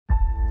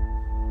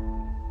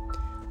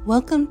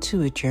Welcome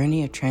to a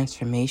journey of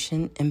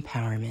transformation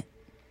empowerment.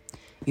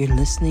 You're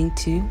listening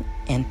to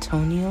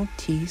Antonio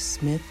T.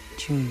 Smith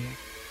Jr.,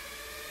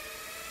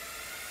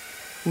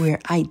 where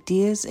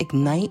ideas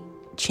ignite,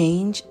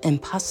 change,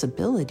 and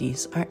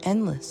possibilities are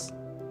endless.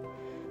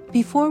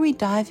 Before we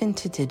dive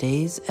into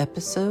today's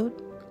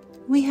episode,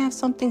 we have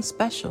something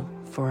special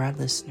for our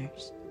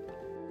listeners.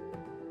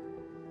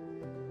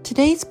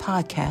 Today's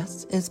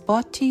podcast is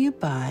brought to you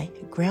by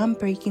a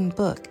groundbreaking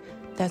book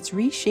that's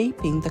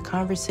reshaping the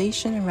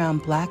conversation around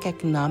Black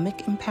economic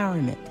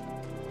empowerment.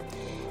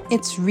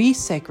 It's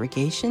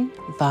Resegregation,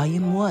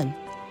 Volume 1,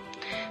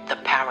 The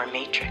Power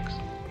Matrix,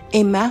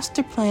 a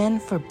master plan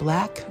for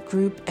Black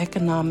group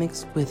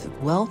economics with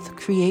wealth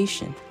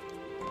creation,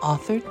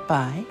 authored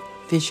by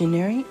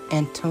visionary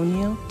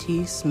Antonio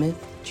T.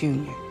 Smith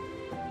Jr.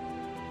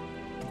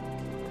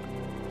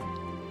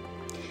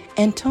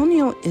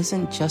 Antonio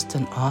isn't just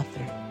an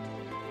author.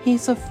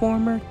 He's a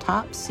former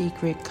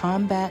top-secret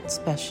combat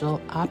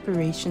special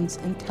operations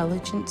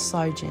intelligence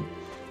sergeant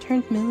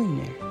turned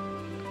millionaire.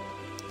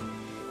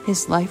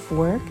 His life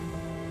work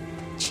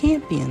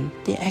championed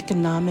the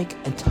economic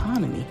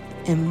autonomy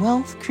and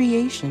wealth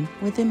creation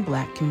within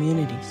Black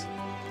communities.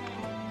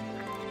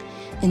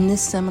 In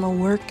this seminal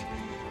work,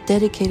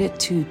 dedicated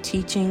to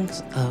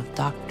teachings of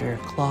Dr.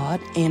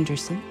 Claude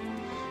Anderson,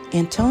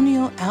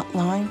 Antonio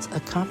outlines a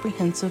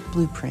comprehensive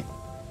blueprint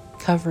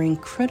covering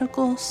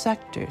critical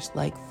sectors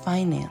like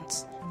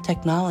finance,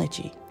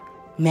 technology,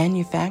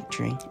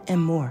 manufacturing,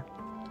 and more.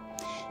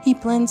 He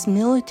blends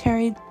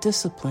military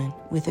discipline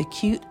with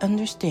acute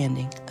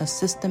understanding of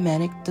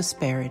systematic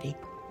disparity.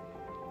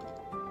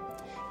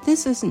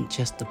 This isn't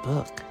just a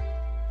book.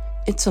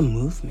 It's a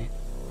movement,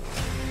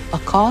 a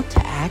call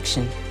to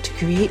action to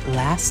create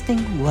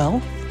lasting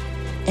wealth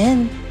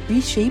and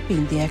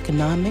reshaping the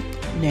economic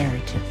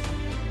narrative.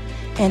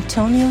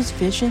 Antonio's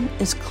vision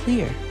is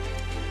clear.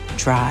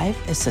 Drive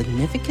a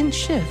significant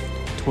shift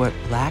toward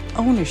Black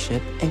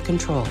ownership and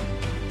control.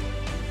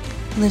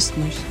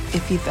 Listeners,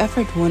 if you've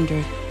ever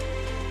wondered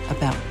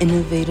about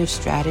innovative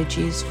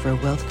strategies for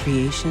wealth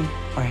creation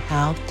or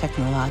how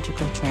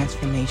technological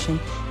transformation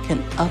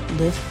can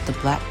uplift the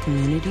Black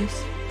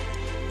communities,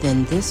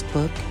 then this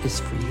book is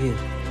for you.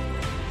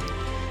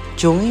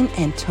 Join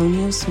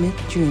Antonio Smith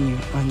Jr.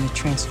 on the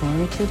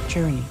transformative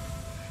journey.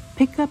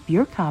 Pick up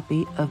your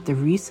copy of the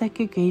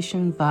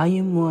Resegregation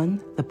Volume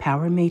 1, The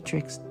Power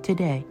Matrix,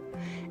 today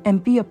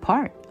and be a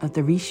part of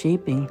the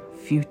reshaping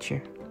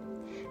future.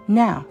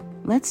 Now,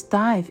 let's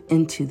dive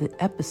into the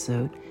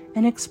episode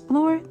and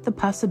explore the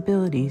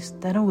possibilities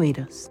that await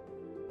us.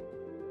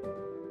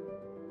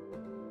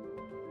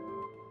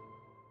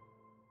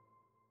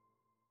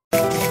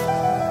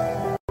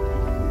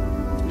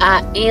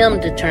 I am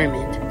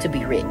determined to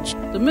be rich.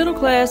 The middle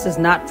class is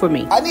not for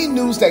me. I need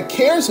news that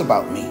cares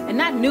about me. And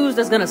not news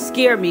that's gonna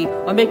scare me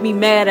or make me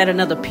mad at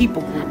another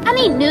people group. I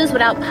need news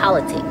without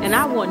politics. And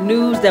I want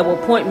news that will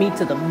point me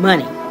to the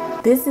money.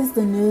 This is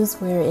the news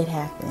where it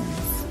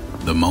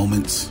happens. The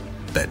moments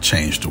that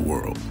change the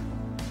world.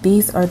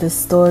 These are the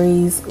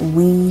stories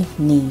we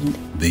need.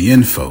 The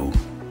info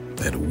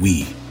that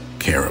we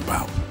care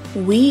about.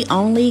 We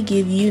only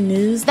give you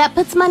news that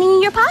puts money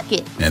in your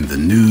pocket. And the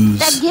news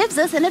that gives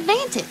us an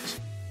advantage.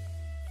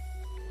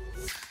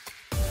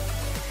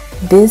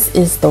 This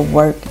is the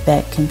work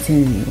that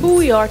continues. Who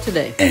we are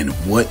today. And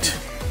what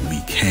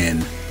we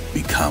can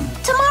become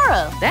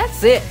tomorrow.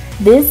 That's it.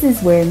 This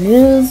is where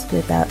news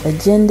without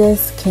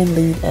agendas can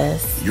lead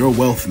us. Your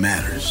wealth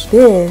matters.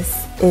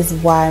 This is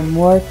why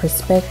more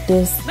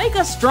perspectives make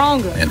us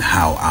stronger. And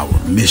how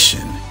our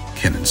mission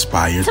can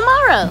inspire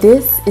tomorrow.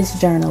 This is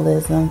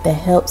journalism that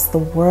helps the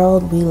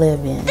world we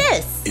live in.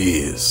 This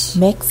is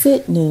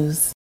Mexit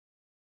News.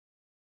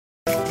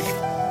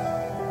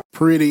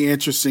 Pretty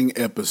interesting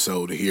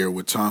episode here.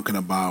 We're talking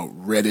about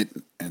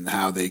Reddit and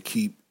how they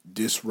keep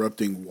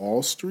disrupting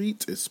Wall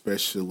Street,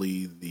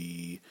 especially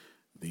the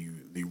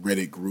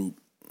Reddit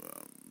group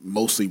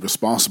mostly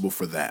responsible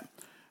for that.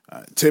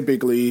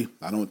 Typically,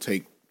 I don't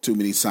take too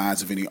many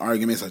sides of any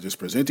arguments. I just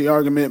present the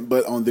argument,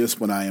 but on this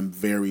one, I am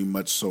very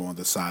much so on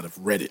the side of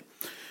Reddit.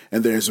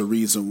 And there's a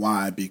reason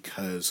why,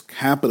 because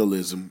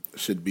capitalism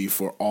should be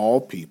for all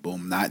people,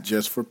 not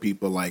just for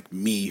people like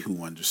me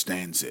who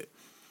understands it.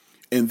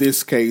 In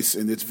this case,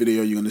 in this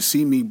video, you're going to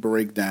see me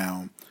break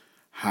down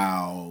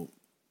how,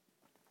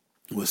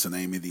 what's the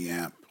name of the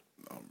app?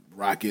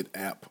 Rocket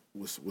app.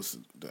 What's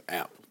the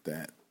app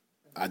that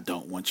I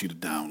don't want you to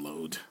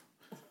download?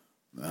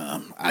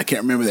 I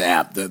can't remember the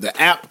app. The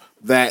app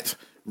that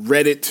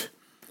Reddit,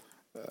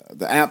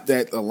 the app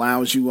that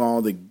allows you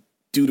all to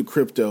do the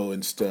crypto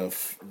and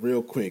stuff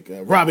real quick.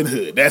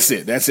 Robinhood. That's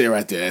it. That's it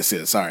right there. That's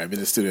it. Sorry, I'm in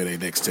the studio there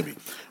next to me.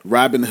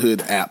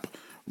 Robinhood app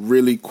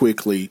really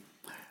quickly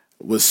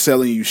was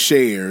selling you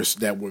shares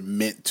that were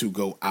meant to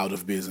go out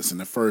of business in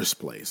the first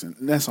place. And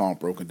that's all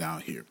broken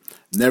down here.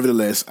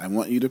 Nevertheless, I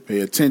want you to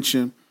pay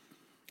attention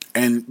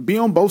and be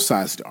on both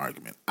sides of the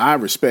argument. I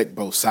respect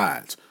both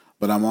sides,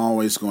 but I'm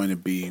always going to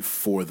be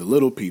for the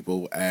little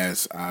people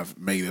as I've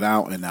made it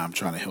out, and now I'm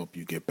trying to help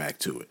you get back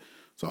to it.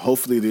 So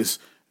hopefully this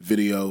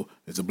video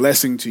is a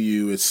blessing to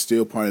you. It's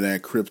still part of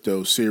that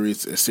crypto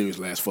series. The series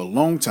lasts for a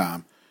long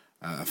time.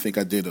 I think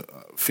I did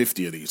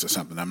 50 of these or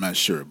something. I'm not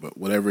sure, but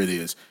whatever it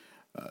is,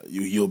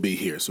 you'll be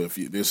here. So if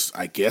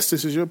I guess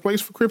this is your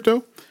place for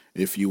crypto.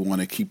 If you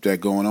want to keep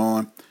that going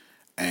on,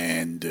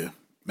 and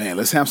man,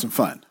 let's have some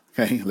fun.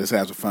 Okay, let's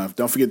have some fun.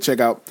 Don't forget to check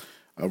out.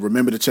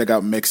 Remember to check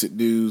out Mexit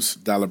News,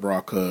 Dollar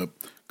Brock Hub,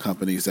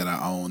 companies that I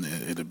own.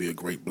 It'll be a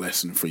great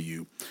blessing for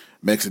you.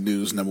 Mexit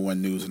News, #1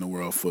 news in the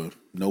world for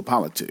no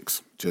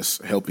politics,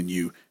 just helping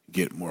you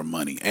get more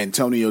money.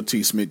 Antonio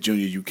T. Smith Jr.,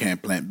 you can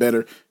plant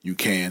better. You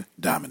can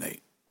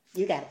dominate.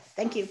 You got it.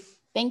 Thank you.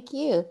 Thank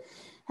you.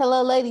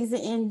 Hello, ladies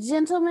and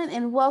gentlemen,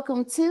 and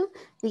welcome to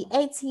the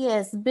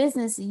ATS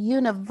Business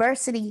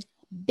University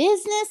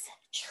Business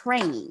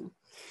Training.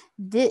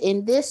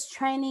 In this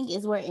training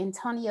is where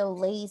Antonio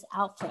lays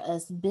out for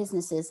us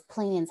businesses,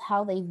 plans,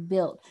 how they've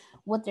built,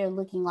 what they're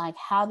looking like,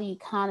 how the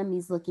economy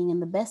is looking,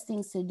 and the best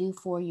things to do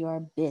for your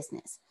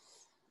business.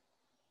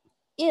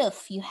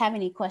 If you have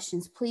any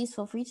questions, please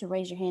feel free to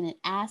raise your hand and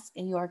ask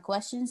your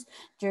questions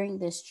during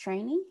this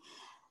training.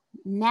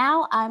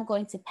 Now I'm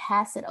going to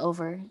pass it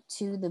over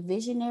to the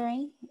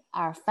visionary,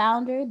 our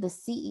founder, the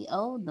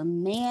CEO, the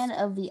man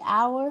of the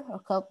hour,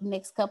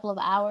 next couple of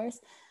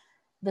hours,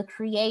 the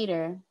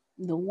creator,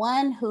 the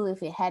one who,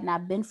 if it had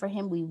not been for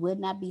him, we would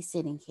not be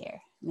sitting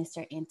here,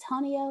 Mr.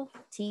 Antonio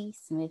T.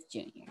 Smith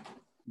Jr.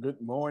 Good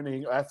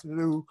morning,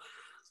 afternoon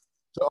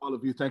to all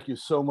of you. Thank you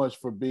so much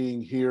for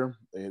being here.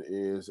 It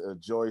is a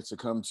joy to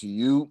come to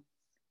you.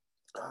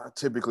 I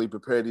typically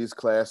prepare these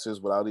classes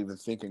without even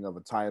thinking of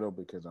a title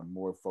because I'm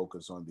more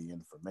focused on the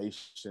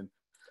information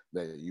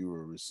that you will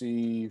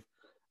receive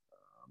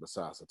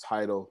besides the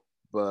title.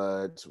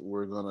 But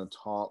we're going to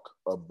talk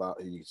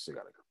about, you still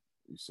got to,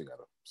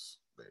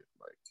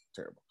 like,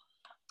 terrible.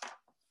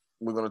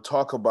 We're going to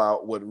talk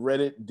about what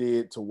Reddit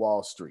did to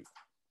Wall Street.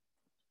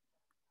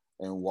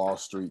 And Wall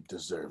Street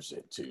deserves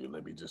it too.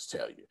 Let me just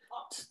tell you,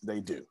 they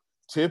do.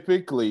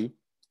 Typically,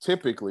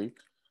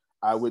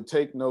 I would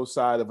take no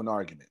side of an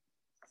argument,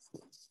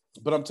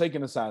 but I'm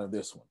taking the side of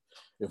this one.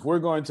 If we're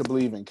going to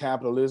believe in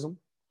capitalism,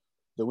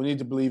 then we need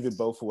to believe it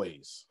both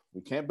ways.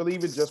 We can't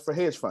believe it just for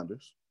hedge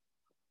funders.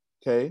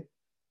 Okay,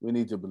 we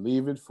need to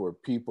believe it for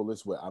people.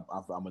 This way,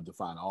 I'm gonna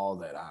define all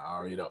that. I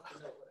already know.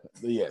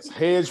 Yes,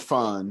 hedge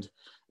fund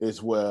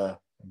is where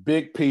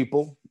big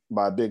people,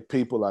 by big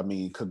people I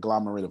mean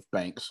conglomerate of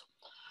banks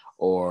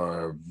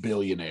or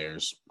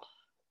billionaires,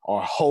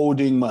 are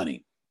holding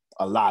money,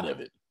 a lot of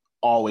it,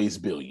 always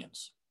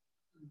billions,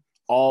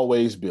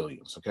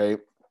 okay?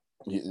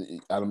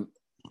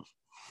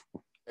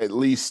 At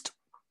least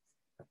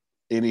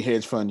any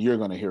hedge fund you're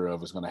gonna hear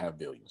of is gonna have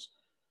billions.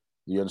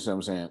 You understand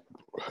what I'm saying?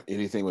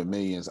 Anything with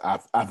millions,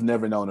 I've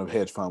never known a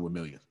hedge fund with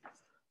millions,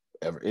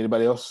 ever.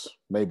 Anybody else?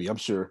 Maybe, I'm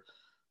sure,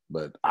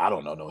 but I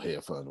don't know no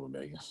hedge fund with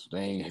millions.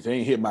 They ain't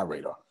hit my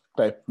radar,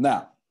 okay?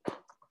 Now,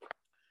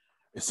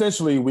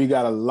 essentially, we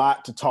got a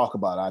lot to talk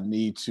about. I'm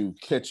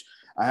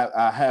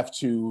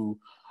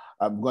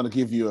going to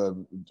give you a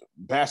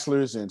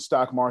bachelor's in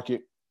stock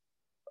market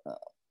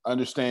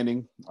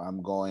understanding.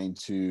 I'm going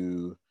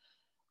to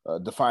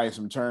define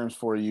some terms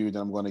for you.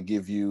 Then I'm going to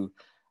give you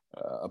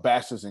a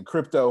bachelor's in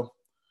crypto.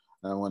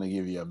 And I want to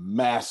give you a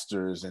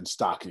master's in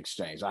stock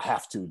exchange. I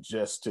have to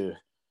just to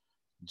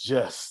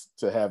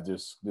have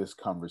this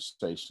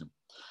conversation.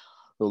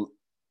 So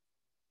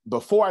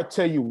before I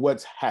tell you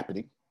what's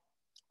happening,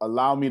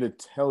 allow me to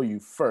tell you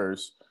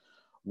first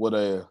what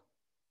a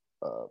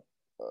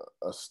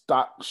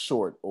stock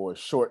short or a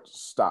short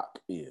stock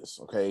is,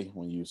 okay?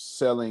 When you're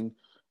selling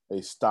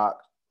a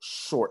stock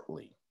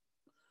shortly,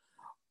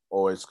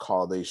 or it's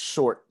called a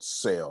short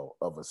sale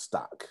of a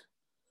stock,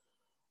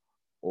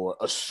 or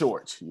a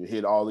short. You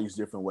hit all these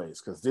different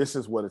ways because this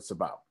is what it's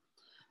about.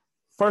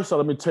 First of all,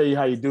 let me tell you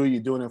how you do it. You're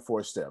doing it in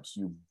 4 steps.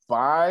 You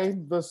buy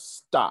the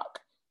stock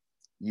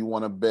you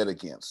want to bet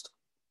against.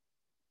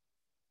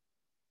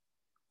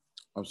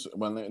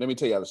 Well, let me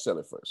tell you how to sell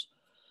it first.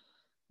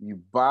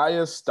 You buy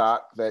a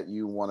stock that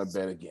you want to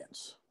bet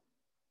against.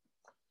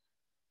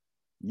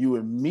 You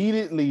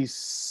immediately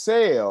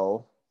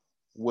sell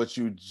what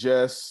you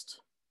just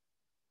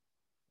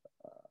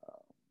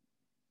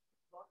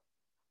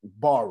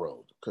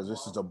borrowed, because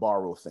this is a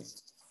borrow thing.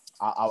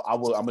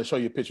 I'm going to show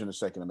you a picture in a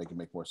second to make it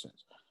make more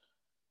sense.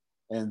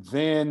 And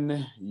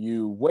then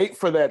you wait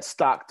for that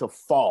stock to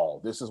fall.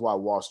 This is why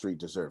Wall Street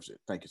deserves it.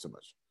 Thank you so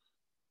much.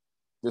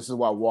 This is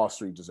why Wall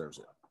Street deserves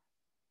it.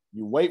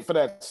 You wait for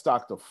that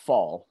stock to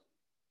fall,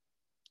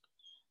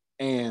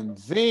 and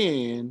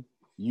then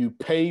you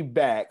pay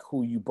back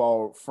who you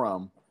borrowed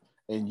from,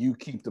 and you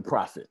keep the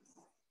profit.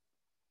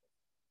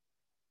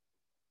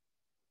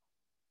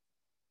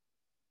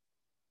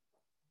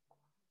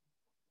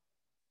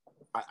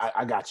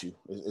 I got you.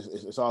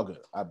 It's all good.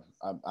 I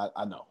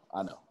know.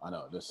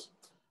 This.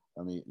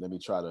 Let me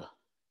try to.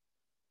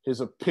 Here's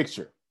a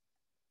picture.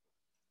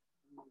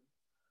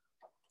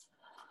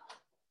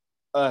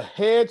 A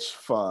hedge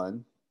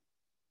fund.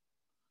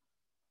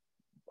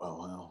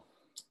 Oh well.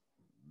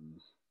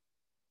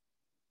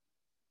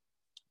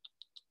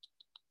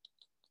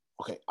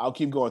 Okay, I'll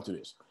keep going through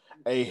this.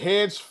 A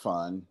hedge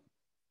fund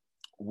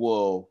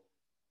will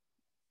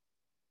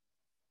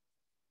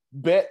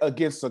bet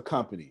against a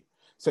company.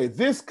 Say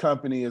this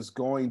company is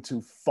going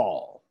to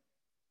fall.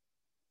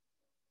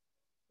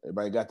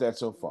 Everybody got that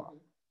so far?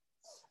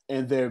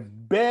 And they're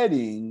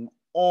betting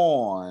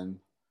on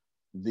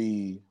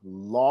the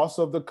loss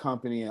of the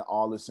company and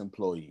all its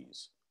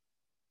employees.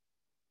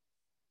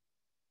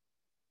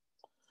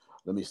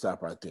 Let me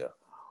stop right there.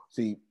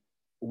 See,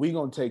 we're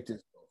going to take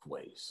this both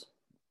ways.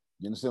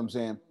 You understand what I'm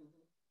saying?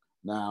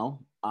 Now,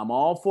 I'm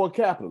all for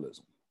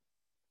capitalism.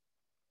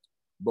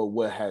 But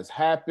what has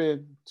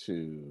happened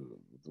to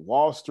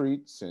Wall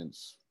Street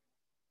since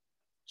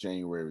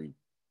January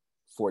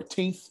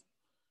 14th,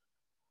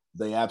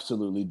 they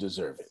absolutely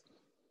deserve it.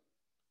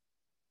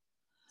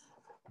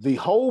 The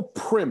whole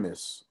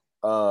premise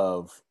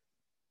of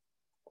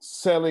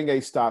selling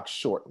a stock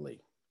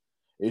shortly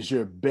is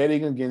you're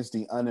betting against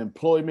the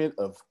unemployment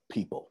of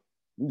people.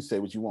 You can say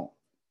what you want.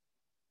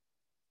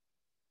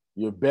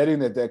 You're betting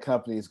that that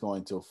company is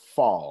going to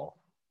fall,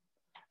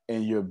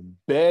 and you're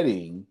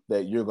betting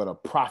that you're going to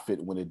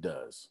profit when it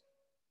does.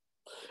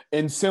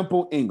 In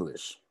simple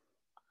English,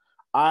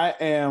 I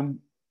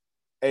am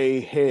a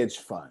hedge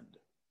fund.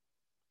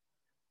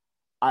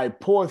 I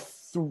pour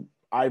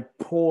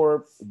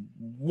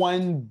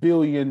 $1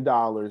 billion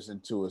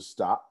into a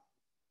stock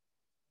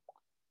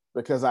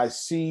because I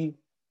see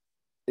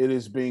it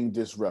is being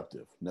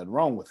disruptive. Nothing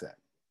wrong with that.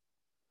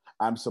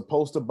 I'm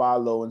supposed to buy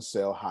low and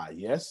sell high,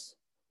 yes.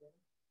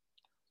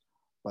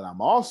 But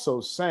I'm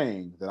also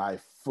saying that I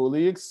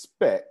fully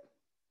expect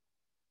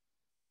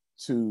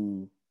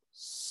to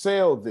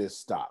sell this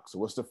stock. So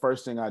what's the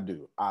first thing I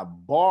do? I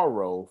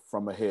borrow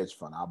from a hedge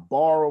fund. I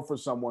borrow from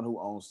someone who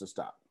owns the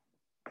stock.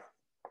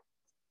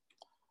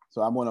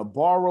 So I'm going to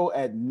borrow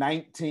at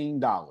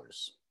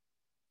 $19.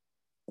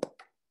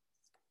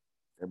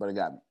 Everybody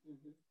got me?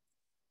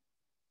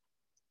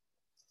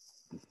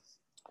 Mm-hmm.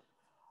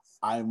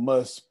 I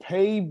must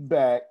pay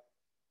back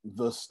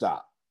the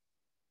stock.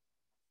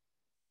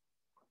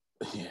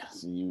 Yeah,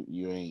 so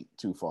you ain't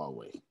too far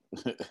away.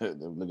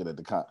 Looking at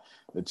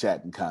the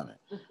chat and comment.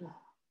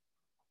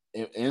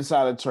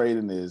 Insider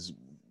trading is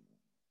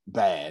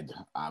bad,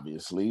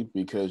 obviously,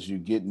 because you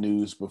get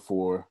news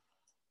before.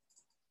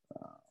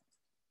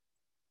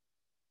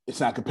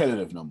 It's not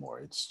competitive no more.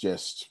 It's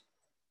just,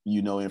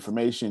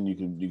 information. You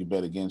can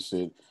bet against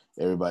it.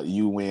 Everybody,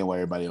 you win while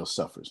everybody else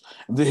suffers.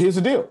 Here's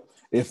the deal: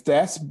 if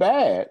that's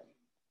bad,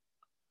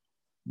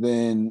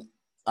 then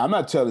I'm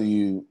not telling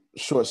you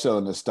short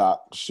selling the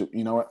stock.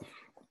 You know what?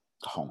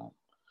 Hold on.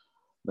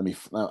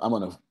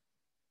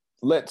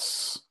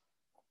 Let's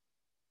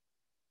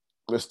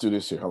do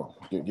this here. Hold on.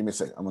 Give me a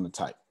second. I'm going to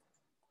type.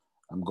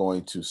 I'm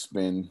going to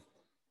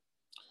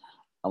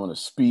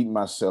speed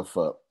myself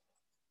up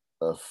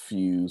a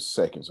few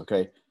seconds.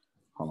 Okay.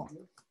 Hold on.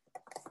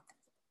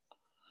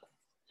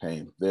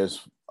 Okay.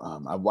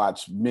 I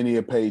watched many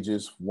of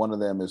pages. One of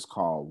them is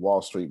called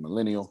Wall Street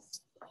Millennial.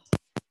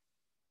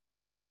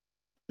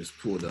 It's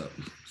pulled up.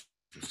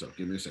 So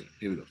give me a second.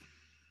 Here we go.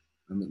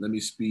 Let me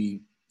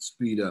speed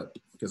up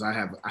because I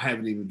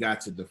haven't even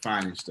got to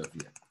defining stuff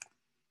yet.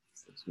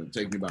 It's going to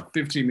take me about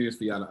 15 minutes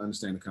for y'all to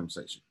understand the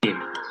conversation.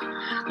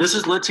 This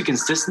has led to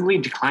consistently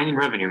declining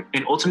revenue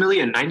and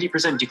ultimately a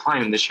 90%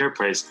 decline in the share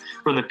price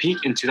from the peak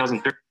in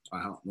 2013.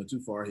 I went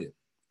too far ahead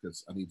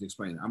because I need to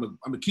explain it. I'm going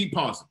to keep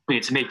pausing.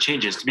 To make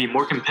changes to be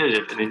more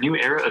competitive in the new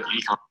era of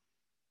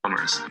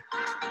e-commerce.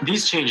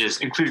 These changes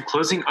include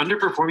closing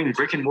underperforming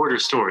brick and mortar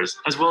stores,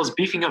 as well as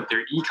beefing up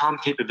their e-com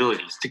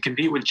capabilities to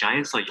compete with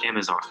giants like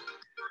Amazon.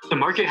 The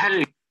market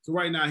had So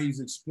right now he's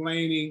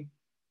explaining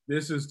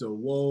this is the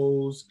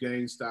woes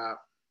GameStop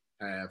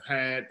have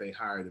had. They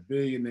hired a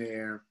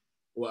billionaire.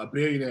 Well, a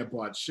billionaire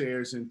bought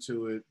shares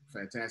into it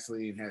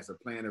fantastically and has a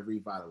plan to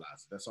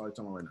revitalize it. That's all he's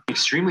talking about right now.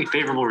 Extremely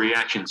favorable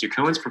reaction to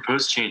Cohen's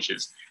proposed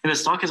changes, and the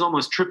stock has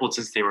almost tripled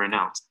since they were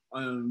announced.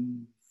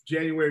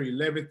 January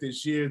 11th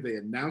this year, they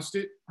announced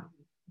it,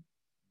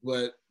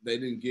 but they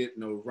didn't get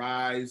no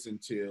rise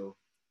until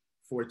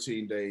 4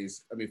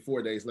 days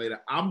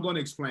later. I'm going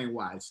to explain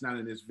why. It's not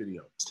in this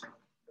video.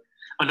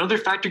 Another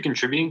factor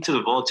contributing to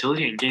the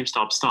volatility in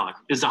GameStop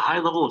stock is the high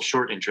level of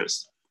short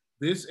interest.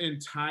 This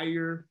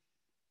entire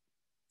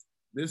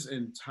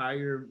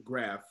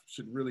graph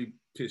should really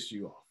piss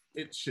you off.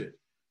 It should.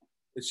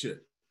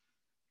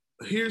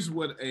 Here's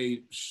what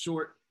a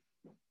short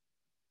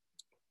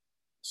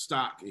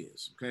stock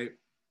is, okay?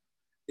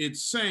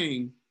 It's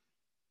saying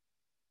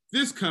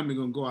this company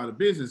gonna go out of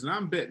business, and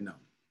I'm betting on it.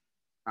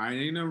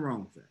 Ain't nothing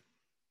wrong with that.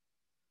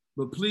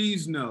 But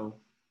please know,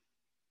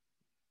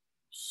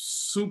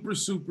 super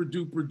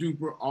duper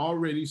duper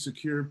already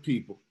secure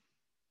people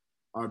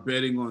are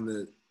betting on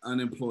the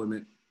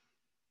unemployment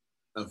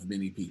of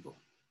many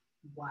people.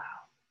 Wow.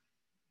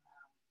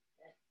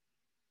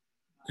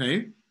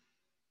 Okay.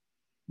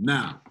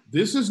 Now,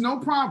 this is no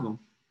problem.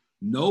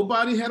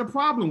 Nobody had a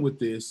problem with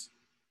this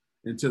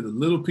until the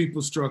little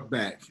people struck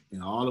back,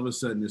 and all of a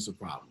sudden it's a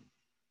problem.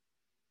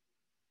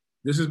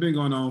 This has been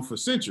going on for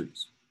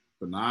centuries,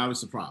 but now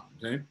it's a problem,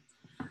 okay?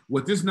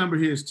 What this number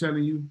here is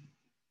telling you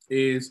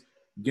is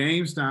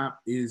GameStop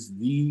is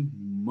the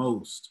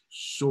most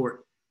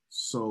short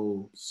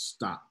sold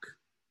stock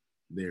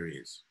there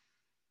is.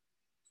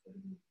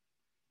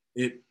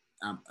 You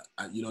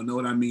don't know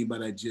what I mean by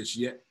that just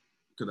yet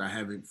because I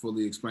haven't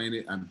fully explained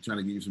it. I'm trying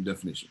to give you some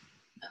definition.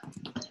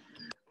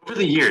 Over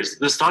the years,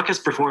 the stock has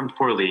performed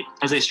poorly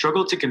as they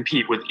struggled to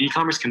compete with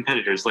e-commerce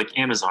competitors like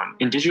Amazon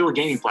and digital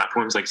gaming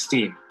platforms like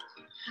Steam.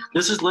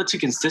 This has led to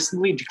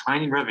consistently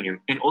declining revenue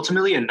and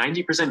ultimately a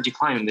 90%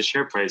 decline in the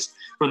share price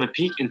from the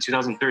peak in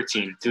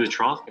 2013 to the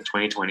trough in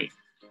 2020.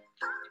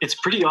 It's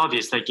pretty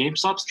obvious that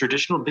GameStop's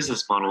traditional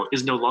business model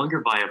is no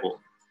longer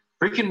viable.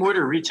 Brick and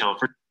mortar retail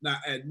for Now,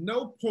 at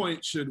no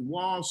point should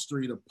Wall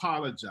Street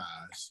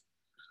apologize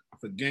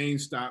for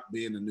GameStop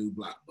being a new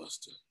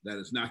blockbuster. That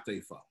is not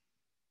their fault.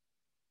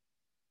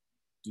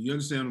 Do you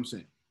understand what I'm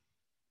saying?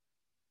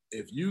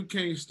 If you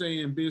can't stay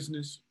in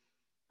business,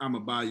 I'm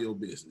going to buy your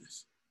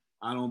business.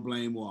 I don't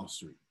blame Wall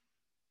Street.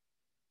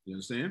 You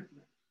understand?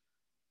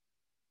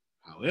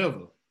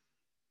 However,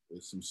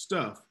 there's some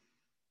stuff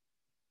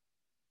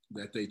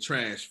that they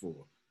trash for,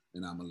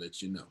 and I'm going to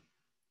let you know.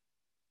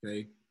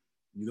 Okay?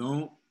 You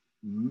don't,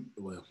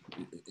 well,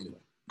 anyway.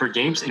 For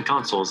games and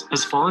consoles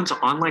has fallen to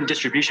online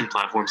distribution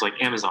platforms like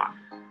Amazon,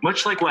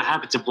 much like what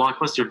happened to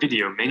Blockbuster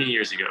Video many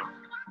years ago.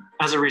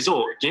 As a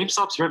result,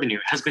 GameStop's revenue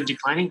has been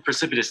declining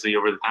precipitously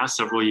over the past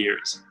several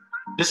years.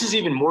 This is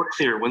even more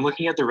clear when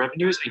looking at the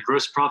revenues and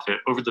gross profit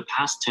over the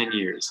past 10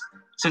 years.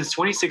 Since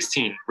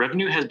 2016,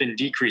 revenue has been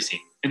decreasing,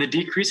 and the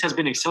decrease has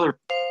been accelerating.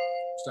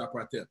 Stop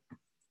right there.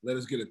 Let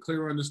us get a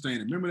clear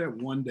understanding. Remember that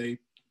one day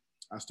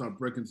I start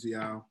breaking to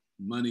y'all,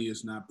 money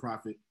is not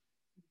profit,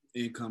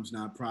 income's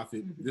not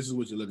profit. This is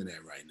what you're looking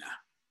at right now.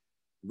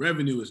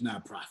 Revenue is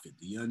not profit.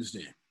 Do you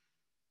understand?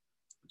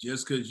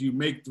 Just because you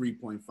make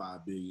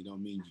 $3.5 billion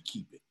don't mean you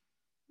keep it.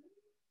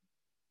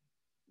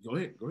 Go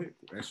ahead.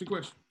 Ask your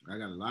question. I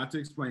got a lot to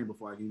explain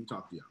before I can even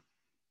talk to y'all.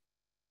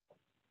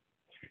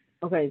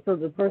 Okay, so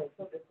the first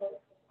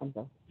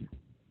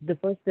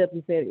step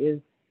you said is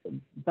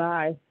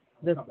buy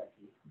the.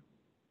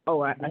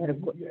 Oh, I had a.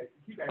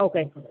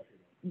 Okay,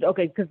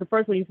 because the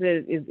first one you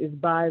said is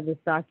buy the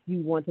stock you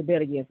want to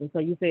bet against, and so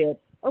you said,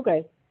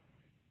 okay,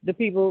 the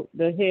people,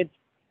 the hedge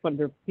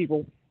funder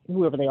people,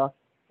 whoever they are,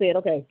 said,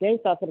 okay,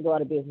 GameStop's going to go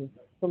out of business,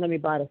 so let me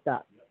buy the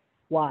stock.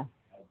 Why?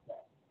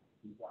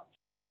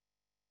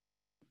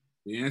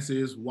 The answer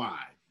is why.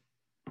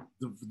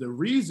 The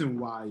reason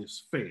why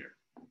is fair.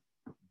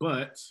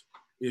 But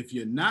if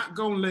you're not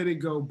going to let it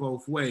go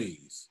both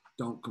ways,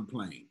 don't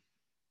complain.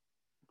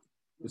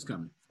 It's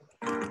coming.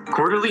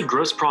 Quarterly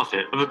gross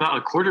profit of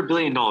about $250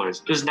 million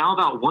is now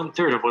about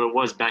 1/3 of what it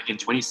was back in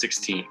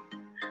 2016.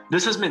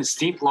 This has meant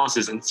steep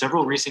losses in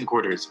several recent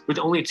quarters, with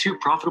only 2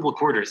 profitable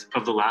quarters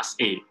of the last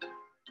 8.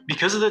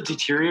 Because of the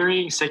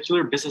deteriorating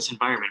secular business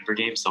environment for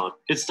GameStop,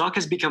 its stock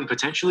has become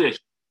potentially a...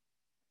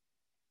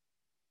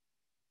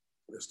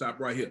 Let's stop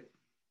right here.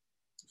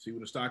 See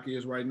what the stock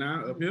is right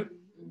now up here?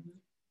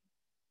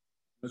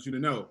 I want you to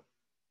know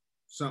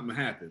something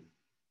happened.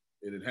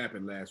 It had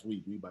happened last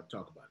week. We about to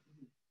talk about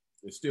it.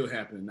 It's still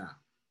happening now.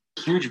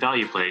 Huge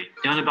value play,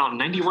 down about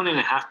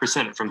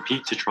 91.5% from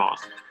peak to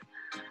trough.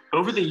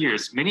 Over the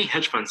years, many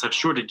hedge funds have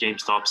shorted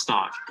GameStop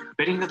stock,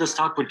 betting that the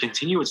stock would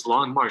continue its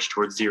long march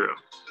towards zero.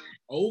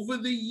 Over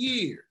the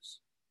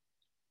years,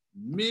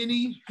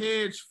 many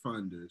hedge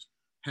funders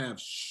have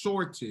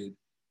shorted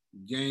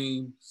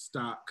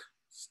GameStop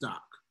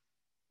stock.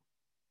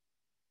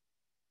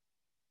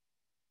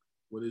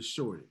 What is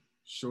shorted?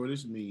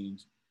 Shorted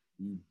means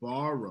you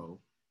borrow,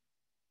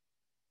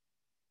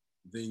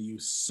 then you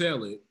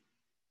sell it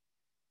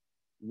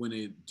when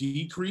it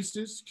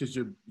decreases, because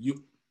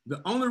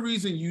the only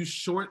reason you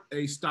short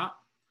a stock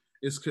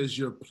is because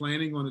you're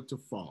planning on it to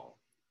fall.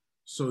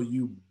 So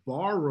you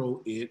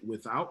borrow it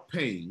without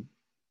paying.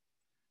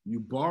 You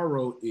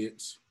borrow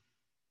it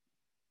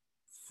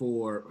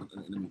for,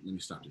 let me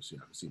stop this so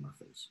I can see my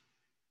face.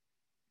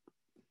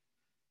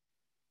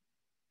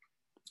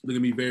 Look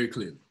at me very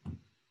clearly.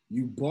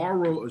 You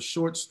borrow a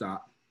short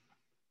stock.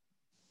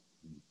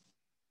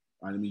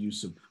 All right, let me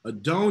use some.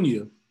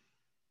 Adonia.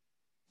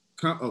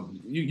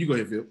 You go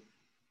ahead, Phil.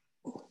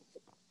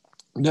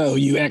 No,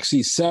 you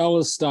actually sell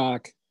a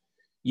stock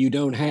you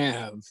don't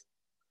have,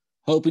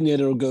 hoping that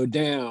it'll go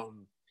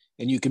down,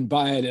 and you can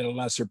buy it at a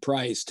lesser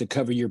price to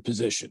cover your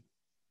position.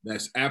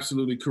 That's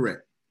absolutely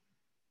correct.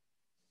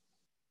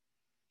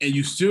 And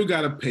you still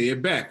got to pay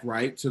it back,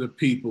 right, to the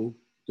people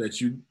that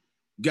you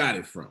got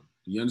it from.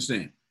 Do you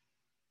understand?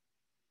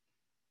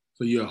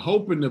 So you're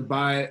hoping to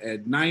buy it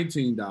at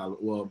 $19,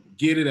 well,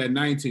 get it at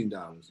 $19.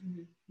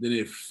 Mm-hmm. Then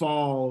it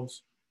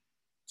falls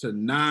to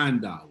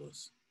 $9.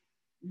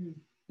 Mm-hmm.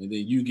 And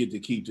then you get to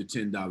keep the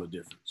 $10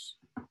 difference.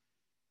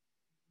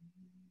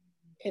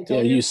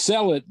 Yeah, you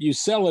sell it at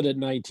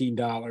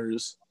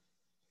 $19,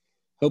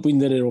 hoping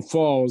that it'll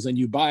falls, and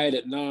you buy it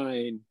at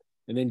 $9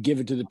 and then give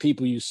it to the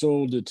people you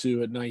sold it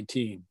to at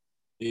 $19.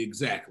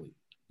 Exactly.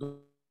 Go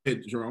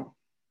ahead, Jerome.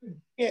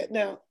 Yeah,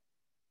 now,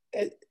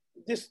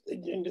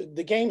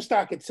 the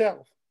GameStop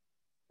itself,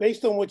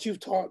 based on what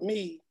you've taught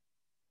me,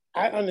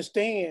 I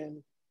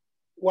understand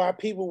why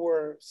people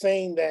were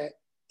saying that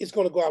it's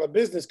going to go out of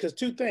business, because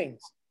two things.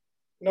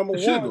 Number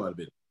one,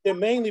 they're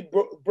mainly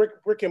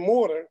brick and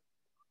mortar,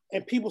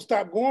 and people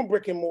stopped going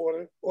brick and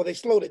mortar, or they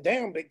slowed it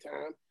down big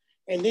time.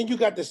 And then you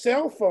got the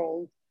cell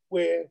phone,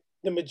 where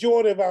the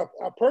majority of our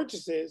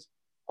purchases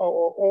are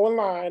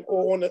online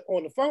or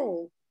on the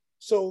phone.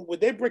 So with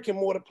their brick and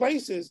mortar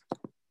places,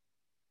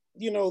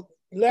 you know,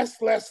 less.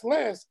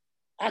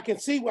 I can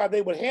see why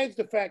they would hedge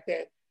the fact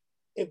that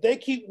if they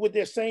keep with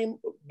their same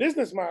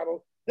business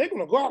model, they're going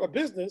to go out of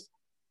business,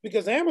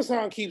 because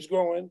Amazon keeps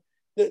growing,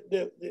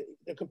 the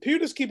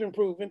computers keep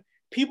improving,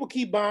 people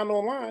keep buying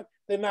online.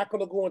 They're not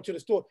going to go into the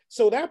store.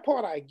 So that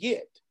part I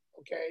get,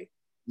 okay?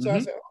 So I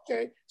said,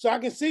 okay. So I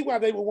can see why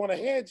they would want to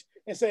hedge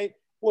and say,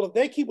 well, if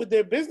they keep with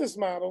their business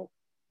model,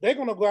 they're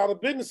going to go out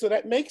of business. So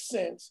that makes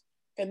sense.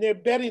 And they're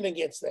betting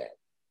against that.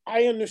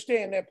 I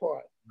understand that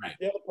part. Right.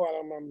 The other part,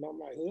 I'm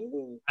like,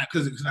 ooh.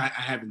 Because I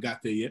haven't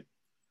got there yet.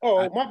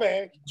 Oh, my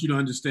bad. You don't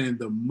understand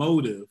the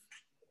motive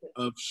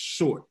of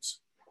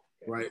shorts,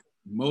 right?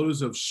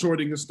 Motives of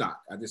shorting a stock.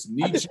 I just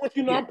want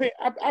you to know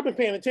I've been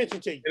paying attention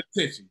to you.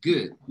 Attention,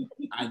 good.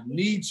 I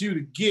need you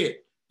to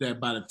get that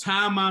by the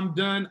time I'm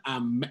done,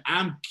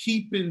 I'm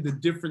keeping the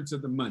difference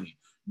of the money,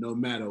 no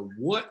matter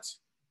what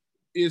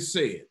is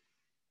said.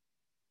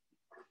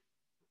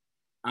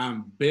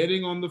 I'm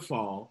betting on the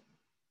fall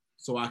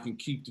so I can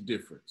keep the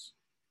difference.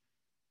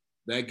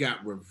 That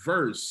got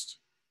reversed.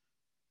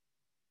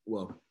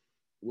 Well,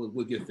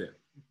 we'll get there.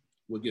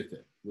 We'll get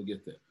there.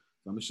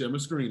 So I'm gonna share my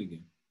screen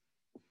again.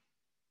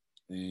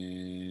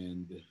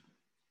 And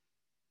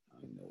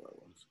I don't know where I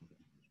was.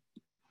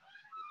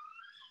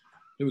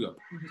 Here we go.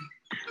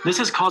 This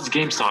has caused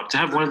GameStop to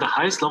have one of the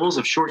highest levels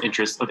of short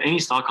interest of any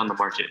stock on the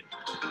market.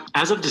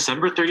 As of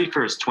December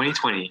 31st,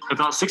 2020,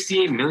 about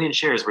 68 million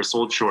shares were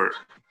sold short.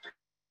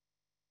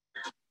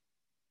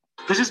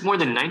 This is more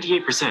than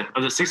 98%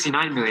 of the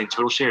 69 million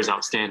total shares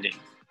outstanding.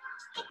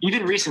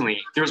 Even recently,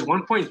 there was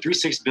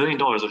 $1.36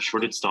 billion of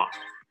shorted stock.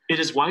 It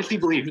is widely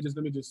believed.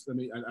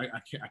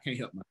 I can't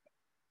help myself.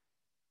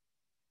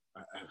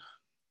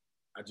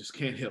 I just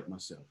can't help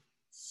myself.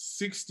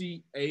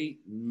 68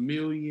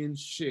 million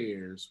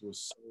shares were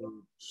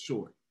sold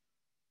short.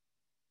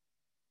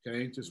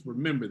 Okay, just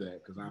remember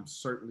that, because I'm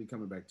certainly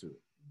coming back to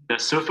it. That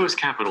Sophos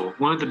Capital,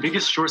 one of the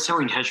biggest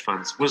short-selling hedge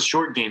funds, was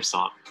short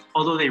GameStop,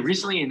 although they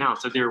recently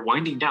announced that they were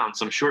winding down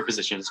some short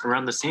positions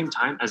around the same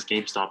time as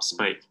GameStop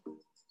spiked.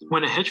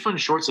 When a hedge fund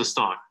shorts a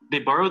stock, they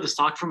borrow the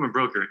stock from a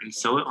broker and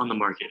sell it on the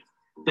market.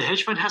 The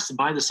hedge fund has to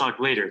buy the stock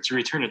later to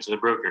return it to the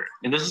broker,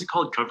 and this is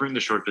called covering the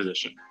short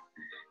position.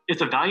 If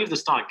the value of the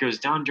stock goes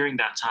down during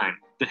that time,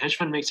 the hedge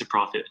fund makes a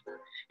profit.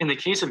 In the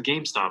case of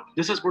GameStop,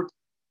 this has worked.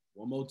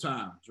 One more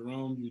time,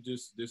 Jerome,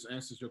 this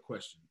answers your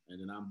question,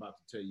 and then I'm about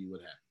to tell you what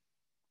happened.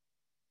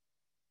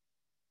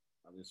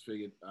 I just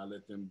figured I'll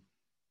let them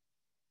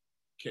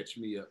catch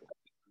me up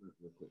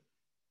real quick.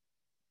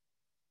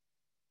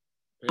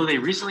 So they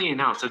recently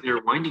announced that they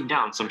were winding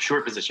down some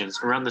short positions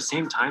around the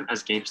same time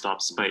as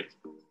GameStop spiked.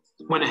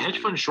 When a hedge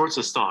fund shorts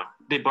a stock,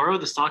 they borrow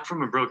the stock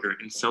from a broker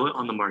and sell it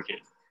on the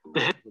market.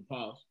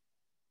 Pause.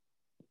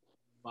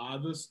 Buy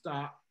the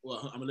stock.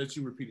 Well, I'm gonna let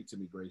you repeat it to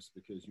me, Grace,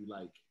 because you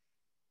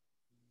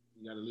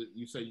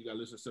say you gotta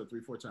listen to it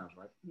 3-4 times,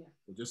 right? Yeah.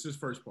 But just this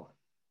first part.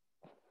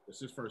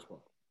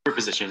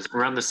 Positions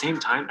around the same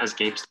time as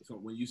GameStop. So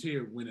when you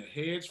hear when a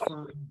hedge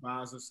fund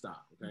buys a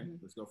stock, okay,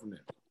 let's go from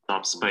there.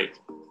 Stop spike.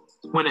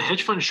 When a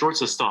hedge fund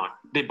shorts a stock,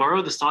 they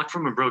borrow the stock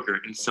from a broker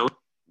and sell it.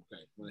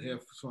 Okay, when a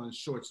hedge fund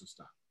shorts a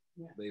stock,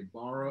 they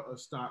borrow a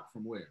stock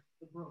from where?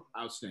 The broker.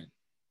 Outstanding.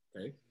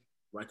 Okay,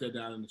 write that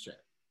down in the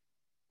chat.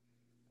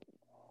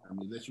 I'm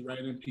gonna let you write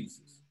it in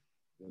pieces.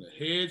 When a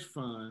hedge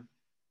fund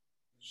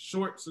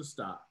shorts a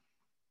stock,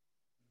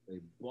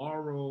 they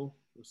borrow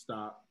the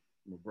stock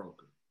from a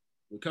broker.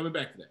 We're coming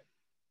back to that.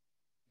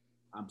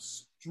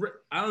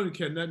 I don't even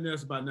care nothing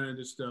else about none of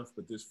this stuff,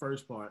 but this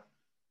first part,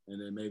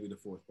 and then maybe the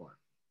fourth part.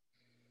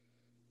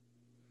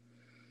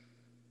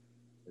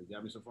 You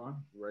got me so far?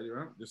 You ready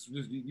around?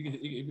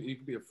 It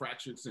could be a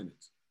fractured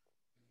sentence.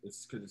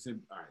 It's because it's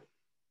in. All right.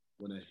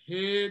 When a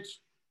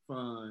hedge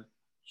fund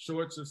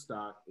shorts a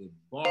stock, it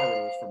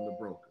borrows from the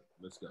broker.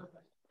 Let's go.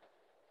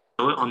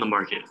 Sell it on the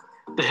market.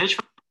 The hedge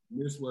fund.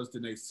 This was the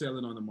next sell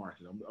it on the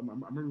market.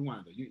 I'm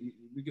rewinding.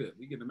 We good.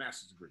 We get a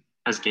master's degree.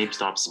 As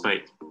GameStop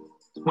spiked.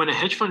 When a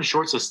hedge fund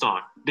shorts a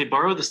stock, they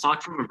borrow the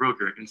stock from a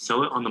broker and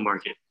sell it on the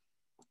market.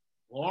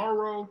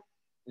 Borrow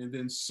and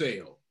then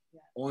sell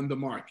on the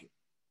market.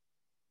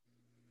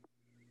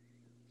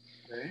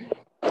 Okay.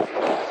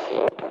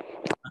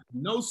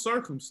 No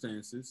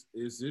circumstances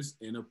is this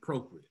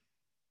inappropriate.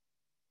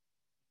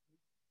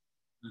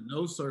 In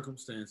no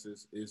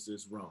circumstances is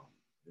this wrong.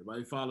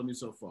 Everybody follow me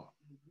so far?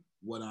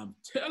 What I'm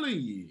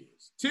telling you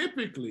is,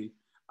 typically,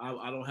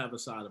 I don't have a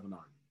side of an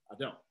argument. I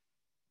don't.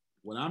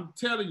 What I'm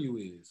telling you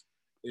is,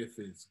 if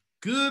it's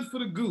good for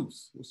the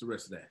goose, what's the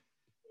rest of that?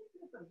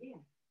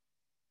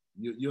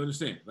 You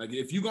understand? Like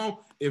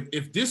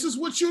if this is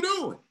what you're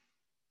doing,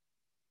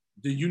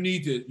 then you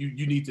need to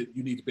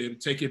be able to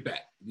take it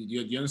back.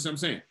 You understand what I'm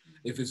saying?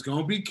 If it's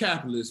gonna be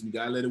capitalism, you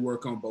gotta let it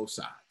work on both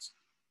sides.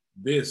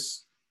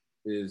 This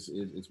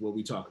is what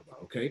we talk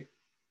about, okay?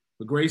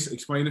 But Grace,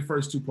 explain the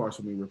first two parts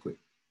for me real quick.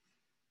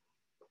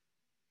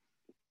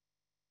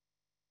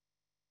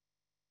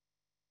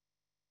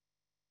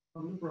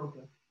 From the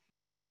broker.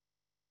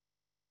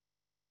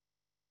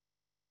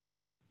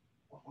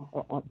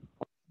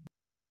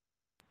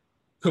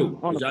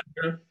 Cool. Did y'all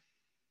hear her?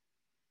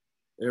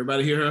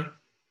 Everybody hear her?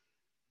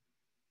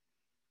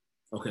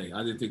 Okay,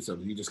 I didn't think so.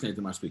 You just came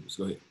to my speakers.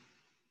 Go ahead.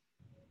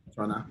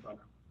 Try now.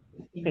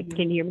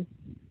 Can you hear me?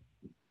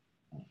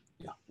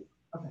 Yeah.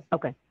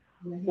 Okay.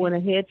 When a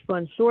hedge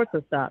fund shorts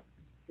a stock,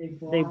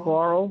 they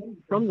borrow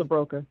from the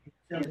broker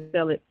and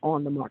sell it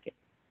on the market.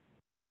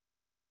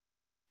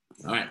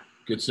 All right,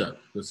 good stuff.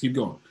 Let's keep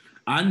going.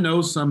 I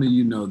know some of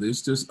you know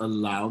this. Just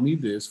allow me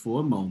this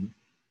for a moment,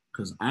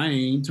 because I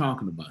ain't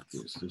talking about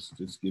this.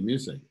 Just give me a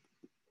second.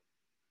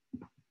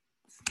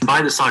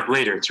 Buy the stock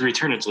later to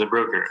return it to the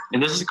broker.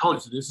 And this is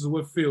called... So this is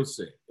what Phil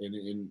said.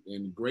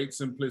 In great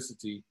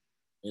simplicity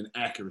and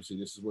accuracy,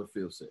 this is what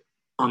Phil said.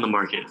 On the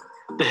market.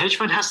 The hedge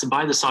fund has to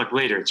buy the stock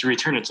later to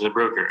return it to the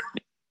broker.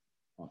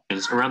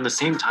 It's around the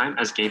same time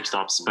as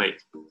GameStop's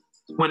spike.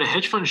 When a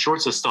hedge fund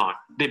shorts a stock,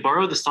 they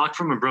borrow the stock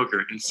from a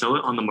broker and sell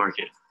it on the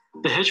market.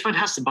 The hedge fund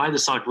has to buy the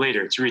stock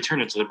later to return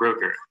it to the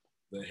broker.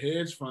 The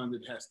hedge fund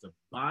that has to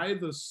buy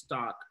the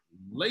stock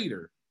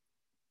later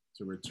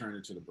to return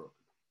it to the broker.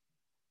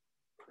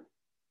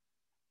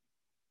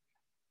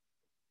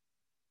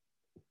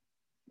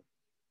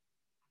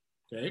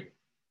 Okay.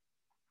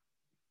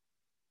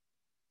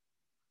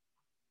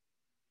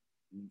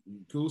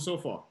 Cool so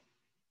far.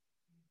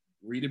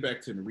 Read it back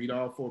to me. Read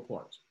all four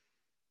parts.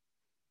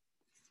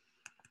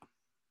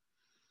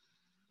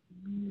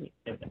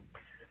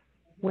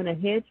 When a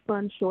hedge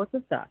fund shorts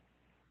a stock,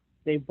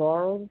 they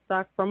borrow the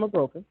stock from a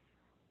broker,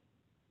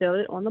 sell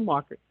it on the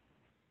market.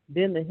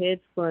 Then the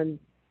hedge fund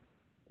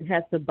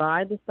has to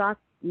buy the stock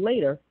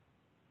later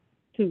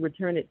to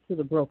return it to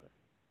the broker.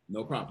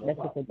 No problem.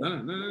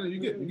 No, you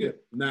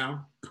get.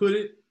 Now, put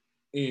it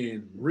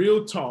in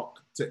real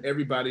talk to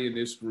everybody in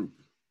this group.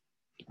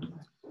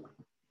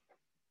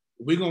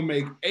 We're going to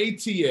make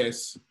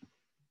ATS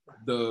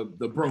the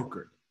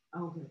broker.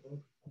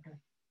 Okay.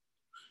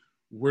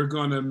 We're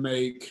going to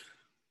make,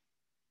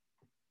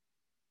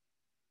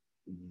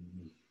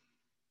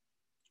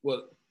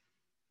 well,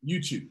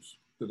 you choose,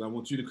 because I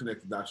want you to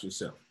connect the dots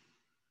yourself.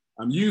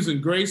 I'm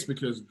using Grace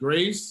because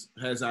Grace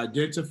has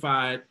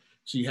identified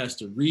she has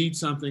to read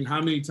something. How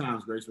many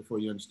times, Grace, before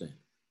you understand?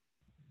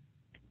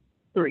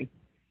 3.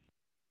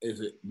 Is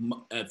it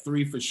at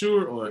 3 for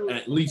sure or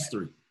at least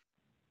 3?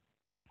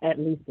 At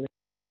least 3.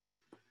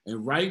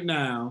 And right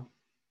now,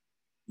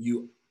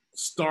 you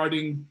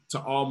starting to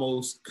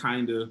almost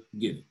kind of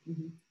get it.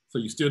 Mm-hmm. So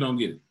you still don't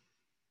get it.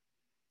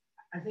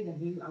 I think I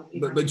do.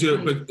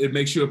 But it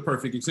makes you a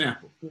perfect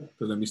example. Yeah.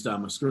 So let me stop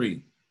my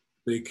screen.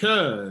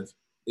 Because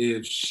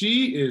if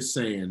she is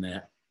saying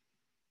that,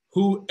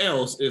 who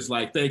else is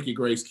like, thank you,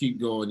 Grace, keep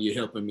going, you're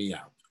helping me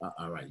out.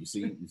 All right, you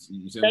see thank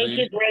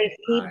you, Grace,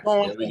 keep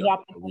going.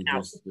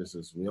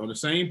 We're on the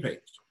same page.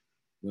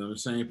 We're on the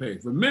same page.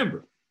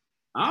 Remember,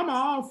 I'm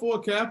all for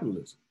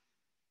capitalism.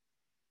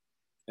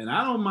 And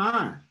I don't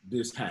mind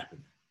this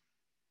happening.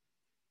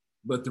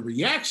 But the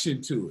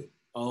reaction to it,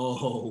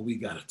 we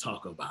got to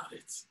talk about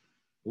it.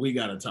 We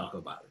got to talk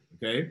about it,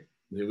 okay?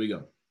 Here we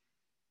go.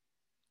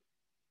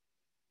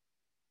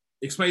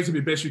 Explain to me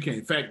best you can.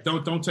 In fact,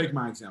 don't take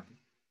my example.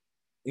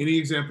 Any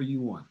example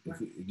you want.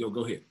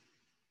 Go ahead.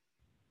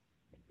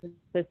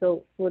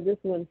 So for this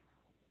one,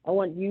 I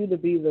want you to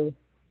be the,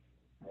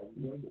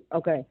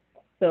 okay,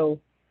 so,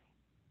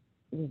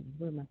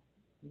 where am I?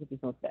 Get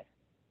these notes back.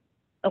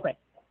 Okay,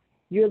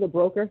 you're the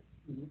broker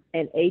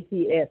and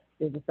ATS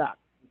is the stock.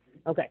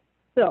 Okay,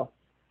 so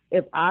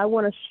if I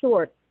want to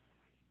short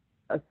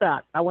a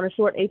stock, I want to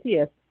short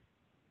ATS,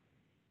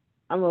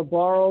 I'm going to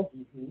borrow.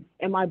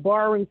 Am I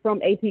borrowing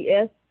from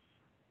ATS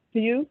to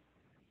you?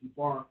 You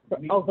borrow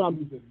from me. So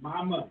using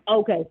my money.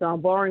 Okay, so I'm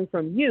borrowing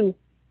from you,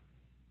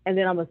 and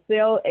then I'm going to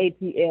sell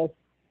ATS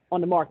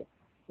on the market.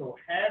 So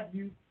have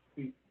you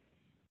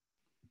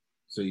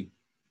see,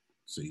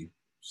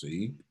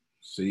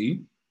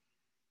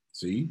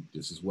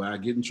 this is where I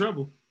get in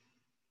trouble.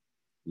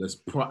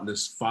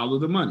 Let's follow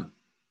the money.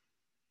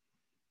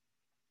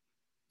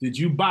 Did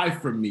you buy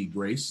from me,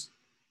 Grace?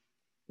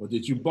 Or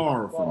did you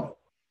borrow from me?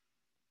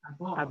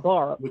 I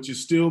borrowed. Which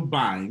is still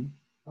buying.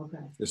 Okay.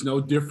 It's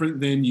no different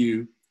than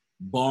you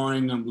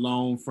borrowing a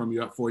loan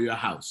for your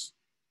house.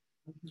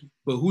 Okay.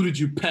 But who did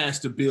you pass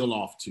the bill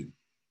off to?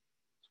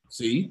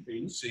 See?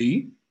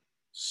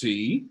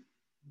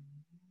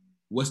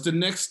 What's the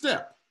next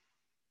step?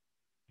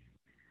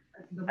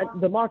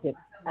 The market.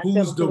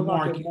 Who's the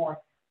market?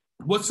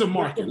 What's a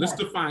market? Let's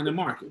define the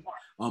market.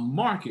 A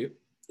market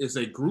is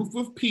a group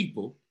of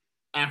people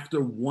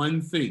after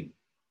one thing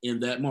in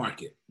that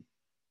market.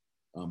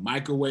 A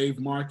microwave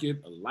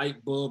market, a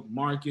light bulb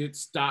market,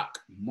 stock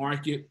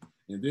market.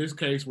 In this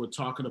case, we're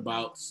talking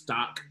about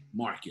stock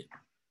market.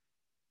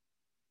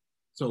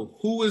 So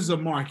who is a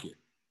market?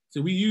 So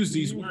we use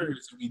these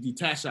words and we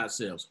detach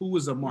ourselves. Who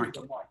is a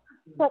market?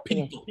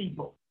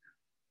 People.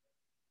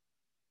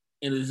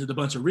 And is it a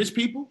bunch of rich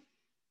people?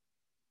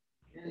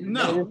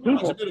 No, a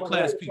bunch of middle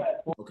class people.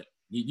 Okay.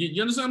 You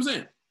understand what I'm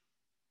saying?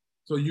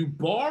 So you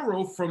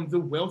borrow from the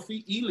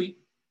wealthy elite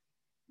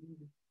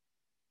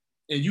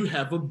and you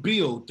have a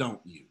bill, don't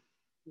you?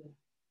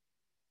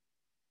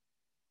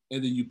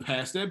 And then you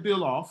pass that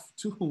bill off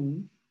to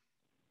whom?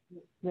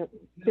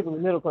 Typically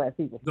middle class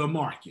people. The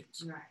market.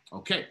 Right.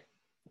 Okay.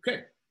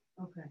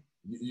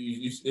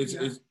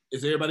 Is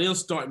everybody else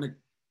starting to?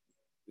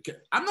 Okay.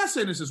 I'm not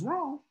saying this is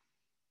wrong.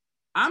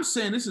 I'm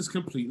saying this is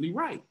completely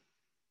right.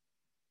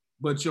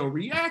 But your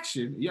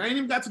reaction, you ain't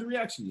even got to the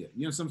reaction yet.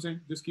 You know what I'm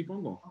saying? Just keep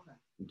on going.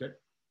 Okay.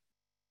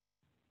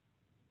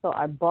 So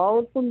I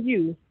borrowed from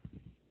you,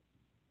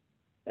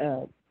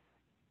 and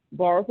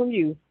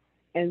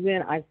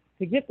then I,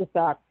 to get the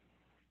stock,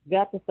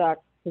 got the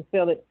stock to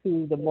sell it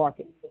to the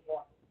market.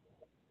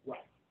 Right.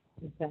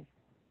 Okay.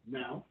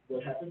 Now,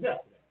 what happens after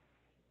that?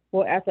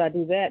 Well, after I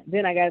do that,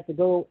 then I got to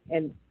go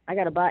and I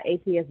got to buy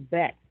ATS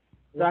back.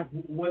 So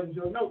what is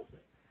your note say?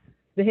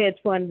 The hedge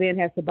fund then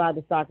has to buy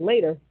the stock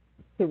later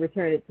to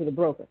return it to the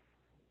broker.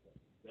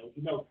 That was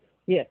your note say?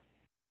 Yes.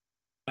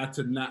 I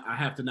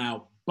have to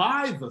now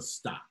buy the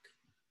stock.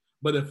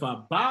 But if I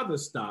buy the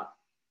stock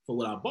for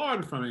what I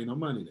borrowed from, ain't no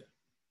money there.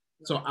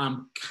 Right. So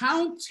I'm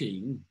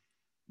counting,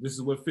 this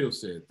is what Phil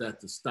said, that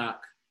the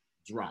stock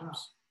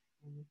drops.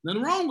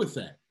 Nothing wrong with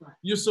that. Right.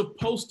 You're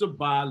supposed to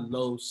buy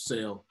low,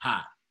 sell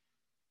high.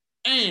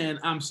 And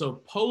I'm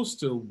supposed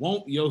to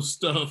want your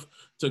stuff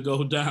to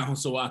go down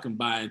so I can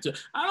buy it.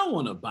 I don't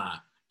want to buy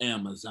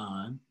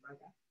Amazon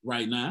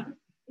right now.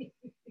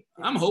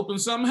 I'm hoping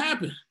something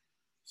happens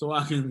so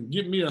I can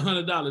get me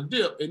 $100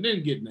 dip and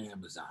then get into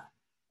Amazon.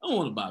 I don't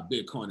want to buy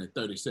Bitcoin at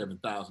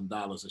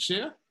 $37,000 a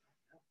share.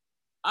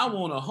 I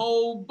want a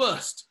whole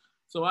bust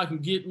so I can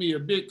get me a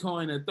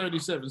Bitcoin at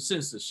 37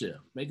 cents a share.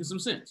 Making some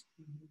sense.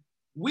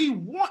 We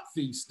want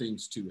these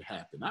things to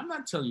happen. I'm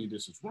not telling you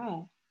this is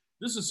wrong.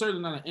 This is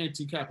certainly not an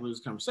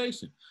anti-capitalist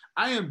conversation.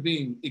 I am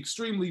being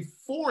extremely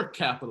for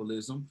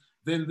capitalism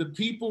than the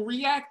people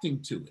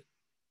reacting to it.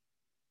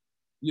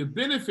 You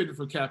benefited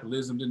from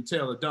capitalism, then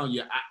tell it, don't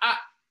you?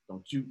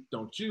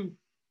 Don't you?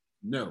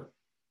 No.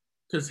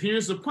 Because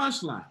here's the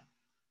punchline.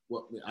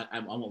 Well, I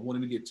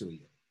wanted to get to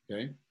it yet,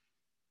 okay?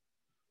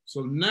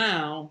 So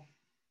now,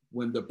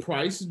 when the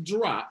price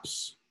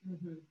drops,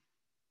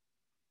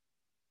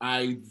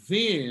 I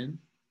then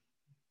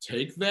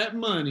take that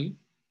money,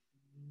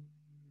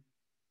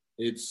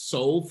 it's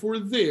sold for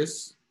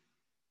this,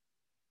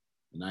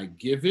 and I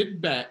give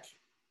it back,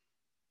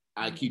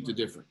 I keep the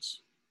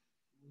difference.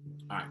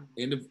 All right,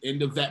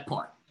 end of that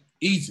part.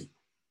 Easy.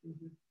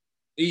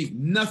 Easy.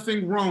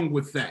 Nothing wrong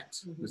with that.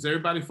 Does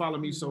everybody follow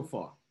me so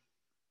far?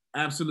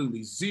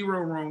 Absolutely zero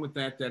wrong with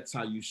that. That's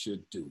how you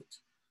should do it.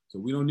 So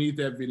we don't need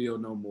that video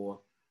no more.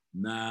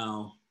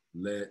 Now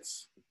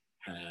let's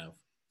have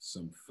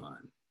some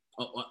fun.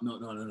 Oh, no.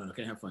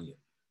 Can't have fun yet.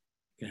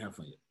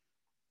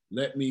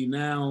 Let me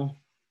now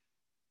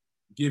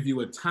give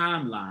you a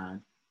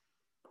timeline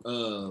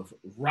of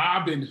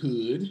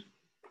Robinhood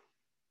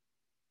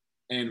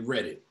and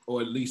Reddit, or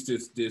at least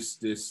this,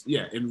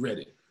 and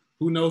Reddit.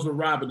 Who knows what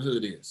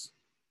Robinhood is?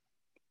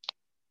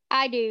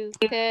 I do,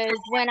 because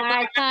when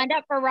I signed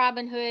up for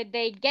Robinhood,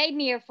 they gave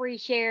me a free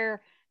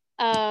share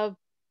of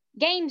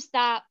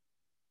GameStop,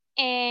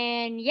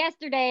 and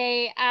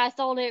yesterday I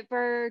sold it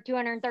for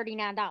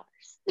 $239.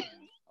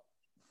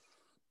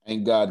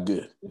 Ain't God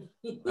good?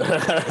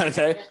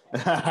 Okay.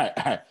 All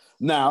right.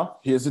 Now,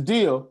 here's the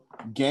deal.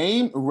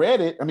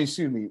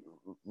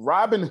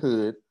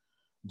 Robinhood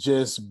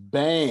just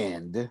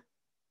banned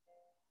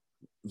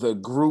the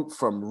group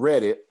from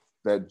Reddit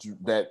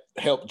that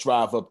helped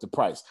drive up the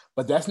price.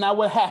 But that's not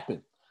what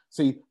happened.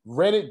 See,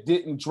 Reddit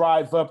didn't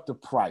drive up the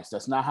price.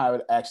 That's not how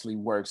it actually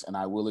works. And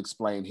I will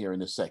explain here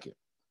in a second.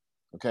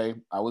 Okay?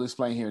 I will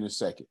explain here in a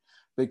second.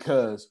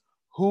 Because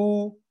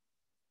who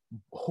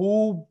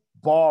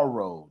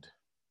borrowed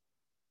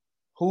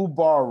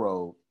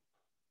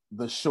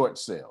the short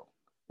sale?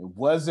 It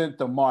wasn't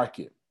the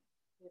market.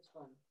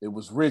 It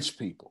was rich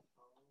people.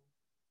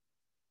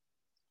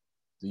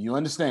 Do you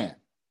understand?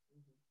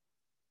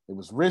 It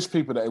was rich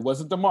people. It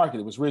wasn't the market.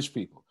 It was rich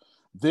people.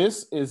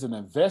 This is an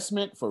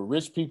investment for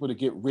rich people to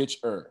get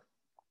richer.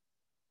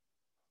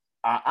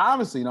 I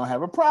obviously don't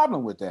have a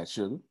problem with that,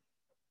 sugar.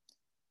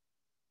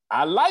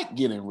 I like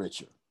getting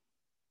richer.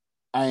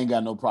 I ain't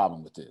got no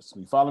problem with this.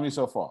 You follow me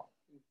so far?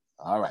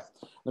 All right.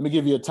 Let me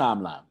give you a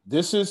timeline.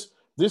 This is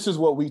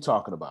what we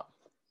talking about.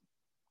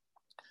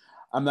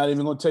 I'm not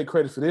even going to take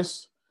credit for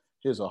this.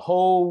 Here's a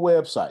whole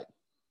website.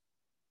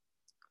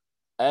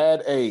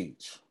 Ad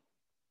Age.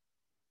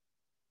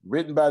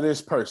 Written by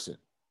this person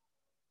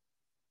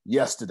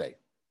yesterday.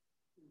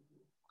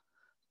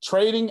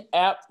 Trading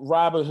app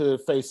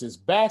Robinhood faces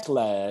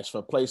backlash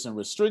for placing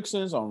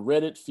restrictions on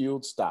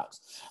Reddit-fueled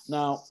stocks.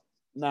 Now,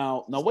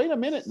 wait a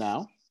minute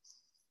now.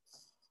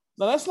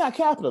 Now, that's not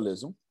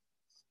capitalism.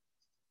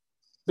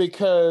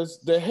 because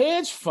the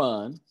hedge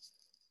fund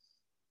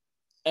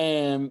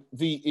and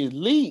the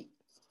elite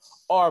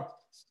are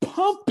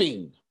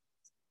pumping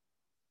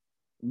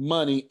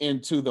money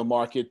into the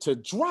market to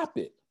drop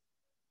it.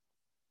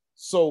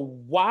 So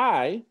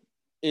why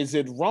is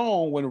it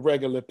wrong when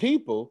regular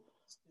people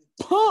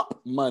pump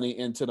money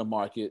into the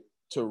market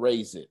to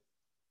raise it?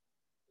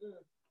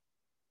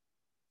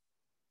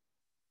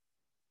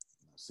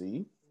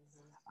 See,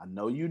 I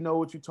know you know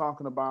what you're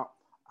talking about.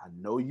 I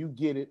know you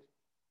get it.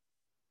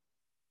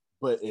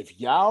 But if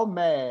y'all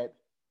mad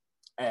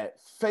at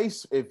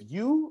if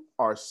you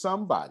are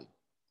somebody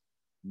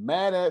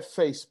mad at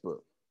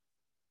Facebook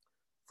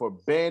for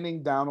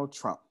banning Donald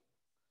Trump,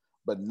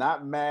 but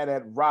not mad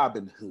at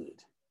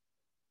Robinhood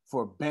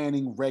for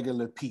banning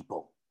regular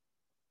people,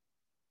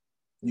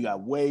 you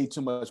got way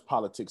too much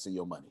politics in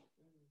your money.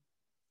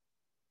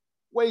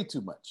 Way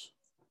too much.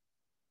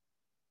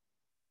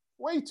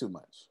 Way too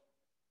much.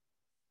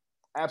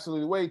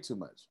 Absolutely way too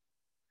much.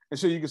 And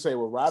so you can say,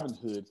 well,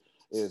 Robinhood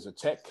is a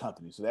tech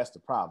company, so that's the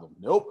problem.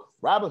 Nope.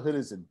 Robinhood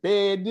is in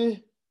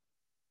bed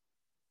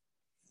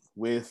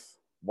with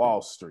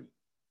Wall Street.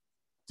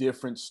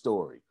 Different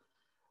story.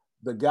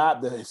 The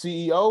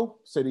CEO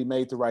said he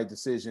made the right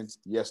decision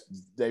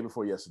day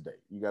before yesterday.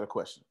 You got a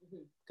question?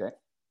 Okay.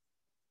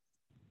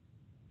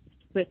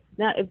 But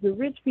now, if the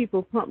rich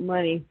people pump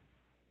money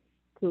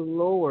to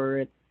lower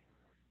it,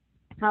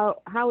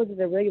 how is it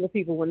that regular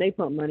people, when they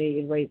pump money,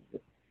 it raises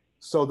it?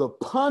 So the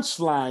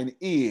punchline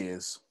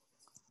is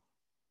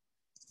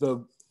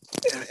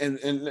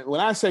and when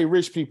I say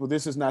rich people,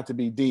 this is not to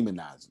be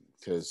demonizing,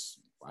 because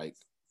like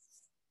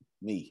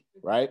me,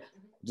 right?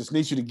 Just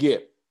need you to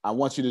get. I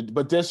want you to,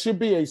 but there should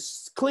be a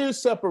clear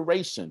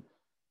separation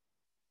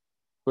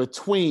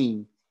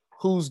between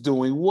who's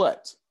doing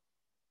what.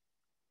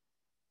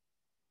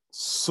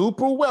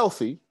 Super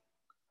wealthy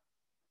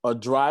are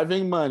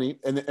driving money,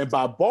 and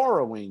by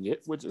borrowing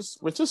it, which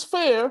is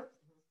fair.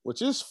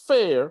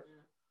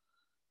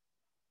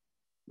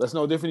 That's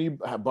no different. You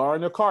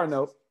borrowing a car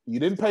note. You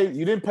didn't pay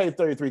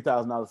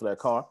 $33,000 for that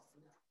car.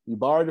 You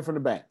borrowed it from the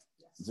bank.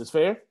 Is this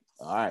fair?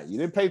 All right. You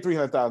didn't pay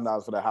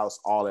 $300,000 for the house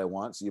all at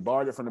once. You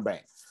borrowed it from the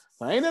bank.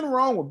 So ain't nothing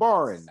wrong with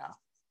borrowing now.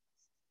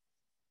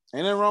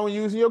 Ain't nothing wrong with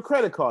using your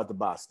credit card to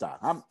buy stock.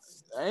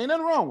 Ain't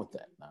nothing wrong with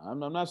that. Now,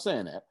 I'm not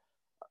saying that.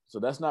 So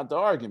that's not the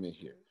argument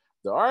here.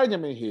 The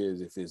argument here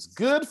is if it's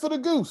good for the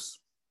goose,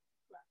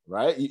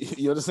 right?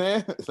 You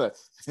understand? It's like,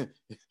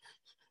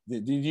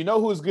 do you know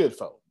who it's good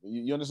for?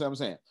 You understand what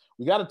I'm saying?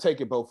 We got to take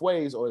it both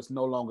ways, or it's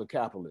no longer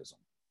capitalism.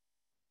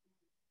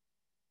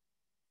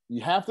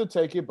 You have to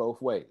take it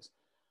both ways.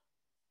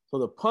 So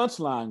the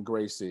punchline,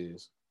 Grace,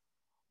 is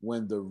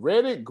when the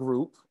Reddit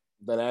group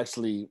that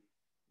actually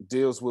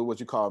deals with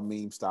what you call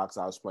meme stocks,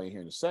 I'll explain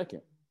here in a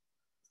second,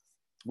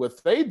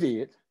 what they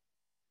did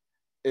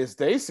is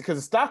because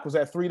the stock was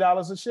at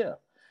 $3 a share.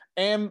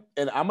 And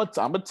I'm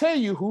gonna tell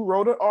you who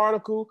wrote an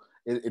article.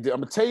 I'm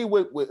gonna tell you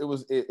what it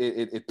was.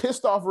 It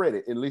pissed off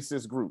Reddit, at least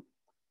this group,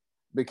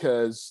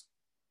 because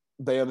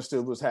they understood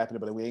what was happening,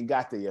 but we ain't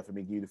got there yet for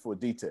me to give you the full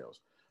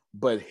details.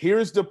 But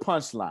here's the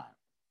punchline.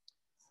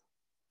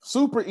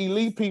 Super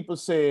elite people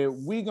said,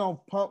 we gonna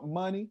pump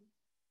money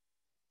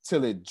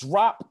till it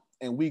drop,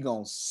 and we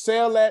gonna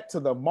sell that to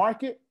the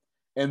market,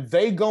 and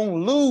they gonna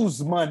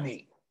lose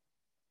money.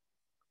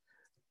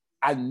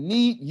 I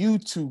need you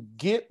to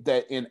get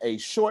that in a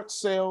short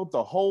sale.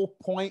 The whole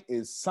point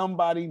is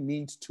somebody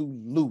needs to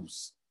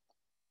lose.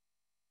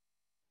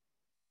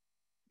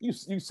 You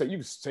can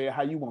say it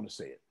how you want to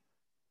say it.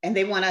 And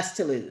they want us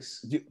to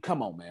lose.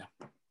 Come on, man.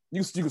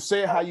 You can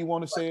say it how you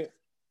want to say it.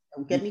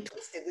 Don't get me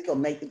twisted. We're gonna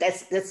make it.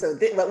 That's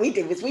what we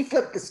did was we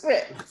flipped the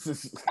script.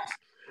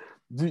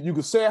 You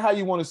can say it how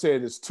you want to say it.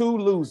 There's two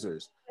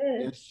losers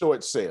in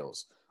short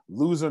sales.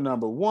 Loser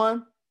number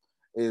one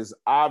is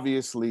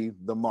obviously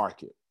the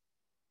market.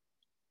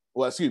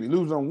 Well, excuse me.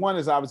 Loser number one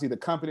is obviously the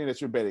company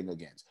that you're betting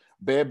against.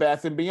 Bed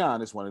Bath &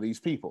 Beyond is one of these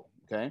people,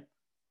 okay?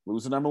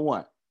 Loser number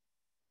one.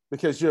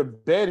 Because you're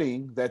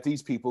betting that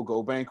these people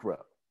go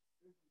bankrupt.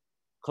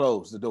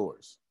 Close the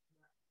doors.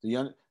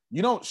 You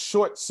don't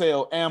short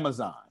sell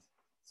Amazon.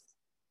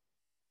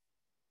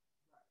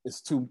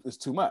 It's too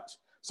much.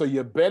 So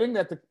you're betting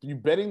that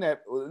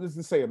let's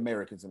just say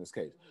Americans in this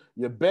case.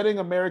 You're betting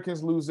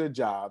Americans lose their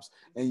jobs,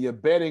 and you're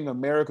betting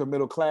America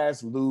middle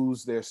class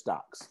lose their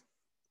stocks.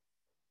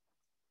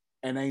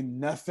 And ain't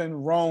nothing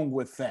wrong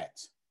with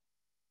that.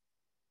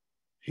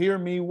 Hear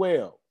me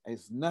well.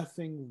 There's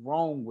nothing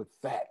wrong with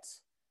that.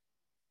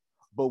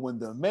 But when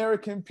the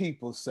American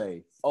people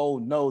say, oh,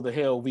 no, the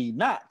hell we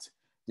not,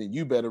 then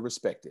you better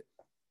respect it.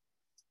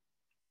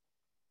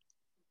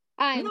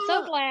 I am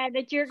so glad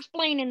that you're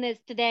explaining this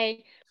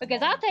today,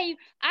 because I'll tell you,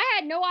 I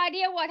had no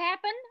idea what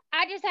happened.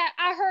 I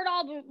heard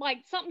all the,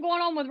 something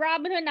going on with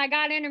Robinhood, and I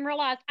got in and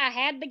realized I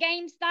had the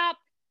GameStop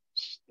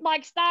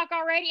stock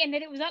already, and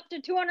that it was up to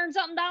 $200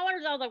 something. I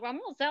was like, well, I'm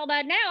gonna sell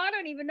that now. I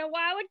don't even know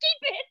why I would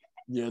keep it.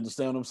 You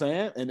understand what I'm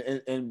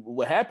saying? And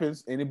what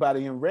happens?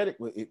 Anybody in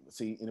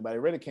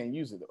Reddit can't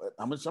use it.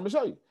 I'm gonna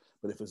show you.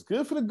 But if it's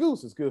good for the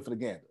goose, it's good for the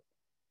gander.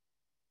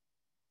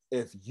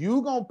 if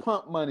you gonna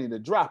pump money to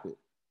drop it,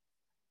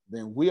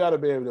 then we ought to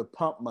be able to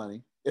pump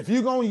money. If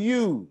you're gonna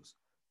use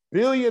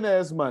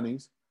billionaires'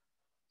 monies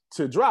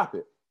to drop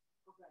it,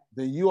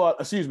 then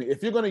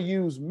if you're gonna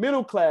use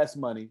middle class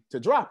money to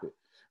drop it,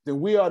 then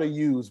we ought to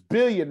use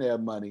billionaire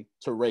money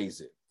to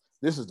raise it.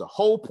 This is the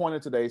whole point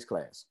of today's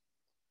class.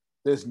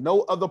 There's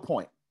no other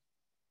point.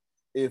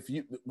 If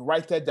you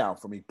write that down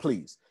for me,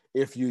 please.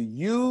 If you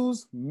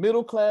use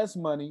middle class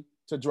money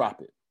to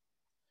drop it,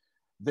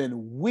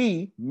 then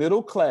we,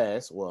 middle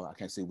class, well, I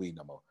can't say we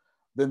no more.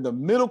 Then the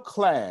middle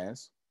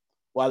class,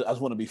 well, I just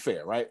want to be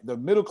fair, right? The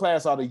middle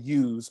class ought to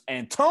use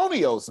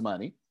Antonio's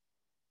money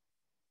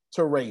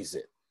to raise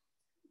it.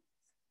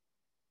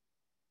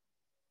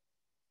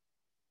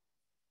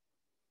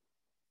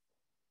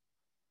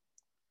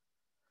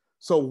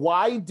 So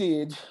why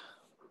did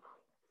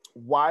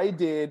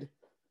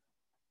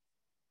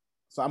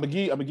so I'm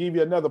gonna give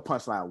you another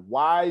punchline.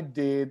 Why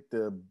did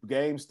the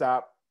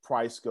GameStop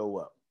price go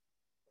up?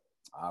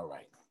 All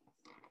right.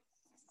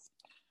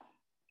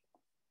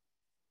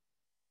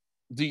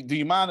 Do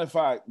you mind if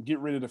I get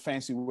rid of the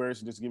fancy words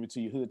and just give it to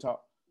you hood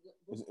talk?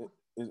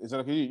 Is that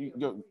okay? You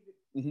go.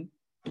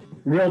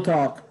 Mm-hmm. Real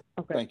talk.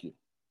 Okay. Thank you.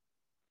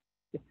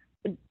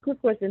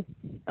 Quick question.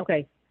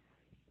 Okay.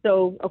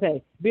 So,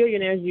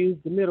 billionaires use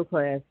the middle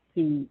class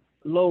to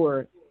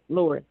lower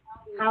it.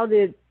 How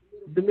did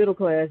the middle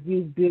class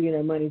use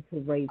billionaire money to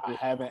raise it? I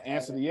haven't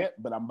answered it yet,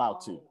 but I'm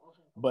about to.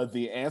 But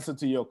the answer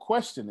to your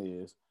question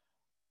is,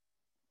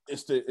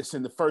 it's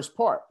in the first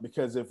part,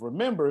 because if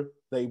remember,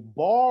 they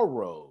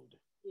borrowed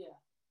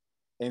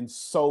and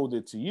sold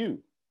it to you.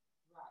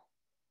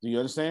 Do you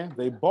understand?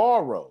 They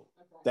borrowed.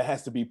 That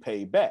has to be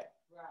paid back.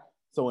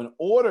 So in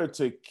order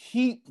to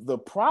keep the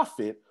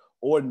profit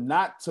or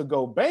not to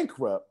go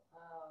bankrupt,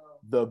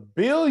 the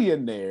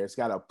billionaires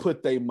got to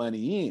put their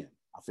money in.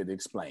 I'm finna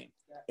explain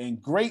in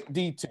great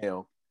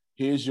detail.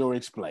 Here's your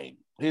explanation.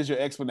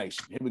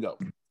 Here we go.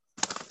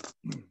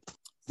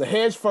 The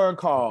hedge fund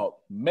called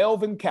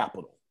Melvin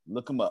Capital.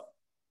 Look them up.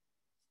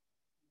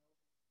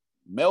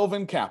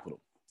 Melvin Capital.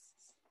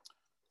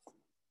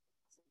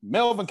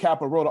 Melvin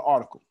Capital wrote an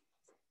article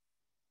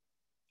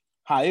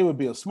how it would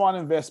be a smart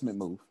investment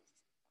move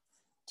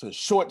to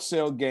short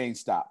sell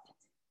GameStop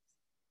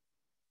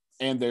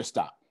and their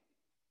stock.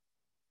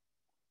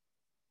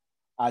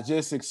 I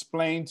just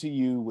explained to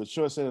you what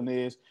short selling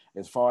is.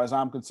 As far as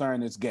I'm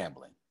concerned, it's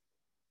gambling.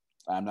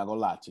 I'm not gonna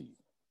lie to you.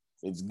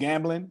 It's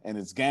gambling, and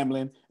it's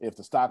gambling if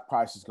the stock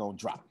price is gonna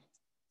drop.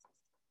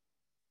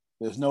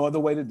 There's no other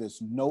way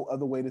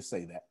to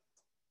say that.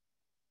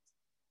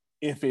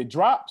 If it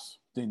drops,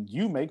 then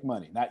you make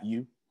money. Not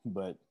you,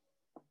 but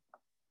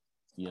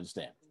you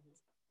understand.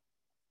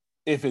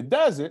 If it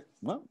doesn't,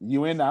 well,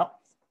 you end out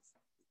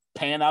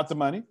paying out the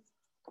money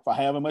for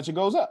however much it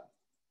goes up.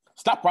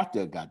 Stop right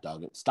there, God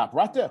dog it. Stop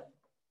right there.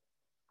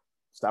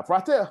 Stop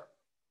right there.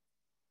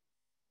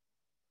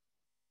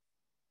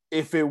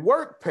 If it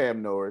worked,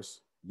 Pam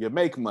Norris, you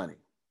make money.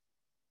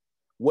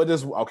 What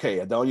does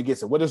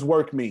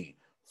work mean?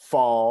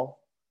 Fall,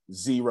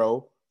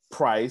 zero,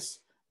 price,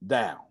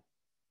 down.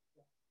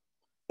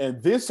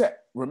 And this,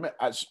 remember,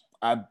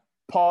 I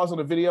paused on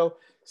the video,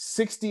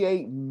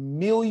 $68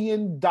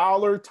 million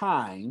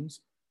times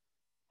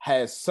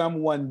has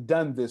someone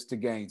done this to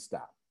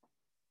GameStop.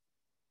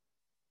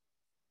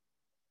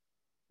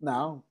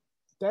 Now,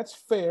 that's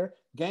fair.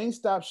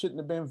 GameStop shouldn't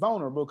have been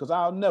vulnerable because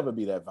I'll never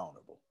be that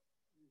vulnerable.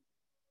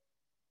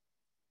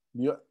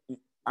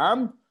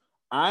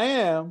 I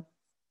am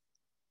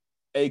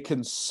a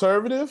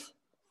conservative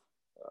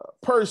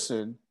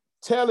person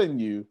telling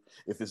you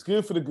if it's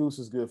good for the goose,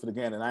 it's good for the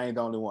gander, and I ain't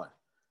the only one.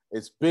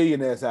 It's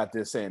billionaires out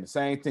there saying the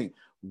same thing.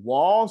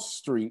 Wall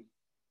Street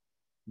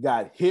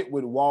got hit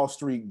with Wall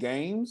Street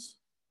games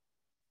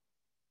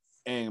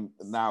and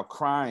now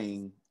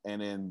crying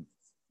and then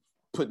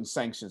putting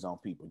sanctions on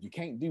people. You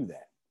can't do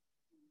that.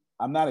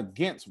 I'm not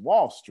against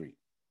Wall Street.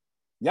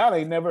 Y'all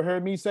ain't never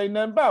heard me say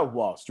nothing about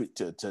Wall Street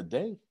till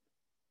today.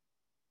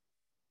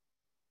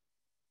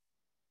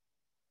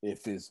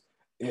 If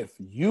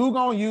you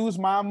gonna use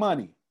my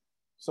money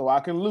so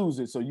I can lose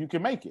it so you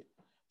can make it,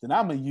 then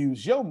I'm gonna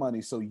use your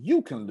money so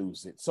you can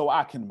lose it so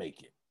I can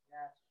make it.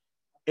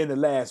 In the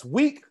last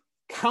week,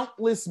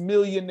 countless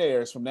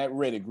millionaires from that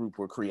Reddit group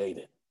were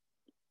created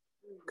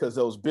because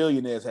those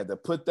billionaires had to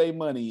put their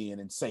money in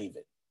and save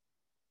it.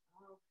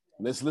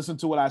 Let's listen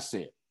to what I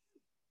said.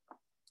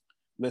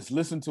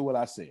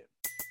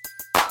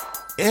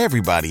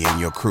 Everybody in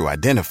your crew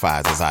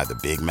identifies as either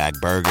Big Mac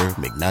Burger,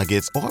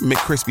 McNuggets, or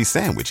McCrispy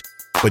Sandwich.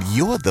 But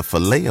you're the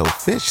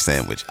Filet-O-Fish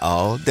Sandwich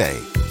all day.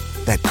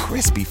 That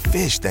crispy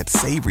fish, that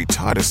savory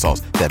tartar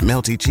sauce, that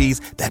melty cheese,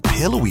 that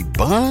pillowy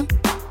bun.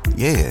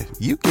 Yeah,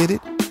 you get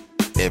it.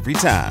 Every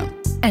time.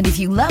 And if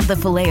you love the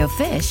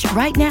Filet-O-Fish,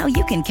 right now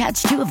you can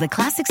catch two of the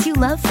classics you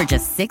love for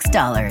just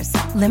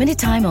 $6. Limited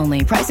time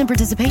only. Price and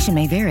participation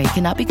may vary.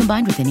 Cannot be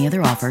combined with any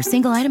other offer.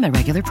 Single item at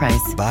regular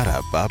price.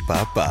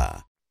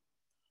 Ba-da-ba-ba-ba.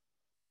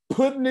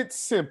 Putting it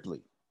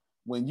simply,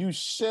 when you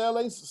sell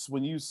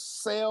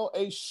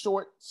a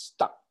short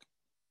stock,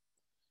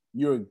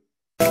 you're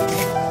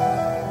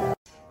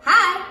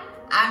Hi,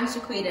 I'm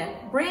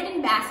Shaquita, brand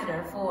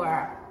ambassador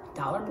for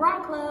Dollar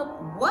Bra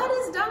Club. What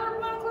is Dollar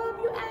Bra Club,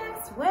 you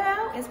ask?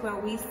 Well, it's where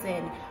we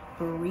send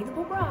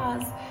breathable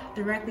bras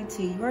directly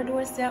to your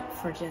doorstep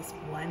for just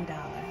 $1.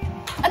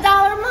 $1 a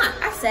month,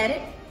 I said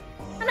it.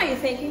 I know you're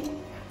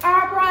thinking, are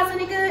our bras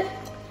any good?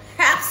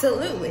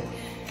 Absolutely.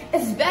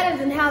 It's better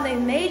than how they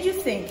made you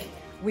think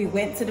we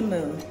went to the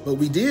moon. But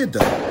we did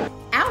though.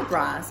 Our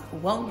bras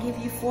won't give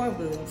you 4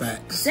 boobs.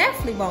 Facts.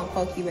 Definitely won't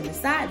poke you in the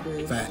side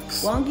boobs.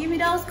 Facts. Won't give you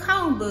those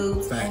cone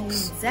boobs. Facts. And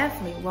you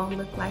definitely won't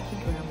look like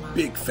your grandma.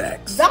 Big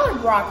facts. Dollar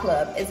Bra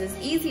Club is as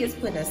easy as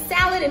putting a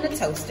salad in a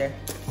toaster.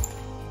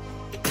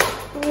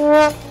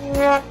 What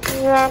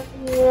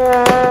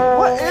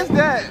is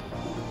that?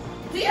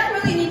 Do you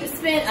really need to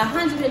spend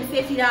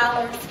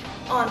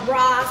 $150 on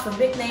bras from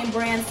big name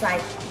brands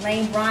like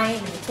Lane Bryant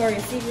and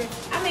Victoria's Secret?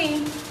 I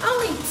mean,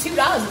 only $2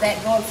 of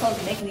that goes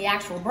towards making the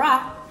actual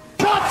bra.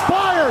 Shots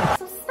fired!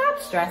 So stop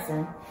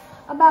stressing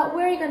about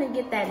where you're going to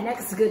get that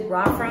next good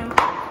bra from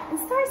and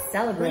start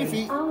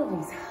celebrating all of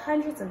these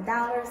hundreds of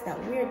dollars that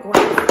we're going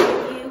to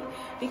give you,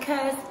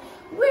 because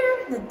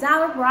we're the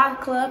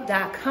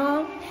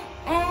DollarBraClub.com,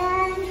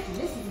 and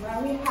this is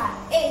why we're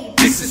hot. Hey.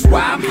 This is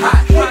why I'm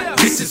hot.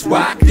 This is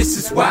why I'm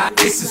hot.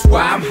 This is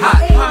why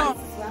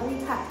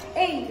we hot.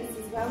 Hey, this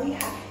is why we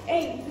hot.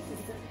 Hey, this is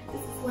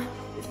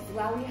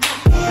why we hot.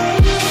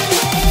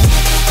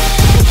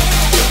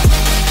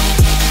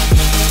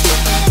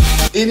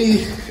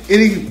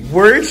 Any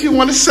words you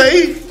want to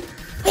say?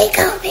 We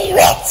gonna be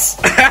rich.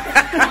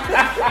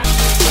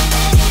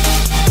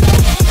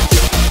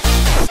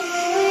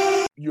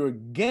 You're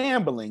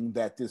gambling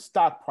that this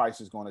stock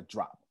price is going to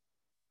drop.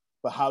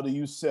 But how do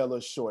you sell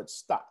a short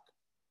stock?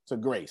 To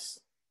Grace.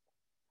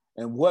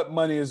 And what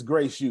money is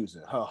Grace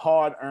using? Her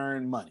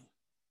hard-earned money.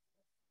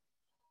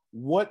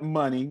 What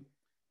money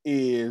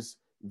is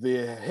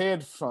the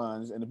hedge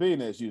funds and the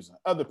billionaires using?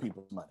 Other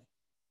people's money.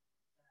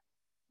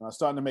 Now, it's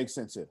starting to make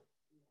sense here.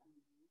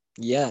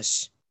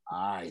 Yes.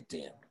 All right,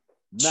 then.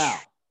 Now,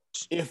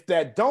 if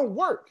that don't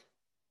work,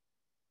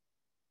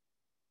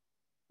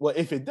 well,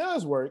 if it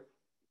does work,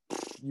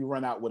 you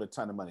run out with a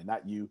ton of money.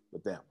 Not you,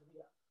 but them.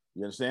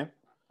 You understand?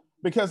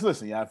 Because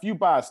listen, yeah, if you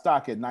buy a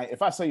stock at night,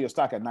 if I sell your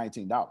stock at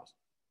 $19,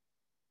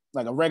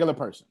 like a regular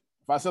person,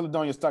 if I sell it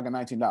on your stock at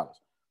 $19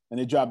 and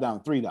it dropped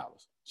down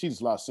 $3, she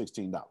just lost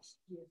 $16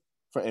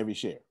 for every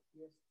share.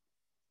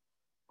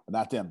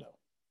 Not them though.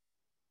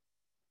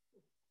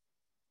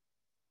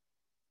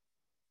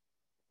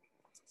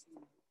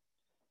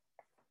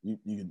 You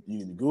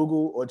can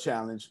Google or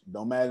challenge.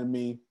 Don't matter to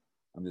me.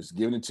 I'm just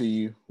giving it to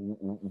you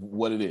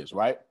what it is,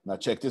 right? Now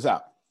check this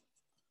out.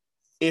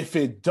 If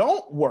it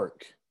don't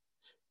work,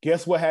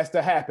 guess what has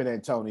to happen,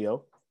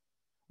 Antonio?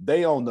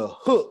 They on the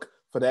hook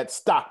for that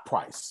stock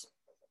price.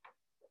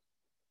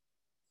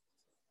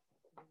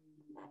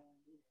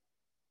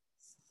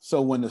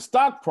 So when the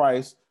stock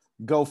price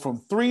go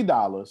from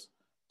 $3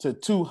 to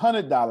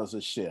 $200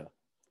 a share,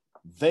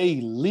 they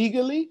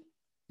legally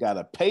got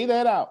to pay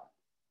that out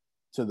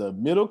to the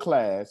middle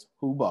class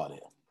who bought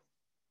it.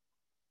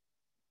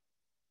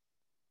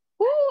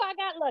 Ooh, I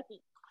got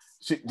lucky.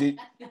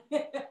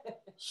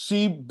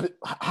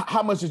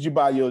 How much did you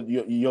buy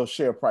your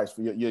share price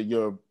for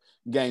your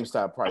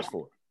GameStop price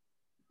for?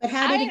 But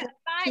I didn't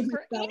buy it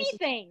for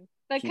anything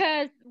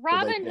because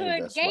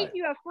Robinhood gave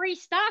you a free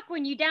stock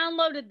when you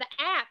downloaded the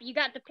app. You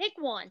got to pick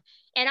one,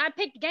 and I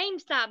picked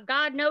GameStop.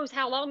 God knows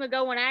how long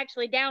ago when I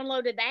actually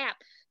downloaded the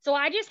app. So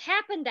I just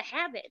happened to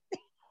have it.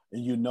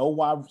 And you know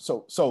why?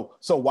 So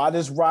why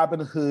does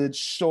Robinhood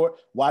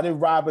short? Why did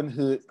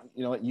Robinhood?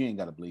 You know what? You ain't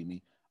got to believe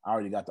me. I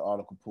already got the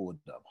article pulled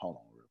up. Hold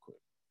on real quick.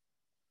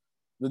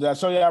 Did I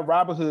show you how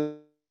Robinhood?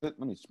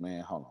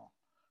 Hold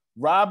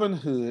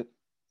on.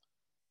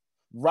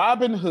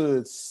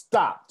 Robinhood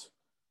stopped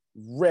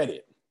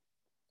Reddit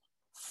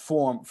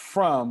from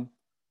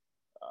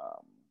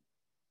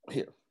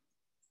here.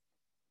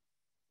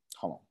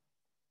 Hold on.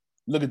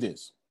 Look at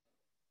this.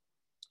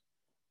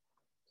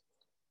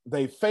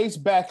 They face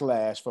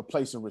backlash for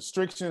placing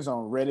restrictions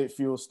on Reddit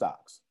fuel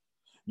stocks.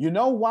 You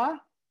know why?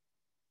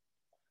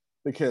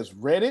 Because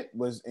Reddit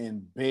was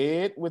in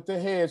bed with the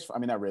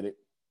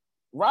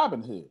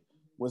Robinhood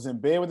was in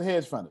bed with the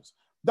hedge funders.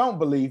 Don't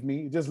believe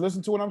me. Just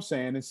listen to what I'm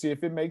saying and see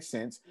if it makes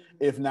sense.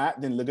 If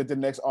not, then look at the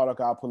next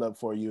article I'll pull up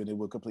for you and it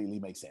will completely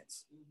make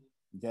sense.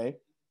 Okay?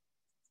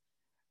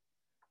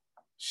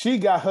 She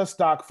got her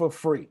stock for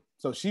free.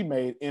 So she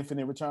made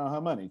infinite return on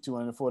her money,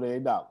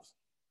 $248.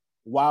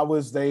 Why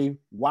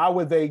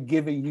were they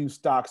giving you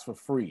stocks for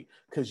free?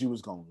 Because you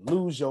was going to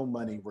lose your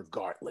money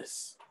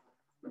regardless.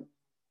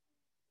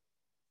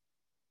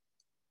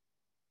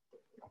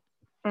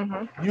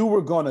 Mm-hmm. You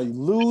were going to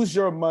lose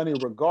your money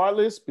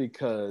regardless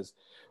because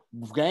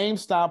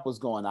GameStop was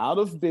going out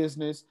of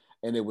business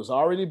and it was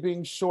already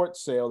being short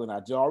sold. And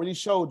I already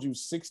showed you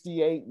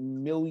 $68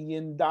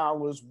 million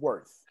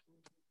worth.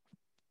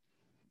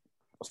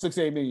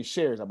 68 million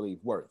shares, I believe,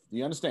 worth. Do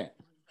you understand?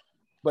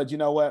 But you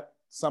know what?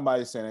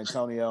 Somebody said,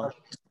 Antonio,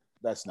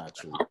 that's not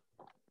true.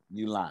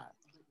 You lying.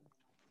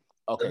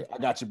 Okay, I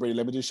got you, Brady.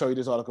 Let me just show you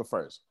this article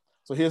first.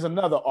 So here's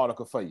another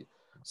article for you.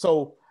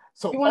 So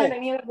You wanted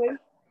any of it?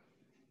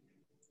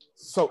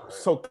 So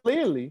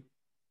clearly,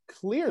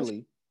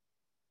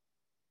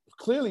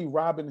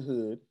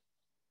 Robinhood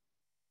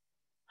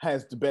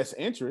has the best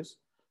interest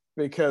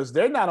because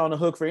they're not on the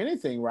hook for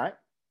anything, right?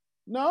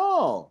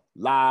 No,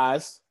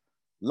 lies.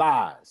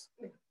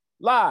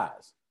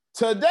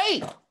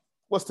 Today,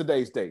 what's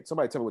today's date?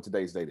 Somebody tell me what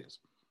today's date is.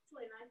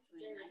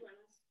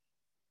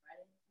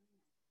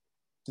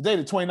 Today,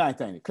 the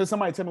 29th, ain't it? Could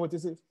somebody tell me what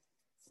this is?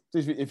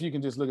 If you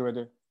can just look right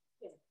there.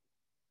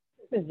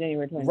 It's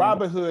January 29th.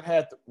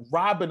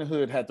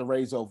 Robinhood had to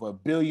raise over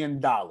 $1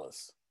 billion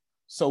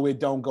so it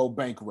don't go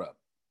bankrupt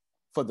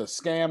for the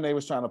scam they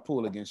was trying to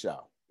pull against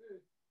y'all.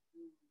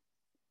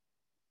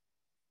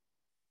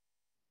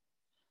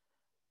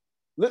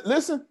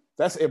 Listen,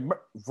 that's it.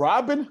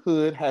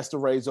 Robinhood has to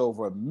raise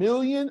over $1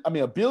 billion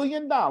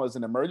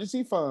in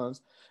emergency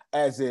funds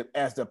as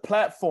the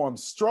platform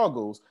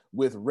struggles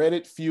with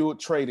Reddit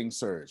fueled trading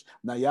surge.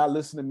 Now, y'all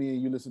listen to me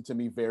and you listen to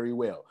me very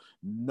well.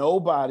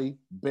 Nobody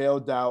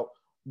bailed out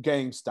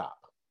GameStop.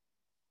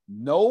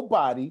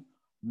 Nobody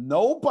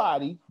bailed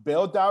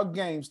out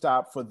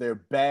GameStop for their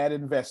bad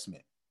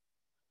investment.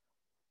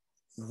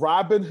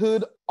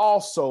 Robinhood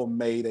also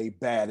made a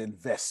bad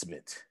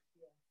investment.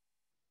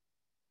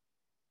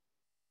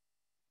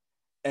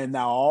 And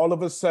now all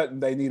of a sudden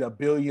they need $1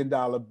 billion.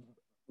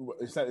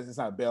 It's not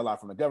a bailout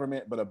from the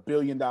government, but $1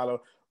 billion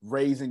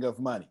raising of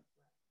money.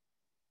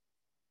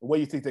 Where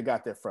do you think they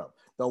got that from?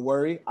 Don't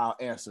worry, I'll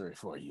answer it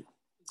for you.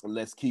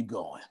 Let's keep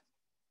going.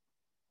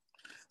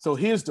 So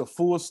here's the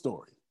full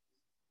story.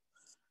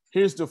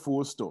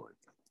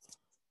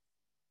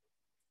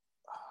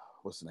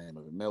 What's the name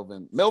of it?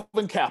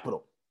 Melvin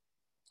Capital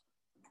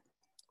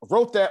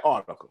wrote that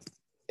article,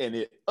 and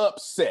it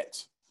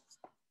upset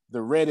the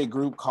Reddit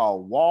group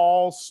called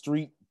Wall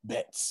Street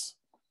Bets.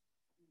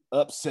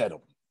 Upset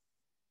them.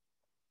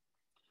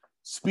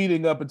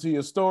 Speeding up into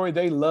your story,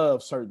 they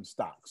love certain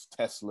stocks,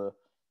 Tesla,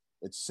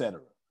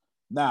 etc.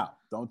 Now,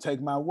 don't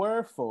take my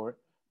word for it,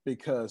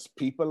 because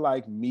people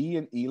like me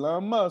and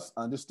Elon Musk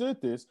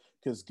understood this,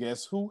 because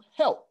guess who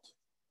helped?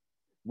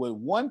 With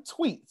one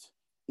tweet,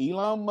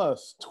 Elon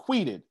Musk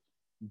tweeted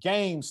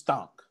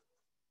GameStonk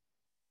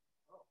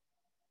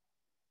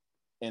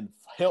and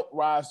helped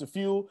rise the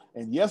fuel.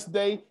 And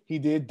yesterday, he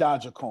did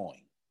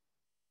Dogecoin,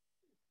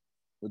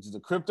 which is a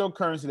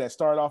cryptocurrency that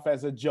started off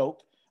as a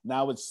joke.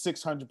 Now it's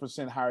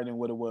 600% higher than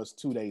what it was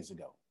 2 days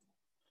ago.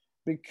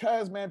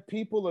 Because, man,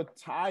 people are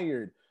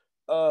tired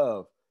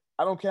of,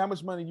 I don't care how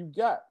much money you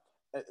got,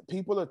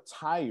 people are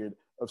tired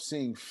of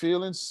seeing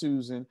Phil and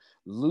Susan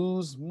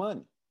lose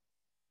money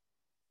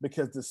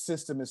because the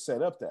system is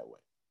set up that way.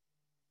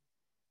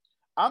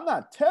 I'm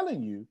not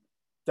telling you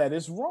that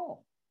it's wrong.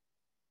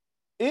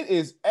 It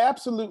is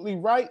absolutely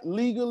right,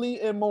 legally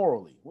and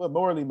morally. Well,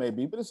 morally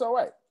maybe, but it's all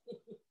right.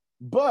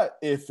 But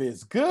if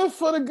it's good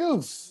for the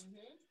goose,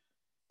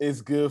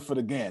 it's good for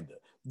the gander.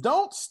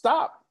 Don't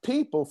stop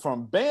people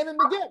from banding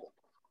together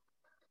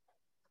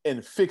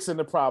and fixing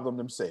the problem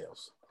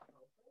themselves.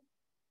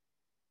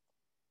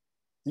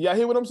 Do y'all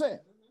hear what I'm saying?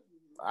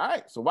 All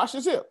right, so watch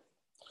this here.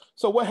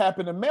 So what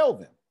happened to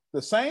Melvin?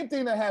 The same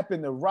thing that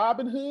happened to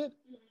Robinhood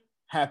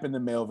happened to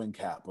Melvin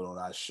Capital. And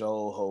I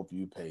sure hope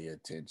you pay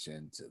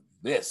attention to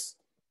this.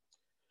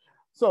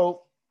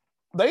 So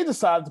they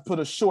decided to put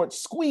a short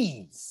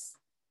squeeze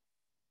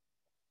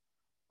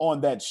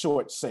on that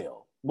short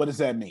sale. What does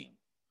that mean?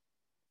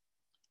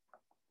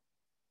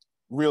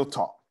 Real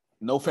talk,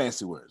 no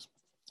fancy words.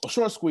 A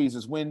short squeeze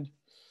is when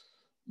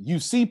you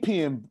see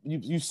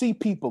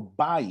people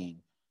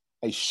buying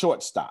a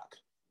short stock.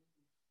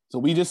 So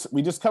we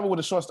just covered with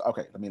a short stock.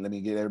 Okay, let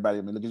me get everybody.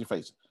 Let me look at your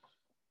face.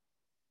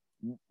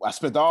 I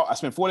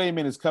spent 48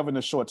 minutes covering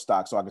the short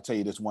stock, so I can tell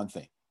you this one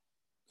thing.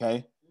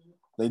 Okay,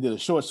 they did a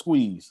short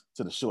squeeze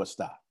to the short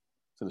stock,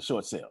 to the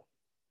short sale.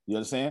 You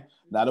understand?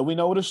 Now that we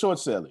know what a short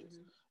sale is,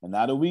 and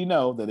now that we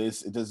know that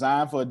it's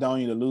designed for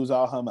Adonia to lose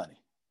all her money,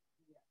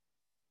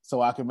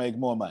 so I can make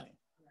more money,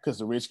 because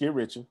the rich get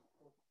richer.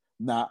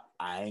 Now,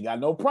 I ain't got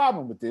no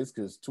problem with this,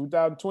 because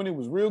 2020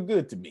 was real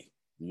good to me.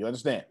 You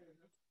understand?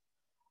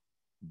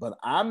 But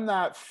I'm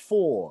not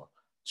for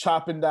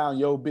chopping down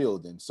your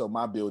building so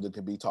my building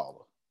can be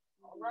taller.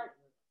 All right.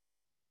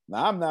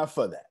 Now, I'm not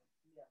for that.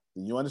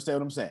 Do you understand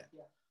what I'm saying?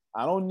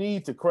 I don't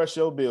need to crush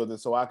your building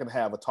so I can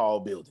have a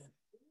tall building.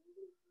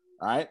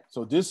 All right?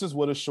 So this is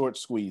what a short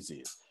squeeze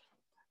is.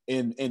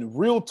 In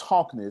real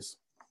talkness,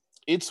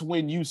 it's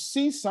when you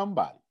see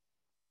somebody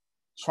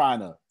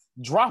trying to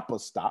drop a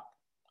stock,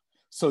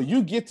 so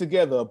you get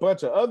together a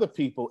bunch of other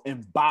people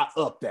and buy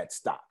up that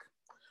stock.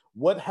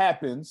 What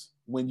happens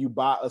when you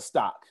buy a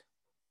stock?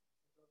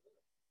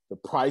 The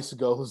price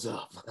goes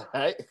up,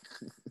 right?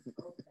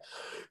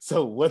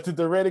 So what did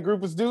the Reddit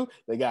groupers do?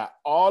 They got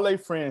all their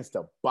friends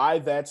to buy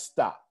that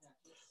stock.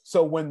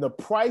 So when the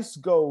price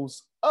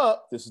goes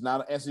up, this is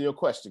not to answer your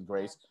question,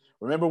 Grace.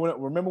 Remember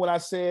when I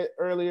said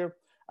earlier,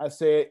 I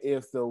said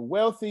if the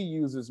wealthy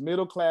uses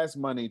middle class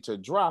money to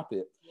drop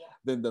it,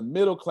 then the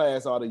middle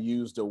class ought to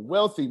use the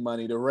wealthy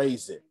money to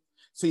raise it.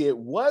 See, it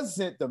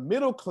wasn't the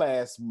middle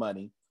class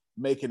money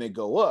making it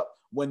go up.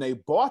 When they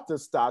bought the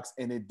stocks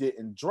and it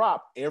didn't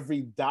drop,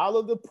 every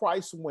dollar the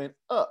price went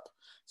up.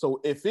 So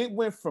if it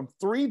went from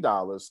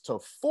 $3 to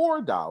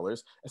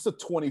 $4, it's a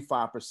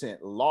 25%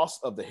 loss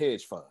of the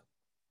hedge fund.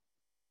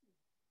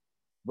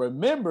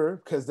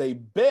 Remember, because they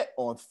bet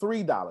on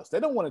 $3.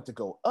 They don't want it to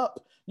go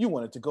up. You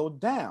want it to go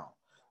down.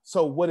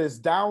 So what is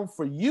down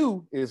for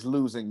you is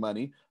losing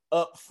money.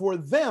 Up for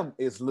them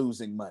is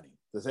losing money.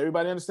 Does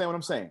everybody understand what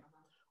I'm saying?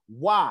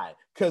 Why?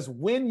 Because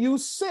when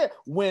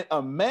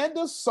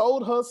Amanda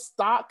sold her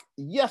stock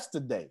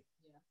yesterday,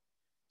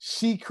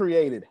 she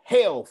created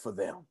hell for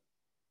them.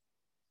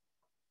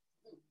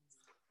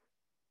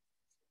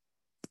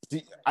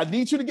 I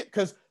need you to get,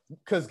 because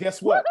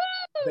guess what?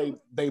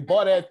 They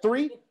bought at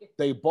 3.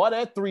 They bought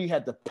at 3,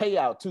 had to pay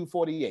out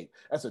 248.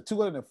 That's a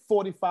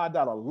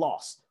 $245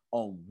 loss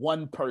on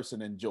one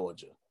person in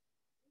Georgia.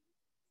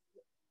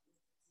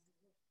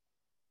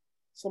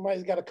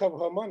 Somebody's got to cover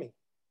her money.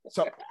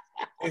 So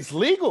it's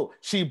legal.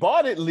 She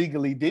bought it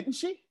legally, didn't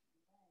she?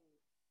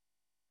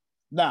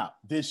 Now,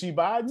 did she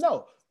buy it?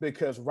 No,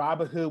 because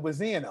Robinhood was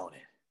in on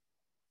it.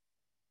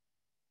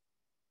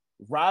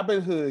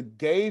 Robinhood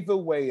gave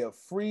away a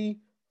free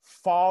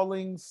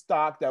falling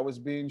stock that was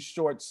being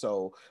short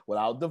sold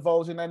without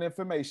divulging that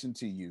information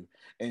to you,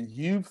 and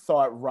you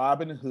thought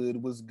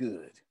Robinhood was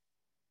good.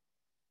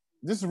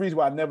 This is the reason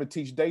why I never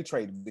teach day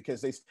trading,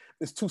 because it's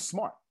too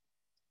smart.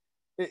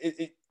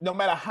 No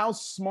matter how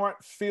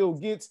smart Phil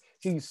gets,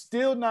 he's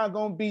still not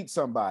going to beat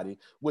somebody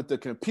with the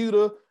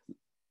computer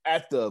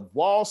at the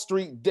Wall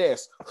Street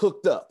desk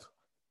hooked up.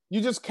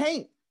 You just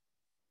can't.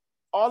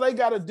 All they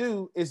got to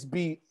do is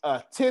be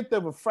a tenth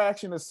of a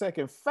fraction of a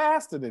second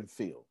faster than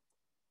Phil.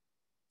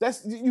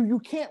 You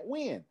can't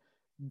win.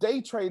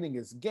 Day trading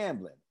is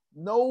gambling.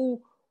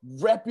 No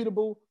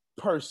reputable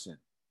person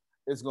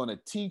is going to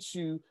teach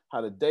you how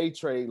to day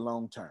trade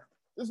long term.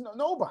 There's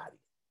nobody.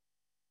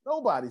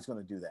 Nobody's going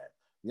to do that.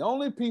 The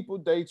only people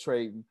day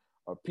trading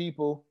are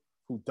people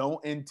who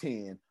don't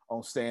intend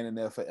on staying in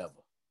there forever.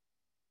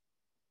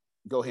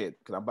 Go ahead,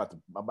 because I'm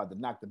about to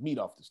knock the meat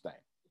off this thing.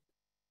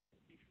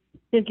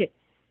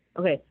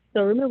 Okay.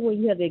 So remember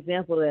when you had the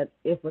example that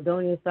if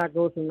Adonia stock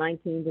goes from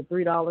 $19 to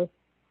 $3,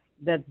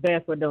 that's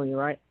bad for Adonia,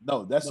 right?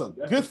 No, that's a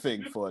good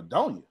thing for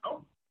Adonia,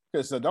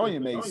 because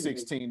Adonia made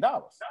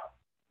 $16.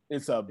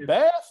 It's a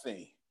bad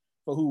thing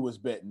for who was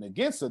betting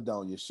against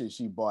Adonia.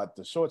 She bought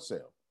the short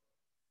sale.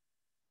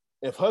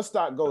 If her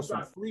stock goes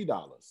from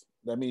 $3,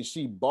 that means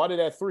she bought it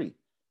at 3.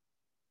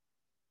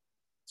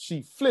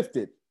 She flipped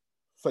it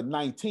for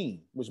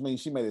 19, which means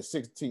she made a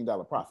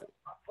 $16 profit.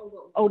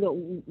 Oh no,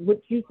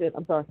 what you said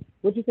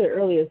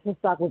earlier is her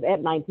stock was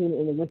at 19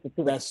 and it went to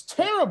 3. That's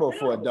terrible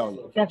for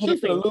Adonia. She's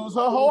going to lose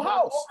her whole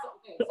house.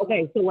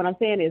 Okay, so what I'm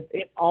saying is,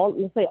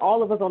 let's say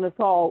all of us on this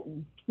call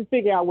to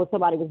figure out what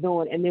somebody was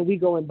doing, and then we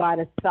go and buy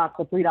the stock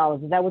for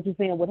 $3. Is that what you're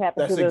saying? What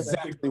happened? That's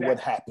exactly what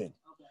happened.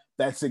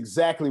 That's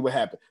exactly what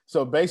happened.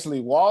 So basically,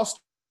 Wall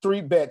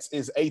Street Bets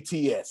is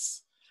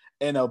ATS,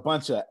 and a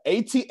bunch of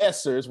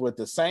ATSers with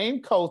the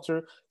same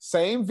culture,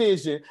 same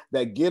vision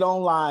that get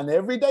online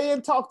every day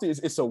and talk to you.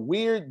 It's a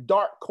weird,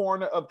 dark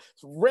corner of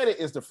Reddit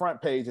is the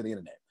front page of the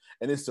internet.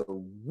 And it's a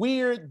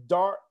weird,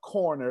 dark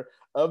corner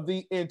of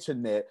the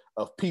internet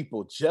of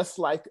people just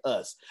like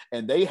us.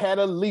 And they had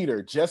a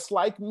leader just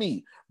like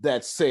me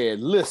that said,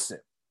 listen,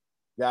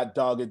 God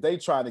dog it, they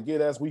trying to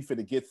get us, we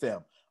finna get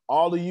them.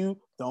 All of you,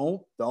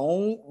 don't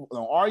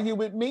argue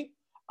with me.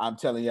 I'm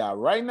telling y'all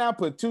right now,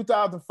 put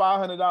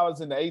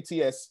 $2,500 in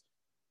the ATS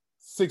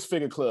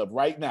 6-figure club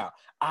right now.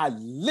 I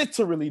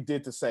literally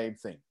did the same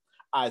thing.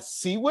 I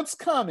see what's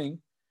coming,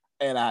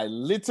 and I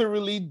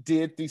literally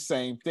did the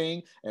same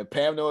thing. And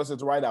Pam knows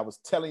it's right. I was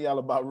telling y'all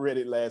about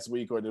Reddit last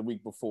week or the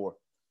week before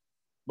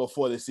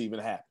this even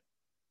happened.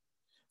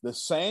 The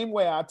same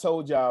way I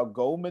told y'all,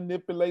 go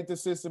manipulate the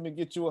system and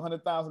get you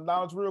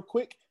 $100,000 real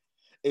quick.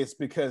 It's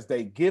because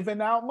they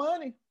giving out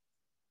money,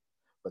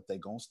 but they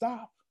gonna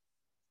stop.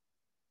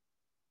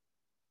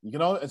 You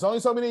know, it's only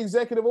so many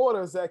executive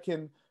orders that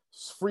can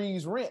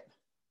freeze rent.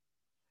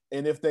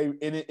 And if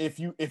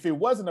it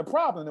wasn't a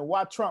problem, then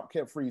why Trump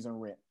kept freezing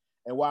rent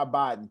and why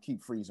Biden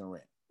keep freezing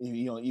rent,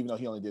 even though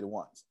he only did it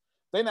once?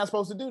 They're not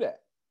supposed to do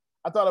that.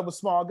 I thought it was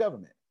small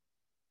government.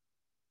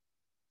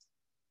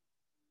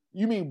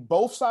 You mean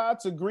both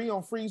sides agree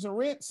on freezing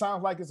rent?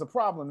 Sounds like it's a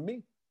problem to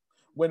me.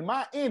 When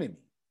my enemy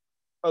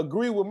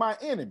agree with my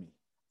enemy,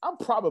 I'm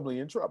probably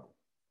in trouble.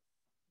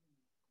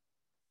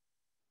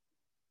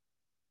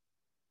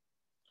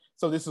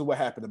 So this is what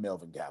happened to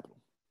Melvin Capital.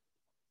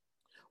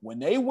 When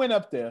they went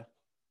up there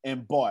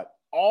and bought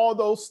all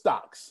those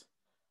stocks,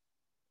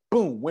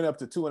 boom, went up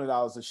to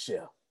 $200 a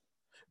share.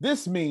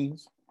 This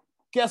means,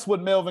 guess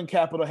what Melvin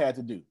Capital had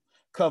to do?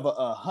 Cover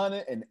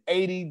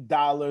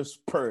 $180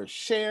 per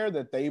share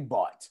that they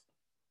bought.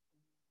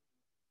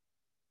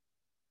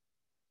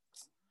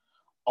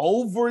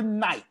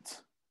 Overnight,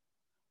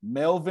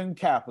 Melvin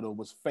Capital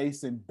was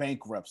facing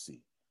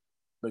bankruptcy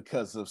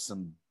because of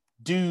some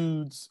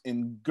dudes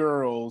and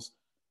girls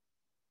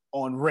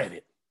on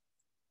Reddit.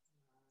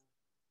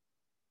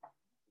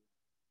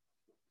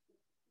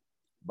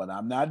 But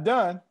I'm not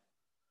done,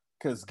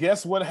 because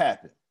guess what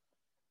happened?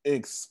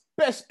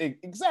 Especially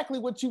exactly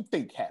what you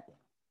think happened.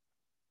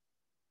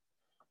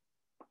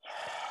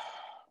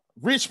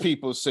 Rich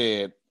people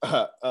said,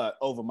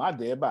 over my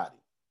dead body.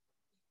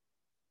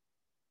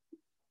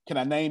 Can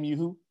I name you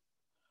who?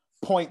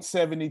 Point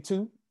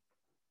 72,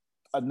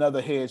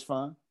 another hedge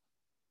fund.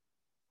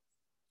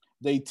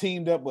 They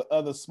teamed up with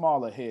other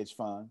smaller hedge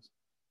funds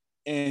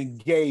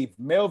and gave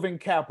Melvin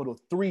Capital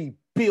 $3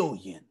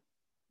 billion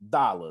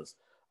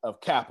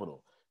of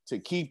capital to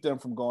keep them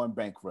from going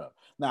bankrupt.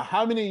 Now,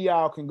 how many of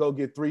y'all can go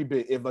get $3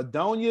 billion? If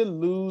Adonia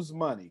lose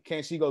money,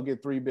 can she go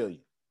get $3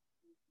 billion?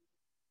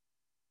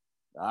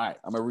 All right,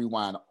 I'm gonna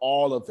rewind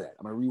all of that.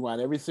 I'm gonna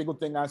rewind every single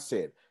thing I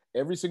said.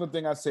 Every single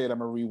thing I said, I'm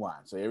gonna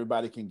rewind so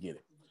everybody can get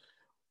it.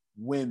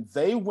 When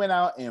they went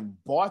out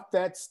and bought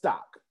that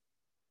stock,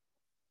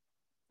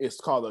 it's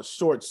called a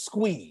short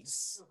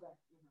squeeze,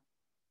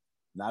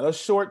 not a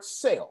short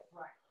sale.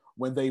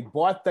 When they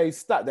bought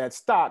that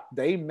stock,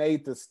 they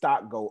made the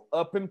stock go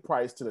up in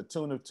price to the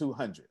tune of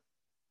 200.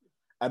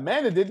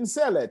 Amanda didn't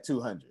sell at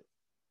 200.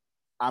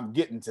 I'm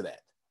getting to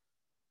that.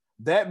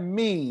 That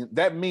means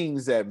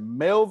that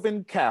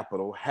Melvin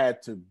Capital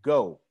had to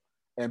go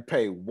and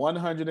pay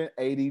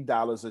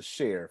 $180 a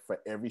share for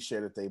every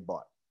share that they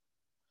bought.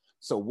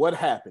 So what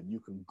happened? You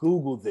can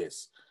Google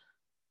this.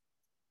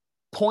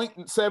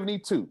 Point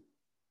 72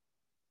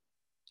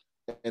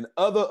 and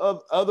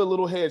other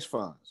little hedge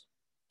funds.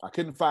 I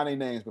couldn't find any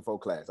names before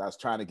class. I was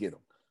trying to get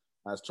them.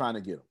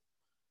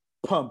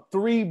 Pumped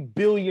 $3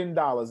 billion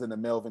into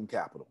Melvin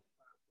Capital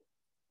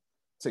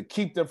to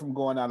keep them from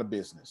going out of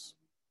business.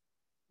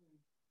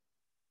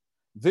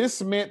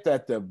 This meant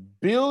that the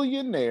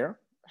billionaire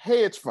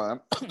hedge fund,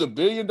 the $1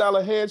 billion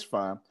hedge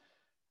fund,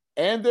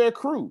 and their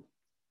crew,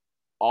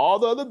 all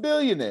the other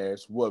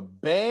billionaires, were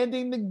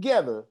banding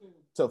together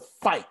to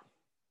fight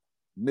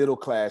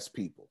middle-class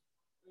people.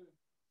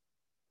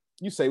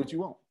 You say what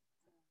you want.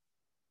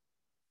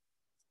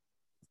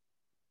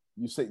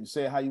 You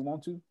say it how you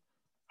want to,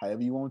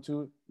 however you want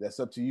to. That's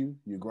up to you.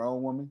 You're a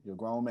grown woman. You're a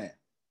grown man.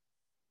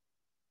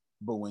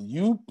 But when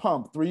you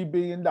pump $3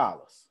 billion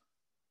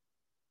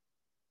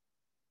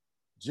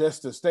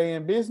just to stay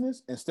in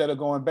business instead of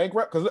going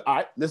bankrupt, because all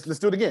right, let's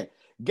do it again.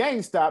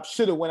 GameStop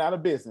should have went out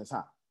of business,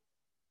 huh?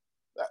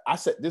 I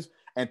said this.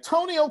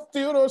 Antonio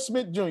Theodore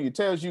Smith Jr.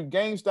 tells you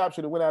GameStop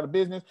should have went out of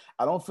business.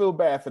 I don't feel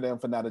bad for them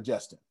for not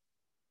adjusting.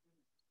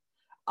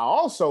 I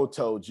also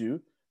told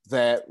you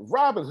that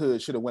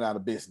Robinhood should have went out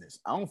of business.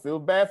 I don't feel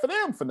bad for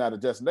them for not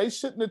adjusting. They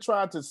shouldn't have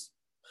tried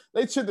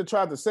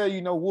to sell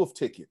you no wolf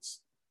tickets.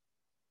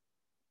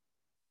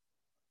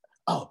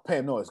 Oh,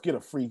 Pam Noise, get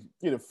a free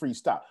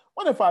stock.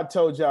 What if I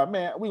told y'all,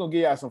 man, we're gonna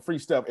give y'all some free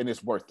stuff and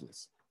it's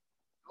worthless?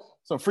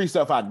 Some free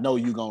stuff I know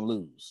you're gonna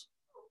lose.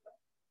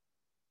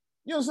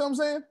 You know what I'm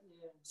saying?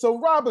 Yeah. So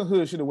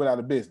Robinhood should have went out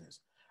of business.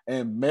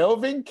 And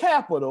Melvin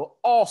Capital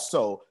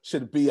also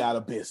should be out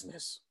of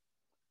business.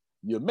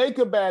 You make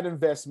a bad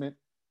investment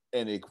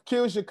and it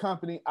kills your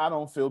company, I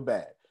don't feel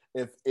bad.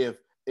 The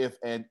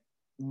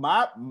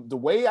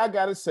way I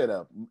got it set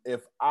up,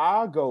 if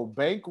I go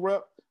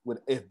bankrupt,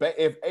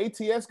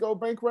 if ATS go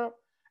bankrupt,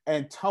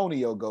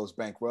 Antonio goes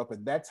bankrupt,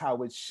 and that's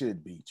how it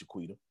should be,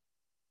 Chiquita.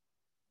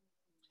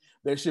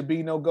 There should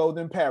be no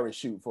golden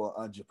parachute for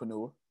an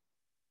entrepreneur.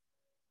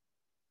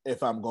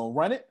 If I'm going to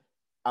run it,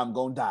 I'm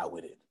going to die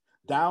with it.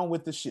 Down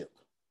with the ship.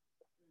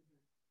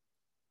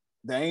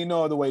 There ain't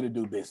no other way to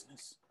do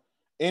business.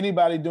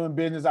 Anybody doing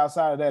business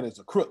outside of that is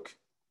a crook.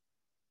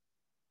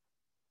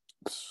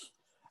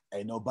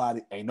 Ain't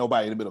nobody in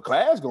the middle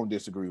class going to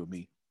disagree with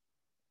me.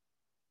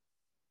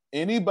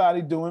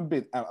 Anybody doing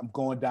business, I'm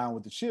going down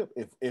with the ship.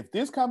 If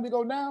this company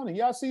go down and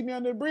y'all see me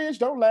under the bridge,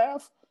 don't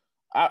laugh.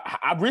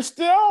 I risked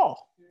it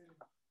all.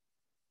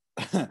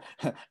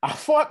 I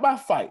fought my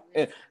fight.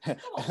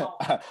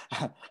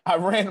 I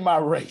ran my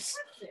race.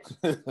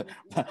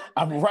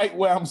 I'm right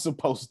where I'm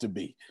supposed to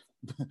be.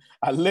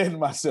 I led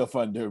myself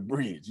under a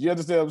bridge. You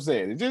understand what I'm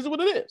saying? It's just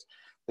what it is.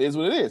 It is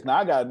what it is. Now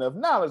I got enough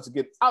knowledge to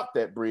get out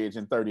that bridge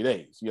in 30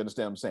 days. You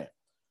understand what I'm saying?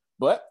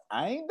 But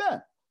I ain't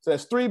done. So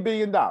that's $3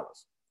 billion.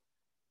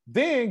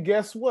 Then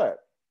guess what?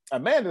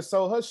 Amanda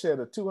sold her share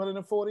to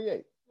 248.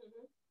 Mm-hmm.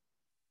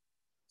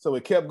 So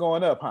it kept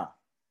going up, huh?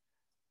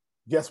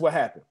 Guess what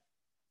happened?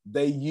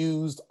 They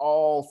used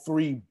all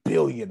 $3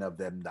 billion of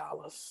them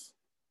dollars.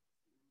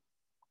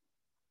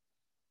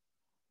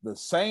 The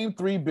same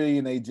 $3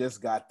 billion they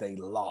just got, they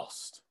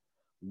lost.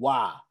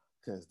 Why?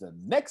 Because the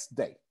next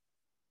day,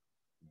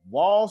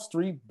 Wall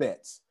Street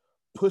bets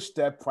pushed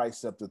that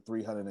price up to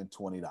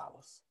 $320.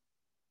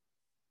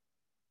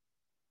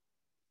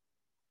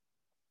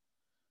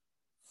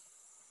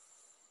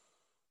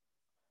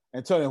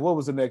 Antonio, what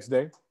was the next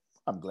day?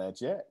 I'm glad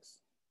you asked.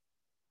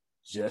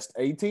 Just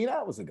 18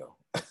 hours ago.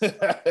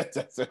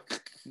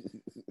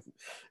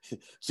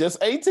 Just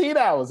 18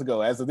 hours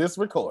ago as of this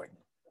recording.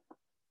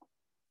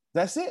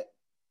 That's it.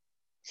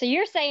 So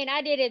you're saying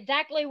I did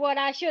exactly what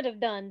I should have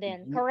done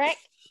then, correct?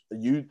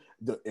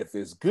 If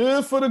it's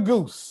good for the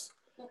goose,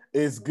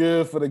 it's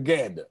good for the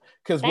gander.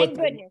 Thank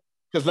goodness.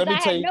 Because let me I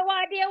tell had you, no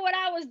idea what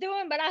I was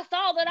doing, but I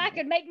saw that I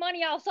could make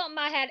money off something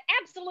I had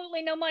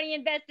absolutely no money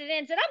invested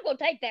in. Said, I'm going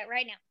to take that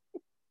right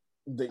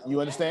now. You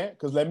understand?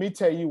 Because let me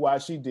tell you why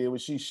she did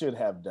what she should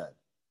have done.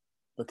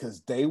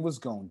 Because they was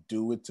going to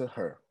do it to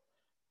her.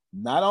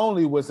 Not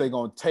only was they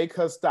going to take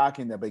her stock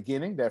in the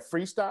beginning, that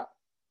free stock,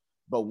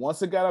 but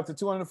once it got up to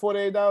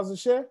 $248 a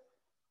share,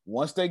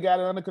 once they got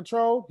it under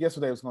control, guess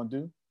what they was going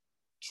to do?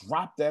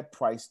 Drop that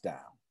price down.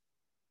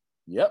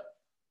 Yep.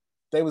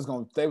 They was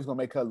going to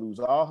make her lose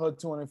all her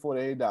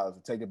 $248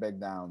 and take it back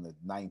down to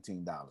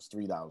 $19,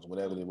 $3,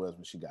 whatever it was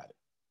when she got it.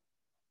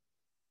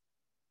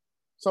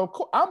 So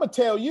I'm going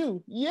to tell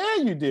you, yeah,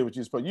 you did what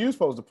you're supposed to. You were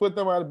supposed to put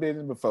them out of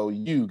business before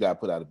you got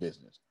put out of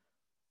business.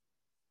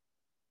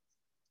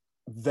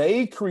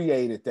 They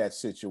created that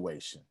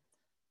situation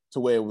to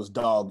where it was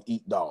dog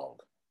eat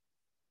dog.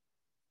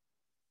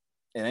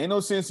 And ain't no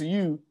sense of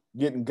you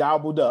getting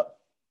gobbled up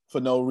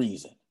for no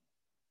reason.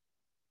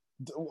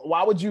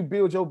 Why would you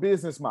build your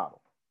business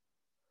model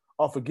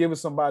off of giving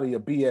somebody a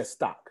BS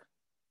stock?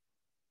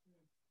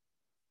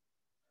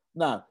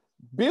 Now,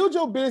 build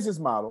your business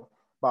model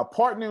by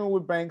partnering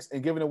with banks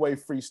and giving away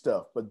free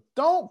stuff. But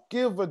don't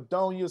give a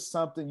donor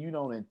something you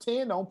don't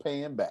intend on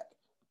paying back.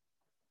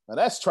 Now,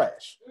 that's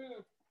trash.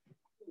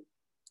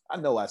 I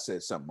know I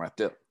said something right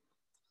there.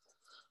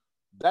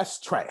 That's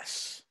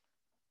trash.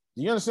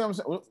 Do you understand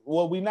what I'm saying?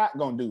 What we're not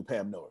going to do,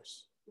 Pam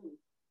Norris,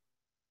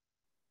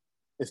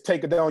 is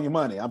take it down your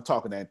money. I'm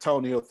talking to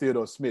Antonio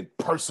Theodore Smith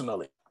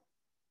personally.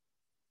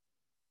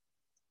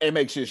 And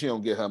make sure she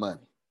don't get her money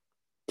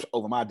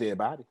over my dead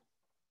body.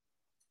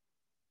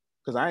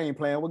 Because I ain't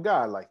playing with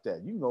God like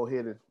that. You can go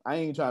ahead and, I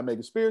ain't trying to make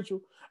it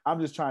spiritual.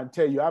 I'm just trying to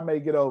tell you, I may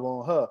get over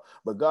on her,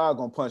 but God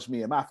going to punch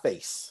me in my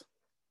face.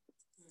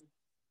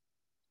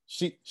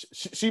 She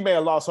may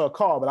have lost her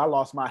car, but I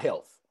lost my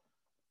health.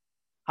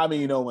 How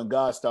many you know when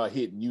God start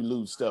hitting, you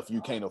lose stuff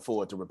you can't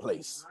afford to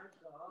replace?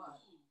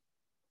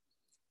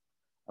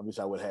 I wish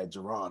I would have had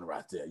Jerron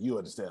right there. You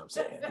understand what I'm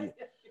saying?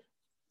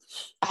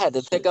 I had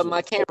to pick up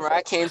my camera.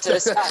 I came to the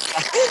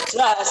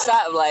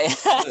stoplight.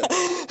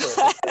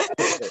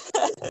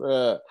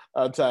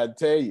 I'm trying to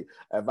tell you,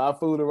 if I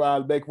fool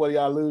around and make one of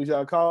y'all lose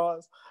your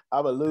cars,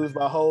 I'm going to lose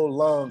my whole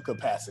lung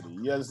capacity.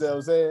 You understand what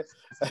I'm saying?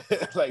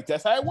 Like,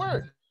 that's how it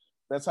works.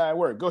 That's how it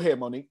works. Go ahead,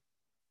 Monique.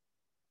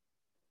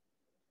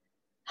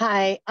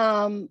 Hi.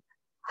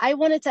 I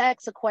wanted to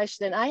ask a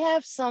question. I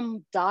have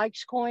some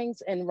Dodge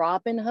coins in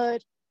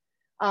Robinhood.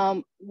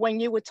 When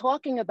you were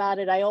talking about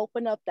it, I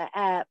opened up the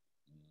app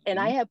and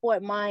I had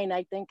bought mine,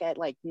 I think at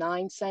like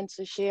 9 cents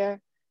a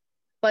share,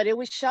 but it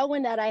was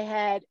showing that I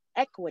had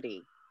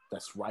equity.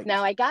 That's right.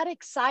 Now I got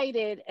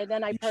excited and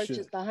then I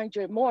purchased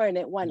 100 more and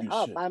it went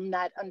up. I'm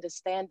not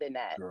understanding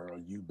that. Girl,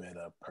 you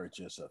better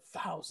purchase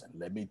 1,000.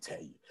 Let me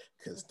tell you,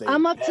 because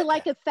I'm up to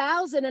like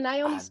 1,000 and I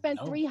only spent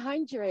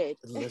 300.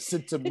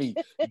 Listen to me,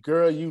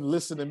 girl. You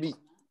listen to me,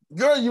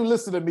 girl. You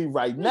listen to me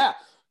right now,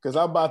 because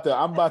I'm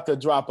about to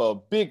drop a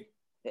big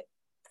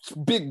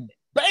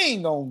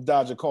bang on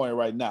Dodger Coin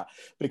right now,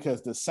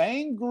 because the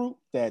same group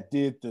that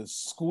did the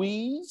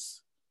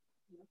squeeze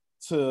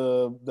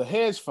to the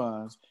hedge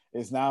funds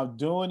is now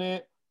doing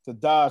it to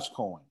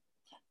Dogecoin.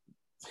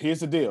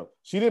 Here's the deal.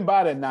 She didn't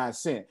buy it at 9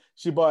 cents.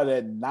 She bought it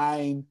at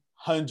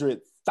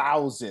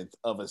 900,000th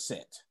of a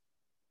cent.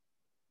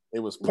 It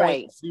was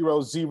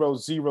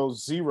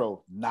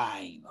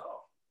 0.00009.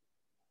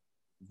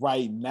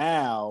 Right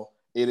now,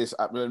 it is,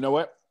 you know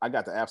what? I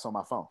got the apps on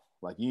my phone.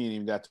 Like, you ain't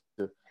even got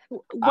to.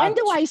 When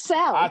do I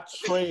sell? I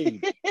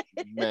trade,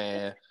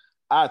 man.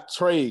 I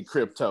trade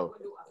crypto.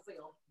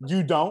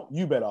 You don't?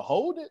 You better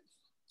hold it.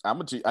 I'm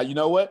gonna. You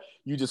know what?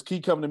 You just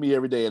keep coming to me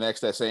every day and ask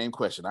that same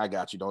question. I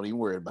got you. Don't even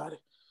worry about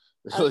it.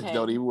 Okay.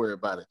 Don't even worry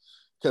about it.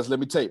 Because let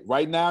me tell you,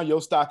 right now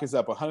your stock is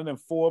up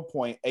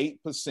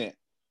 104.8%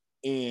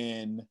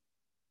 in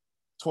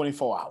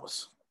 24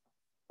 hours.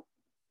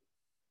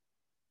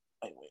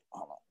 Wait,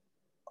 hold on.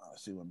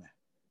 Let's see what man.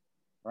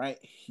 Right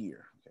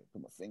here. Okay,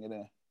 put my finger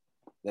there.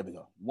 There we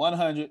go.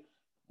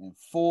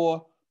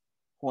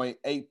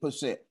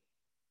 104.8%.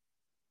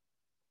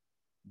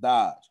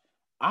 Dodge.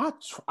 I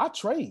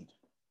trade.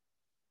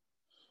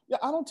 Yeah,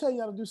 I don't tell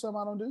you how to do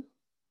something I don't do.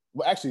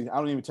 Well, actually, I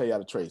don't even tell you how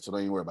to trade, so don't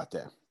even worry about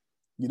that.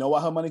 You know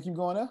why her money keep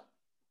going up?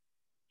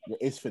 Yeah,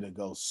 it's finna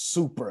go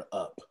super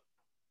up,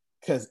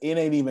 because it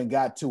ain't even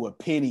got to a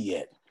penny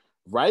yet.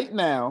 Right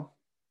now,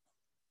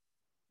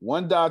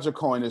 one Dodger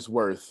coin is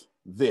worth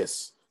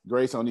this.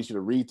 Grace, I need you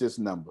to read this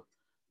number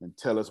and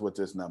tell us what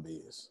this number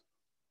is.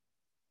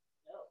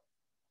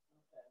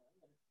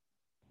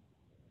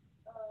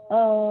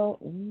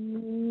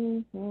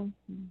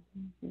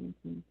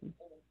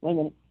 Wait a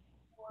minute.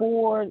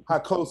 4. How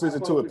close is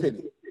it to a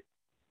penny?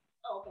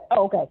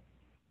 Oh, okay.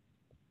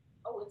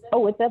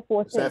 Oh, it's at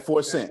 4 cents. It's at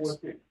 4 cents.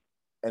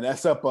 And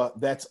that's up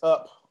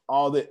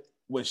all that.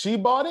 When she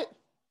bought it,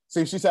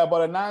 see, she said I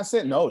bought it at 9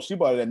 cents. No, she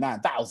bought it at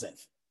 9,000.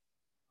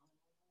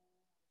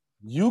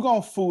 You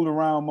gonna fool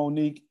around,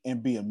 Monique,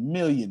 and be a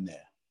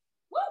millionaire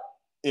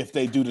if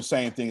they do the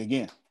same thing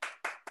again.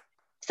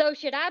 So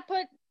should I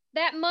put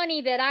that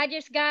money that I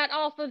just got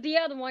off of the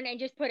other one and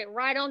just put it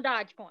right on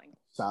Dogecoin?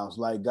 Sounds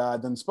like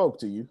God done spoke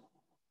to you.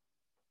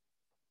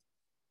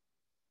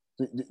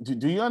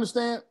 Do you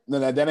understand? No,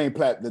 that ain't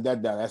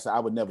that's I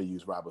would never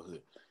use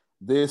Robinhood.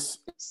 This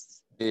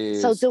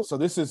is so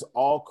this is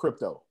all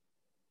crypto.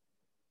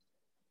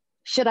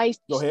 Should I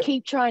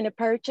keep trying to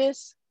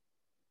purchase?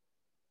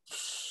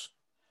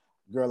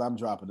 Girl, I'm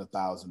dropping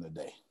 1,000 a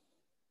day.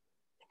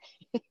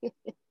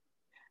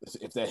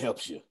 If that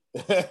helps you.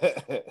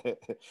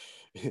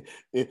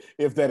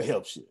 if that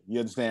helps you.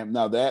 You understand?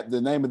 Now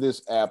the name of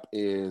this app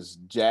is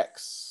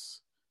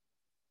Jax.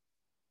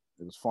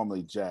 It was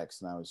formerly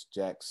Jax. Now it's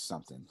Jax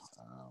something.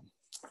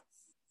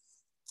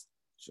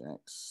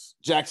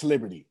 Jax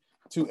Liberty.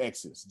 2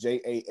 X's.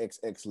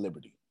 JAXX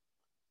Liberty.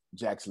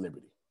 Jax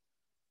Liberty.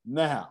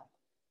 Now,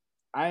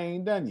 I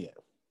ain't done yet.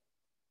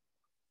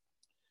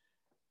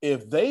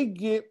 If they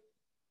get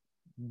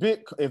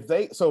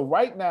so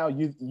right now,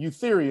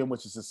 Ethereum,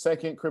 which is the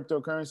second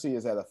cryptocurrency,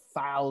 is at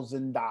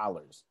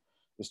 $1,000.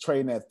 It's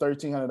trading at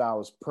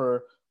 $1,300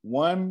 per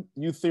one.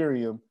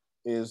 Ethereum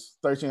is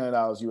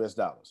 $1,300 US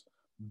dollars.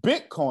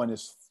 Bitcoin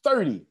is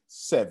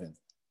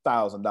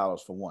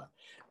 $37,000 for one.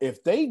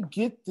 If they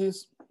get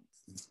this,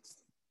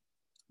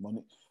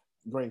 Monique,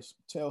 Grace,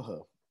 tell her.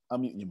 I'm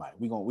muting your mic.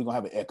 We're gonna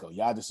have an echo.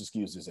 Y'all just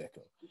excuse this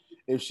echo.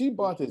 If she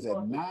bought this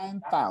at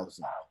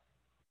 9,000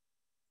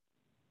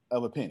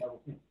 of a penny,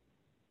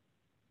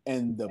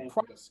 and the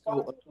price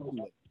go up to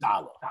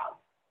 $1,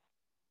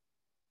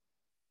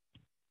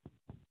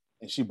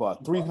 and she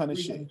bought 300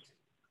 shares,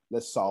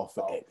 let's solve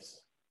for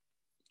X.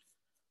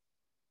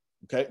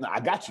 Okay, now I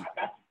got you.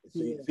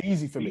 It's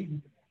easy for me.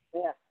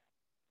 Yeah.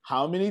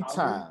 How many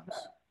times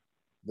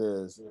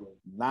does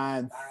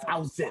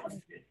 9,000 to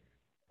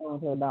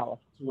 $1?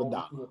 to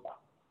 $1?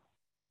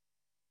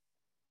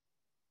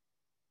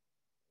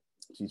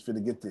 She's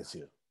finna get this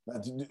here.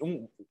 Now,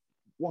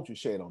 won't you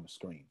share it on the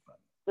screen?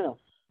 Yeah.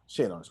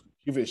 Share it on the screen.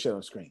 You finna share it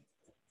on the screen.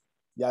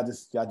 Y'all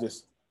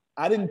just.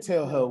 I didn't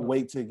tell her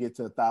wait to get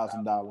to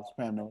 $1,000.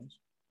 Pam knows.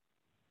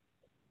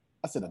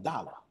 I said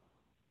 $1.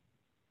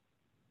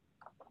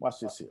 Watch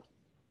this here.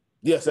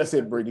 Yes, that's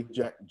it, Brady.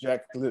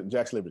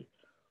 Jack's Liberty.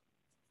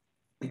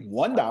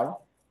 $1.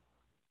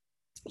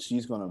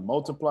 She's gonna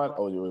multiply.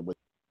 Oh, wait.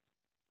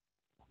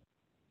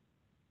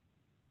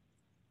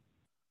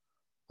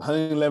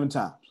 111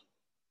 times.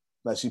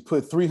 Like she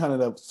put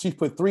 300 up. She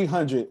put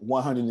 300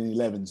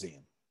 111s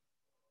in.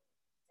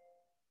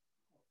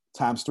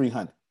 Times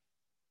 300.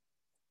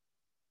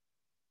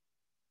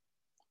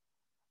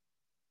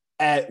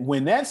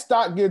 When that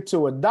stock get to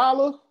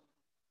 $1,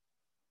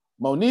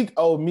 Monique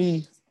owed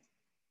me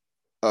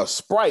a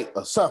Sprite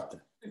or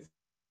something,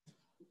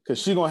 because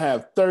she's gonna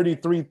have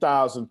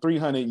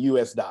 33,300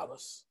 US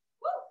dollars.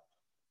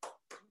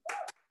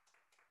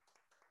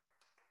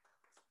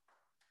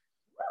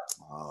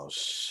 Oh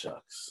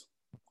shucks.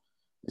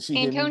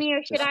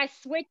 Antonio, should I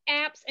switch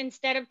apps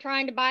instead of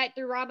trying to buy it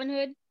through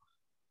Robinhood?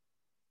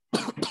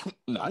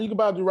 No, you can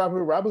buy it through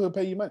Robinhood. Robinhood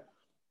pay you money.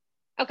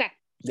 Okay.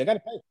 They gotta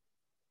pay.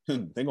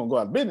 They're gonna go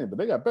out of business, but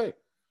they gotta pay.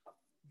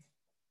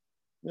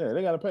 Yeah,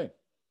 they gotta pay.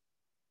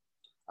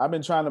 I've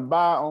been trying to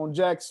buy on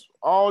Jax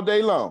all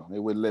day long. They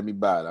wouldn't let me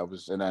buy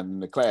it. In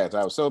the class.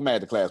 I was so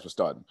mad the class was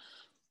starting.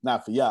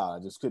 Not for y'all. I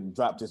just couldn't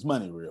drop this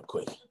money real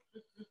quick.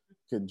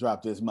 Couldn't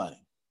drop this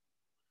money.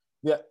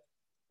 Yeah.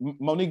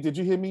 Monique, did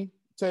you hear me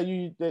tell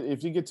you that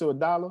if you get to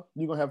 $1,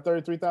 you're gonna have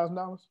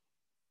 $33,000?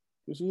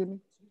 Did you hear me?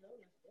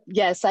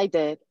 Yes, I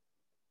did.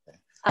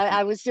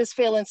 I was just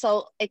feeling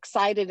so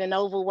excited and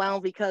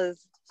overwhelmed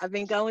because I've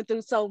been going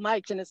through so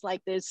much, and it's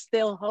like there's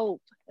still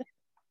hope.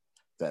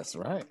 That's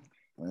right.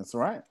 That's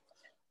right.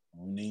 I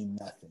don't need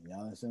nothing.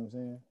 Y'all understand what I'm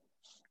saying?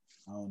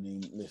 I don't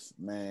need, listen,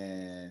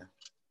 man.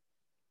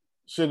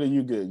 Sugar,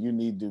 you good. You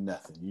need to do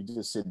nothing. You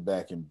just sit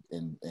back and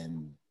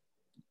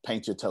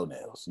paint your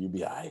toenails. You'll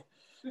be all right.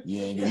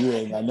 You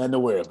ain't got nothing to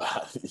worry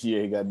about.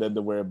 You ain't got nothing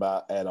to worry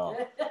about at all.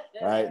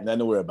 All right? Nothing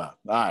to worry about.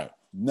 All right.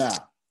 Now,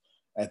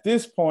 at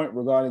this point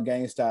regarding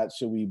GameStop,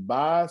 should we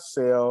buy,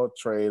 sell,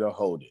 trade, or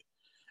hold it?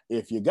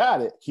 If you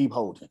got it, keep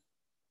holding.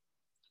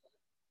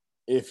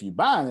 If you're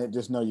buying it,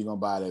 just know you're going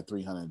to buy it at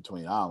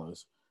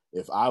 $320.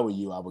 If I were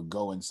you, I would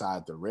go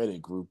inside the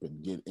Reddit group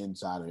and get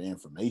insider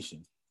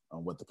information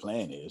on what the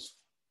plan is.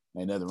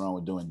 Ain't nothing wrong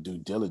with doing due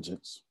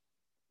diligence.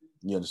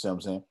 You understand what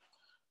I'm saying?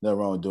 Nothing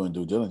wrong with doing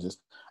due diligence.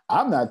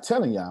 I'm not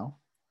telling y'all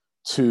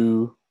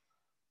to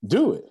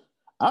do it.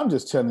 I'm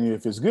just telling you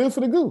if it's good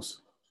for the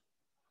goose,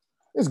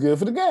 it's good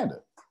for the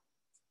gander.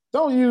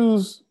 Don't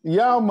use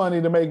y'all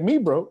money to make me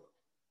broke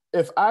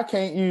if I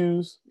can't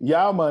use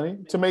y'all money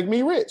to make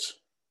me rich.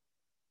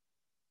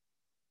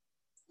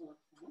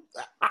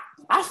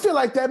 I feel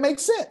like that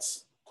makes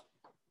sense.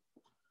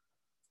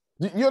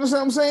 You understand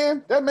what I'm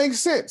saying? That makes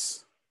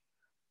sense.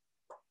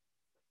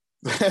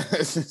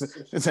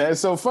 It's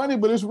so funny,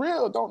 but it's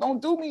real.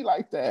 Don't do me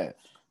like that.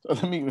 So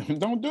I mean,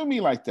 don't do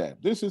me like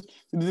that. This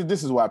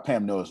is why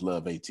Pam Norris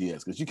love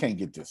ATS, because you can't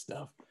get this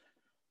stuff.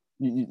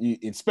 You,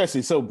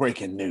 especially so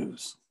breaking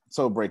news.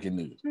 So breaking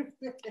news.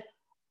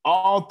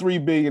 All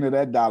 $3 billion of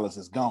that dollars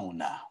is gone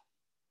now.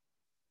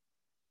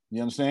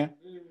 You understand?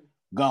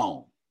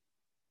 Gone.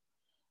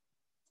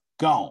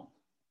 Gone.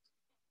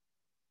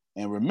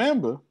 And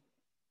remember,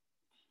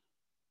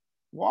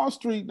 Wall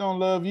Street don't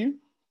love you.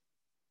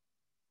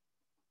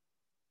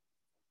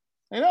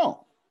 They don't.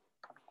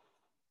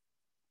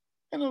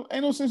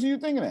 Ain't no sense in you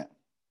thinking that.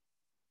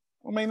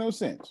 It make no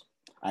sense.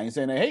 I ain't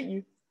saying they hate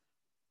you.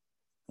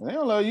 They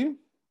don't love you.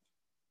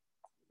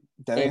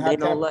 That ain't And how they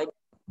don't like.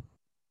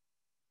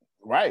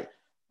 Right.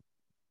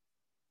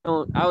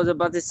 I was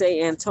about to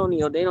say,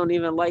 Antonio, they don't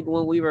even like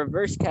when we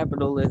reverse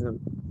capitalism.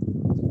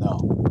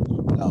 No.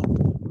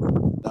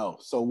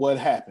 So what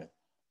happened?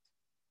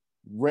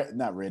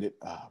 Not Reddit.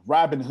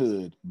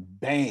 Robinhood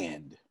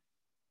banned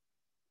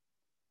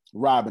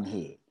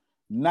Robinhood.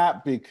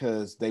 Not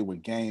because they were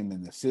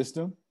gaming the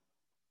system,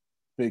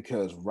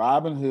 because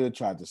Robinhood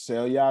tried to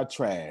sell y'all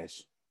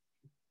trash,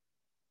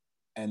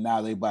 and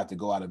now they about to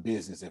go out of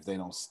business if they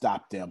don't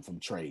stop them from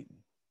trading.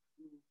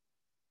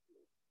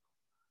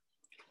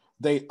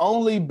 They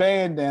only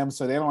banned them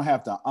so they don't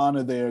have to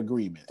honor their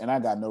agreement, and I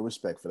got no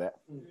respect for that.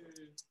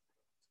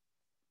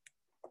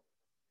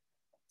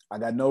 I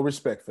got no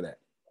respect for that.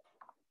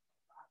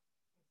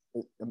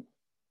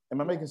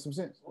 Am I making some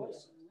sense?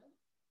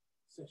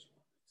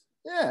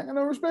 Yeah, I got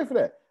no respect for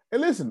that.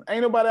 And listen,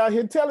 ain't nobody out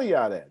here telling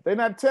y'all that. They're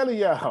not telling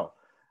y'all.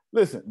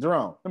 Listen,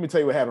 Jerome, let me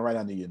tell you what happened right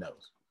under your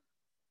nose.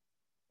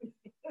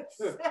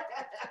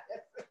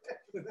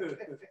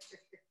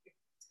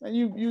 And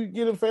you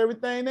get them for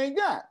everything they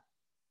got.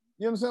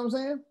 You understand what I'm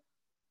saying?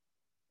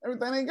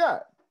 Everything they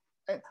got.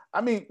 I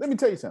mean, let me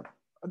tell you something.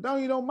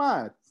 You don't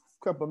mind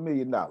a couple $1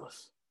 million.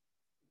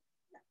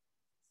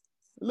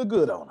 Look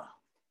good on her.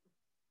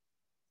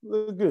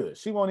 Look good.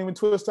 She won't even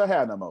twist her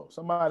hair no more.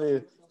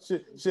 Somebody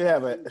should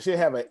have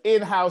an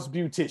in-house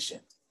beautician.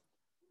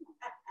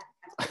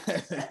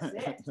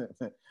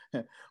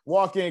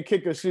 Walk in,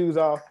 kick her shoes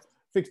off,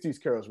 fix these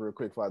curls real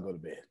quick before I go to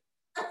bed.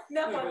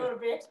 No, a little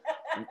bit.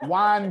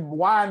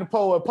 Wine,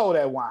 pour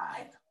that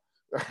wine.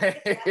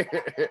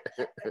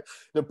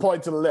 The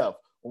point to the left.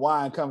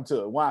 Wine come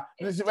to it. Wine.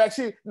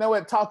 Actually, you know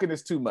what? Talking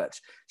is too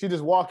much. She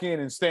just walk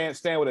in and stand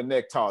with her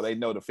neck tall. They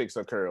know to fix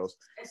her curls.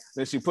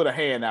 Then she put her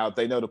hand out.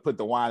 They know to put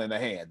the wine in her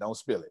hand. Don't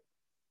spill it.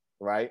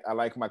 Right? I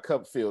like my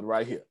cup filled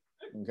right here.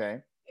 Okay?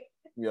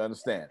 You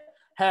understand?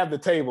 Have the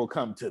table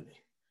come to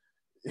me.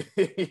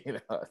 You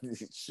know,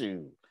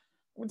 shoot.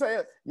 Let me tell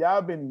you,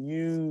 y'all been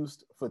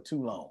used for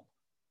too long.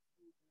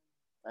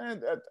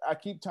 And I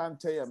keep trying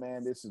to tell you,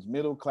 man, this is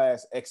middle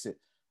class exit.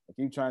 I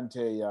keep trying to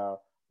tell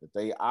y'all that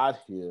they out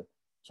here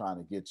trying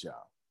to get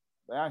y'all.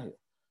 They out here.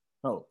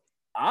 No,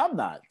 I'm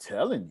not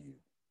telling you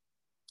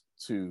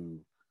to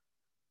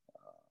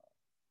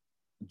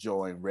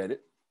join Reddit,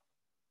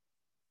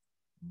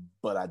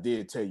 but I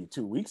did tell you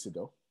 2 weeks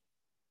ago.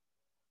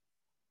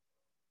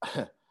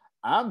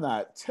 I'm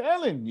not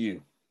telling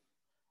you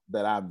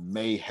that I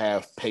may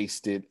have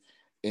pasted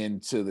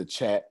into the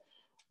chat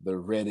the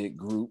Reddit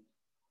group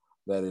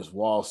that is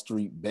Wall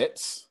Street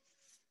Bets.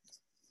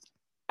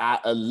 I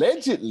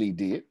allegedly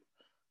did,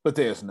 but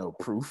there's no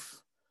proof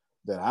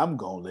that I'm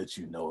going to let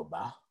you know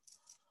about,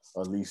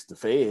 or at least the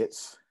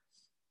feds.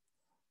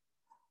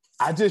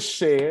 I just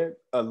shared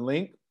a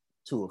link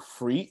to a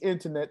free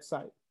internet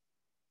site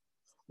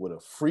with a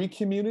free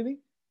community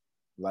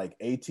like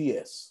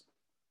ATS.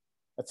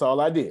 That's all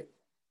I did.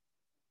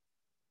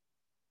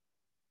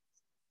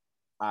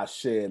 I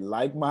shared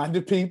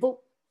like-minded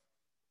people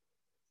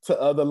to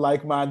other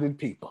like-minded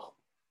people.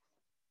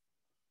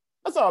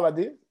 That's all I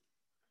did.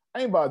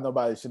 I ain't bothering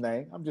nobody's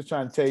name. I'm just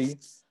trying to tell you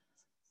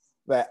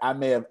that I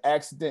may have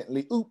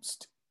accidentally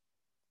oopsed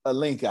a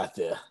link out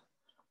there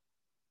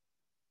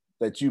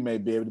that you may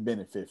be able to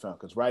benefit from.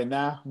 Because right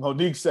now,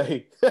 Monique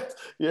say,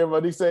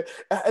 Monique say,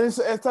 I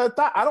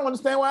don't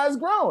understand why it's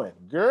growing.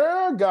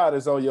 Girl, God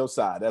is on your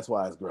side. That's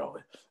why it's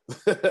growing.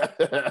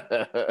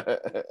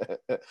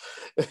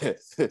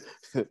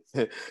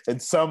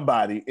 And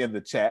somebody in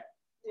the chat,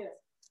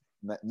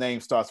 name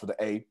starts with an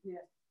A.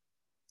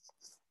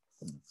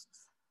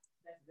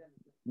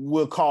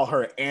 We'll call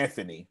her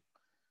Anthony.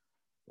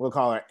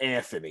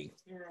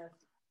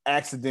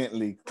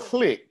 Accidentally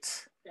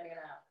clicked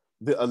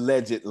the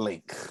alleged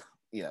link.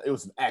 Yeah, it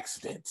was an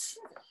accident.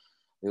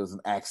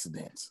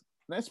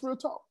 That's real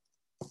talk.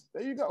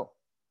 There you go.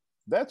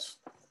 Let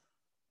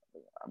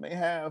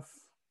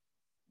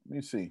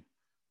me see.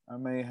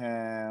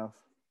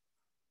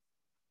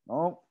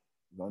 Oh,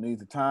 don't need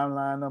the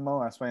timeline no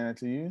more. I explain that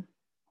to you.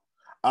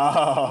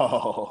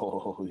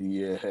 Oh,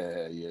 yeah.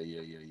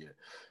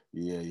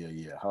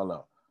 Hold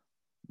on.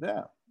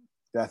 Yeah,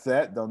 got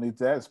that. Don't need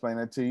that. Explain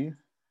that to you.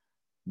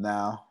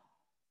 Now,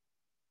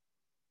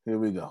 here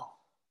we go.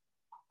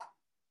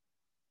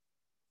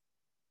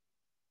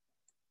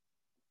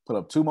 Put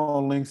up 2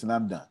 more links and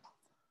I'm done.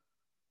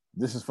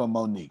 This is from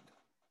Monique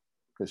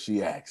because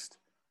she asked.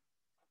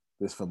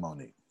 This is for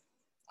Monique.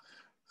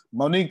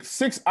 Monique,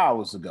 6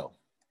 hours ago.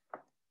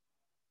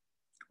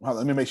 Well,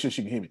 let me make sure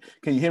she can hear me.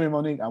 Can you hear me,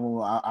 Monique? I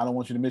don't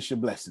want you to miss your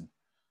blessing.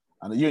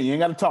 You ain't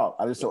got to talk.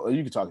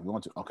 You can talk if you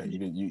want to. Okay,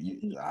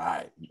 you all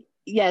right.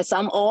 Yes,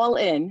 I'm all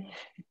in.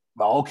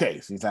 Okay,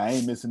 see, I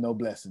ain't missing no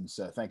blessings,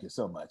 sir. Thank you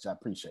so much. I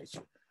appreciate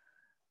you.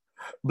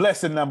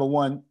 Blessing number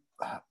one.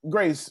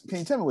 Grace, can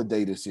you tell me what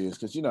day this is?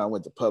 Because, I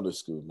went to public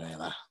school,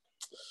 man. I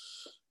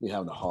be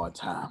having a hard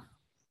time.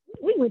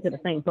 We went to the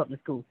same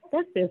public school.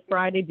 That says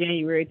Friday,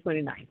 January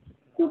 29th,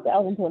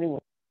 2021.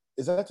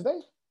 Is that today?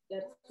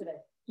 That's today.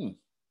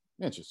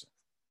 Interesting.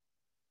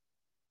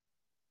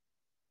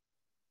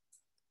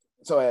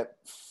 So at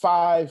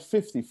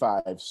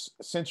 5:55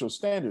 Central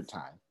Standard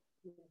Time,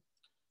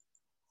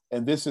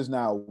 and this is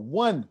now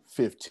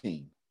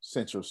 1:15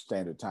 Central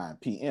Standard Time,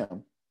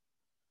 p.m.,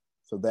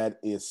 so that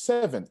is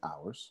 7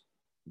 hours,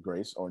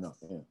 Grace, or no,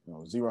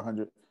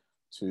 0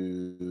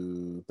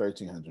 to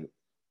 1300,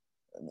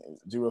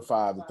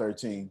 05 to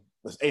 13,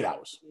 that's 8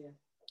 hours. Yeah.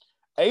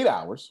 8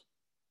 hours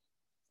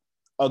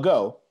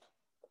ago,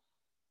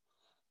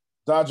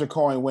 Dodger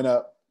coin went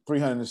up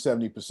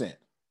 370%.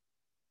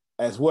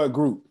 As what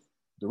group?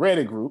 The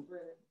Reddit group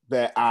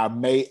that I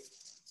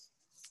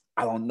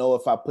don't know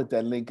if I put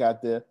that link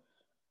out there.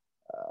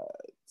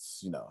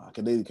 I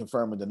can either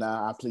confirm or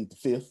deny. I plead the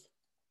fifth.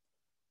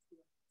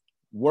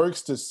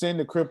 Works to send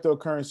the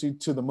cryptocurrency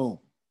to the moon.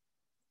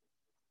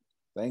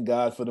 Thank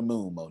God for the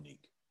moon,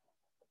 Monique.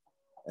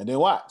 And then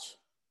watch.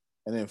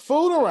 And then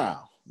fool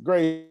around.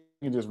 Great.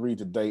 You can just read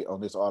the date on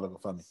this article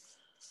for me.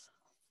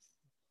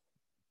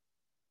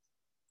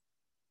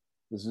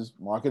 This is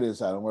market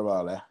inside. Don't worry about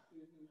all that.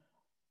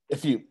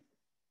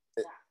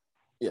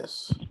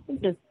 Yes.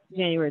 It's just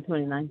January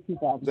 29th,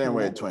 2000.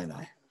 January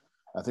 29th.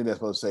 I think that's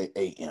supposed to say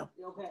AM.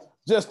 Okay.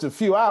 Just a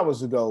few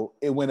hours ago,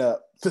 it went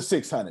up to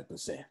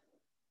 600%. Wow.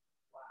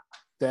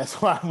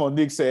 That's why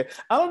Monique said,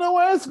 I don't know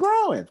where it's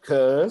growing,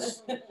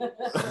 because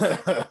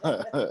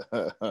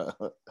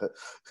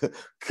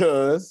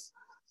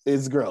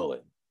it's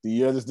growing. Do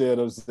you understand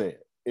what I'm saying?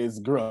 It's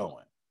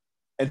growing.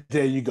 And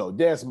there you go.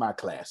 That's my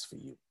class for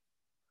you.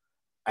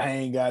 I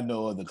ain't got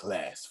no other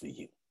class for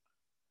you.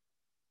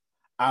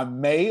 I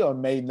may or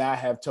may not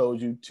have told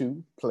you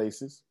 2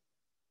 places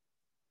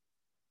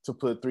to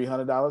put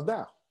 $300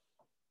 down.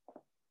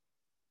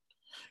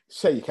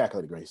 Share your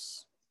calculator,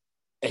 Grace.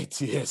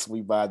 ATS,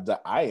 we buy the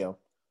IM.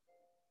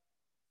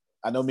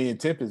 I know me and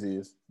Tempest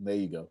is. There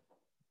you go.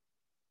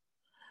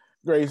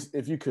 Grace,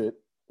 if you could,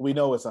 we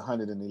know it's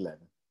 111.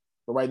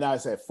 But right now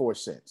it's at 4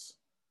 cents.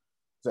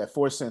 It's at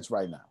 4 cents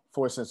right now.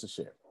 4 cents a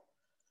share.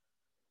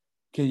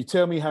 Can you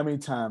tell me how many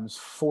times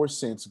 4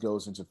 cents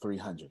goes into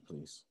 300,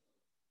 please?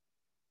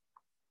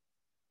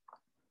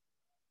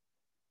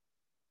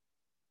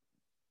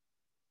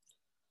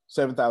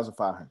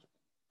 $7,500.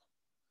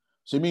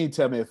 So you mean to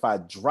tell me if I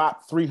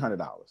drop $300,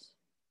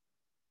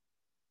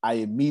 I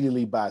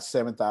immediately buy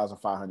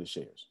 7,500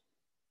 shares?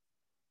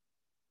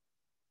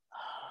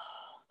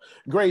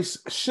 Grace,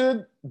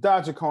 should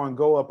Dogecoin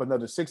go up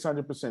another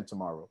 600%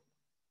 tomorrow,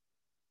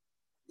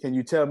 can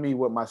you tell me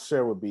what my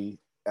share would be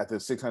at the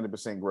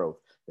 600% growth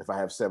if I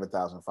have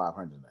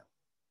 7,500 now?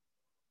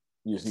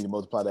 You just need to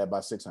multiply that by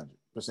 600%.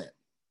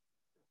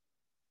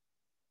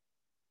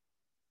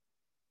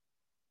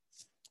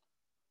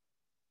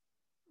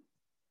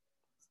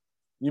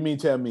 You mean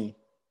tell me?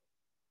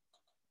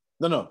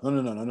 No.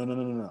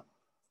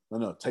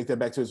 Take that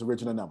back to its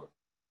original number.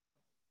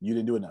 You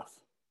didn't do enough.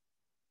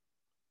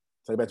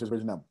 Take it back to its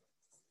original number.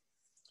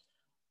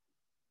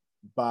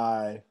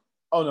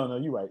 No,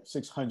 you're right.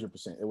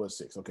 600%. It was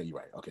 6. Okay, you're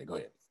right. Okay, go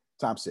ahead.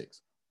 Times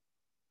 6.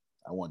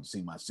 I wanted to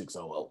see my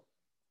 600.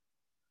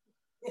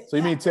 So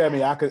you mean tell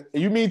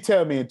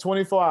me in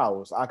 24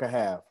 hours I could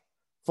have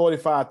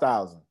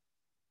 45,000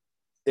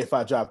 if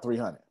I drop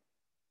 300?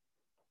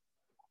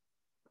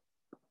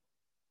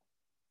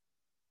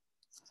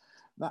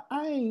 Now,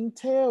 I ain't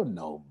tell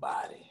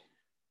nobody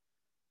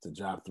to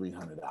drop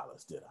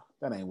 $300, did I?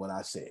 That ain't what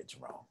I said,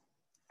 Jerome.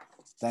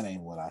 That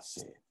ain't what I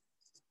said.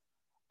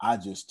 I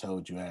just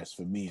told you, as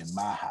for me in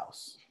my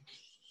house.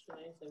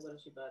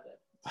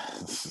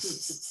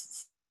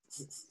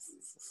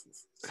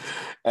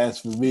 As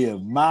for me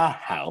in my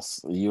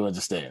house, you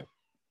understand,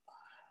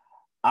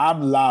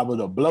 I'm liable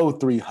to blow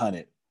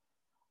 300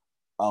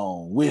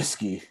 on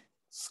whiskey,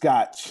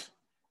 scotch,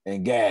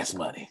 and gas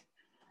money.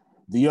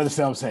 Do you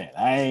understand what I'm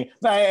saying?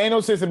 Ain't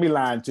no sense in me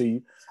lying to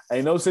you.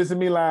 Ain't no sense in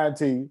me lying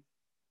to you.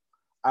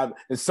 And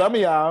some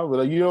of y'all,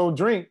 well, you don't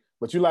drink,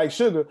 but you like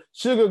sugar.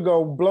 Sugar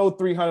go blow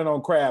 300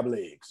 on crab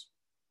legs.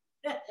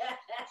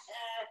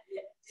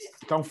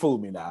 Don't fool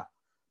me now.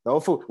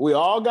 Don't fool. We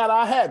all got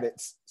our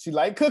habits. She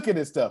like cooking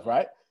and stuff,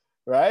 right?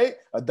 Right?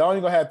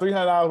 Adoni gonna have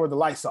 $300 worth of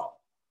Lysol.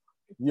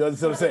 You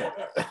understand what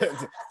I'm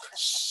saying?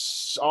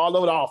 All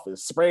over the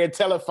office, spraying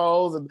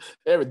telephones and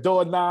every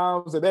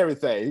doorknobs and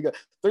everything. You got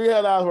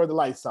 $300 worth of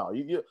Lysol.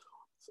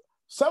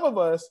 Some of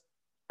us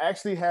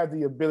actually have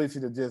the ability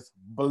to just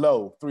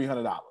blow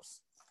 $300.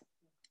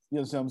 You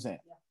understand what I'm saying?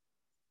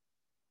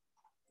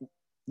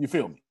 You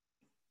feel me?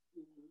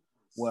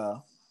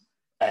 Well,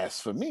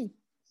 as for me,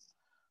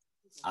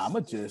 I'm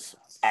going to just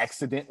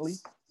accidentally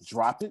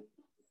drop it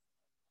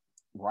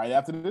right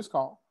after this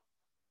call.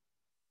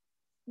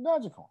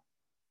 Dodge a coin.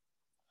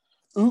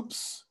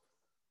 Oops.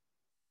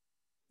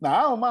 Now,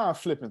 I don't mind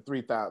flipping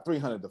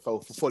 300 to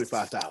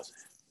 45,000.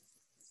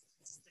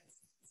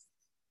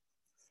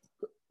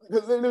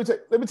 Let me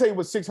tell you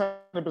what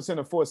 600%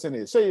 of 4 cents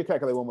is. Show your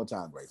calculator one more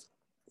time, Grace.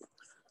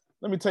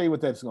 Let me tell you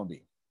what that's going to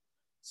be.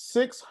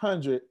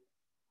 600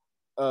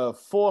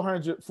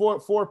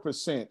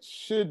 4%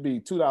 should be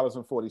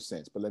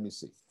 $2.40, but let me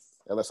see.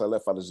 Unless I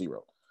left out a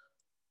zero.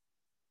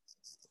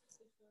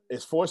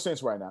 It's 4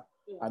 cents right now.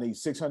 I need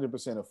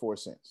 600% of 4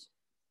 cents.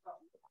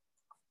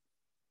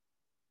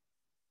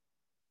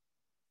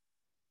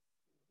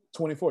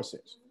 $0.24.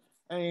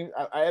 I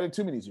added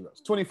too many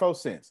zeros. 24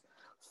 cents.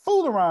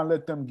 Fool around,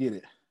 let them get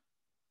it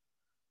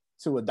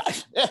to a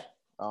dime.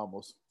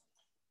 Almost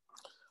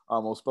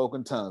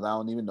spoken tongues. I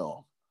don't even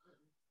know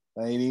them.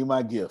 That ain't even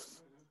my gift.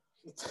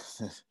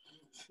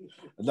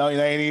 No, it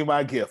ain't even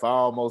my gift. I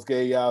almost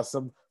gave y'all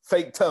some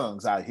fake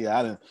tongues out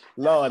here.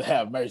 Lord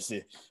have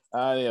mercy.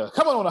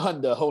 Come on,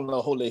 Honda,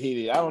 holy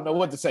heat. I don't know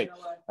what to say.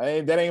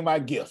 That ain't my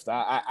gift.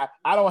 I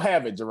don't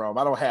have it, Jerome.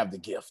 I don't have the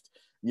gift.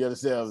 You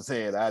understand what I'm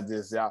saying? I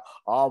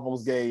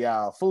almost gave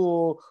y'all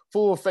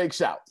full fake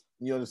shout.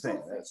 You understand?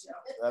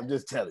 I'm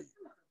just telling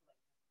you.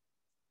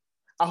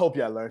 I hope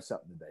y'all learned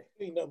something today.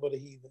 Ain't nothing but a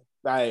heathen.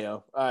 I am.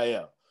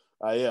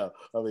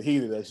 I'm a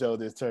heathen that showed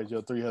this turns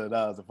your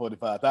 $300 to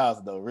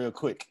 $45,000 though, real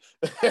quick.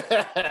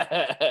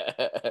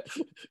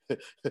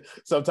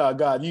 Sometimes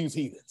God used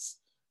heathens.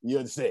 You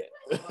understand?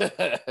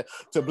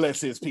 To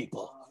bless his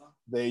people.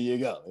 There you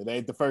go. It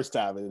ain't the first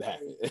time it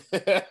happened.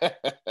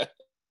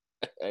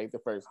 Ain't the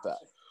first time.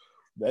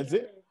 That's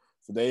it.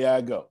 So there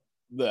y'all go.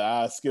 Look,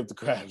 I skipped the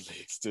crab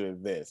legs to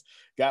invest.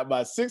 Got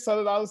my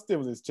 $600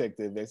 stimulus check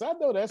to invest. I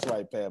know that's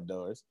right, Pam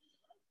Doris.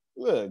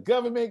 Look,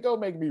 government, go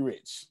make me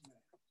rich.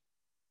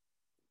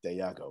 There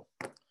y'all go.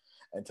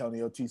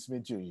 Antonio T.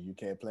 Smith Jr., you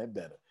can't plan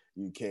better.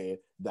 You can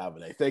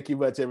dominate. Thank you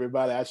much,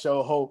 everybody. I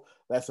sure hope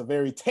that's a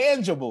very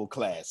tangible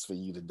class for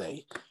you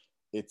today.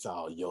 It's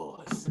all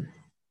yours.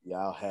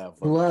 Y'all have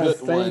a good one.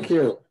 Thank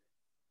you.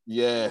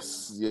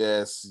 Yes.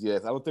 I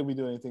don't think we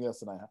do anything else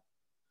tonight. Huh?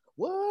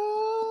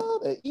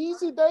 What? An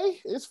easy day?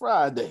 It's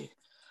Friday.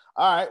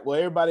 All right. Well,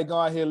 everybody go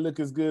out here and look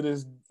as good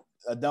as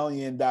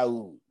Adonia and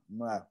Daoud.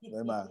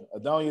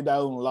 Adonia and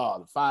Daoud and Law,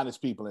 the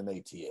finest people in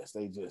ATS.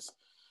 They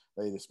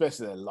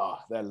especially that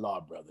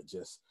law brother,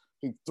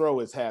 he throw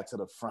his hat to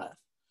the front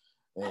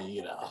and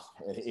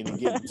and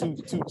get two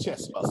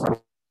chest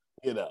muscles,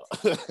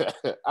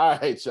 All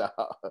right,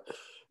 y'all.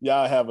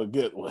 Y'all have a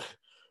good one.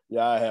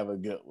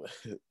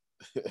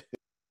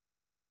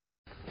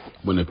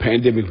 When the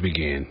pandemic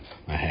began,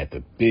 I had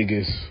the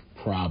biggest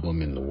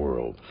problem in the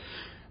world.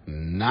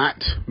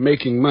 Not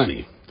making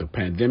money. The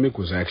pandemic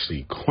was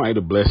actually quite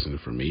a blessing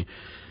for me,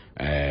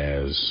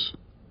 as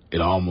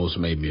it almost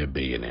made me a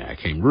billionaire. I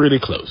came really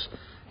close.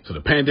 So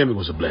the pandemic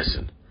was a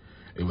blessing.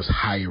 It was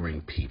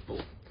hiring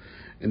people.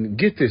 And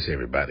get this,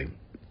 everybody.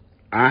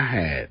 I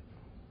had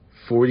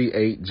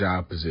 48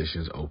 job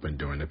positions open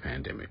during the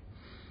pandemic.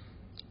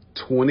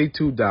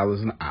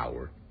 $22 an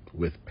hour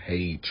with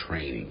paid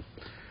training.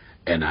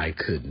 And I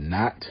could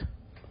not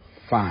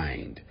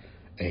find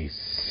a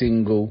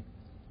single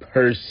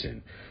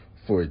person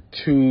for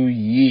 2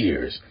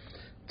 years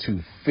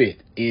to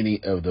fit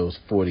any of those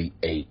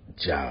 48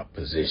 job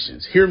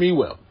positions. Hear me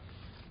well.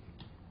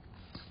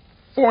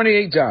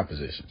 48 job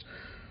positions,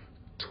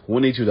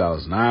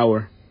 $22 an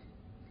hour,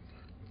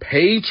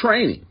 paid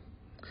training,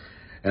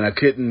 and I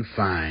couldn't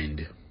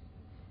find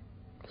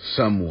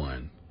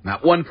someone,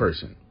 not one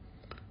person,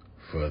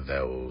 for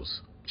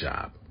those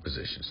job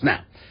positions.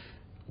 Now,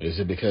 is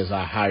it because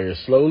I hire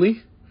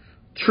slowly?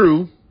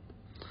 True,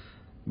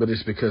 but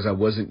it's because I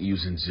wasn't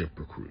using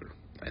ZipRecruiter,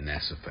 and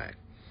that's a fact.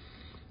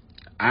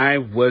 I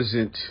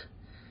wasn't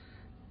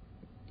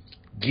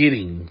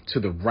getting to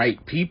the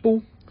right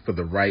people for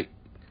the right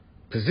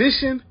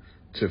position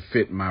to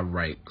fit my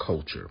right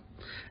culture.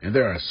 And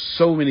there are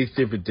so many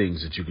different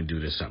things that you can do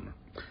this summer.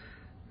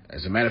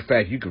 As a matter of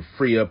fact, you can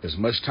free up as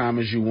much time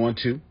as you want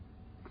to.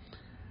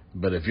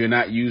 But if you're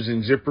not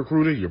using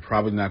ZipRecruiter, you're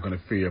probably not going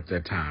to free up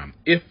that time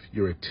if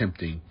you're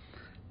attempting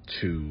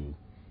to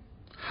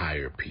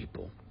hire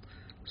people.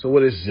 So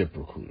what is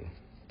ZipRecruiter?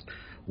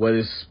 What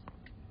is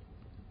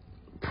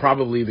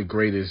probably the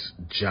greatest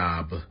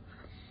job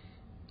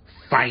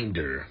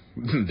finder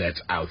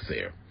that's out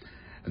there.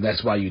 And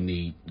that's why you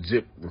need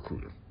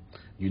ZipRecruiter.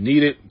 You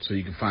need it so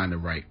you can find the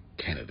right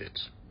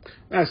candidates.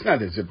 Now, it's not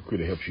that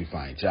ZipRecruiter helps you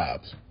find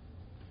jobs.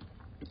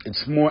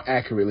 It's more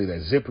accurately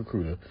that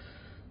ZipRecruiter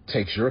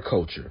takes your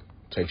culture,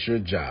 takes your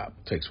job,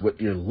 takes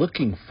what you're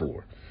looking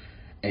for,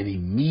 and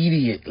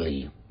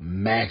immediately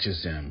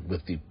matches them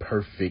with the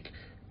perfect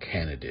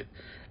candidate.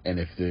 And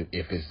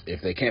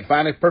if they can't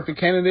find a perfect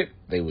candidate,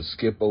 they will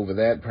skip over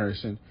that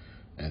person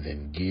and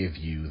then give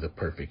you the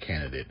perfect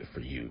candidate for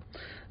you.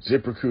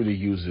 ZipRecruiter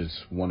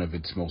uses one of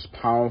its most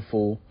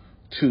powerful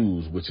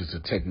tools, which is the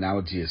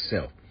technology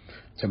itself,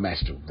 to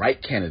match the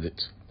right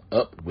candidates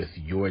up with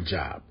your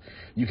job.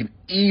 You can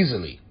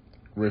easily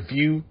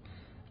review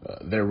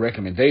their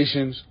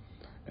recommendations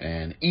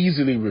and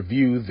easily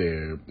review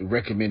their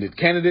recommended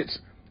candidates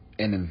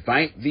and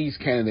invite these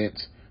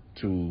candidates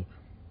to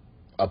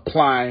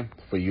apply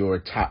for your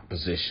top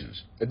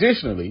positions.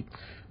 Additionally,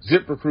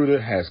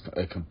 ZipRecruiter has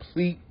a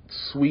complete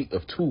suite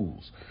of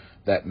tools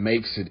that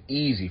makes it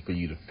easy for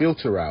you to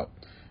filter out,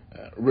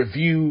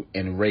 review,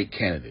 and rate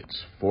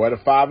candidates. 4 out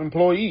of 5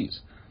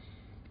 employees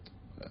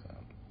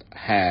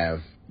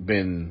have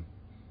been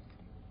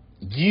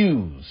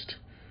used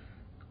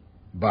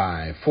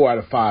by 4 out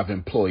of 5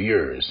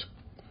 employers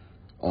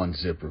on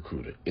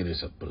ZipRecruiter. It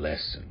is a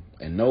blessing.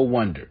 And no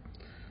wonder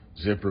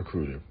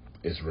ZipRecruiter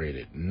is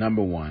rated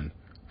 #1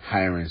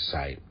 hiring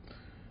site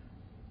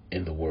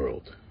in the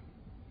world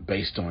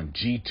based on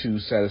G2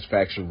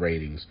 satisfaction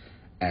ratings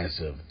as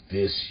of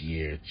this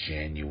year,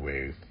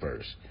 January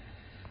 1st.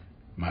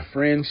 My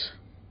friends,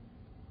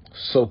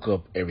 soak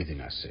up everything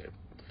I said.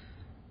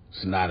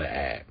 It's not an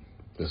ad.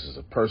 This is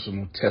a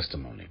personal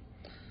testimony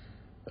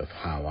of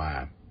how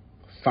I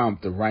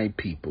found the right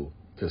people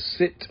to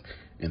sit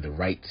in the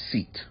right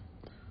seat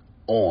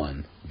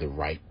on the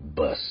right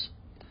bus.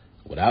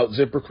 Without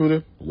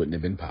ZipRecruiter, it wouldn't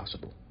have been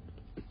possible.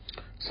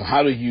 So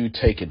how do you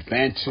take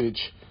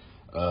advantage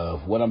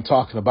of what I'm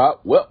talking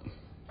about? Well,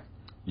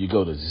 you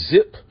go to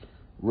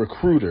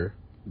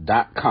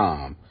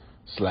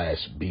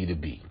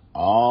ZipRecruiter.com/B2B.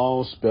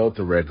 All spelled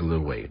the regular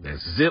way.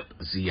 That's Zip,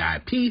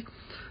 Z-I-P,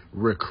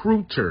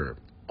 Recruiter,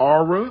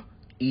 Aura,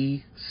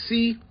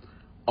 E-C,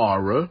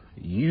 Aura,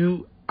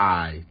 U-I-T-E-R,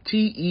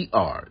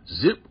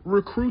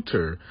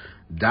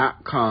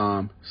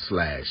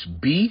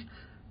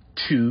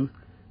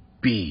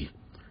 ZipRecruiter.com/B2B.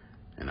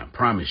 And I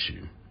promise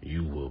you,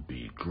 you will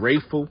be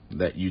grateful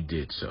that you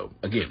did so.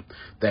 Again,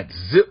 that's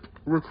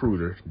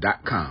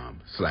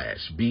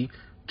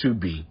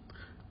ZipRecruiter.com/B2B.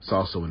 It's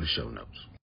also in the show notes.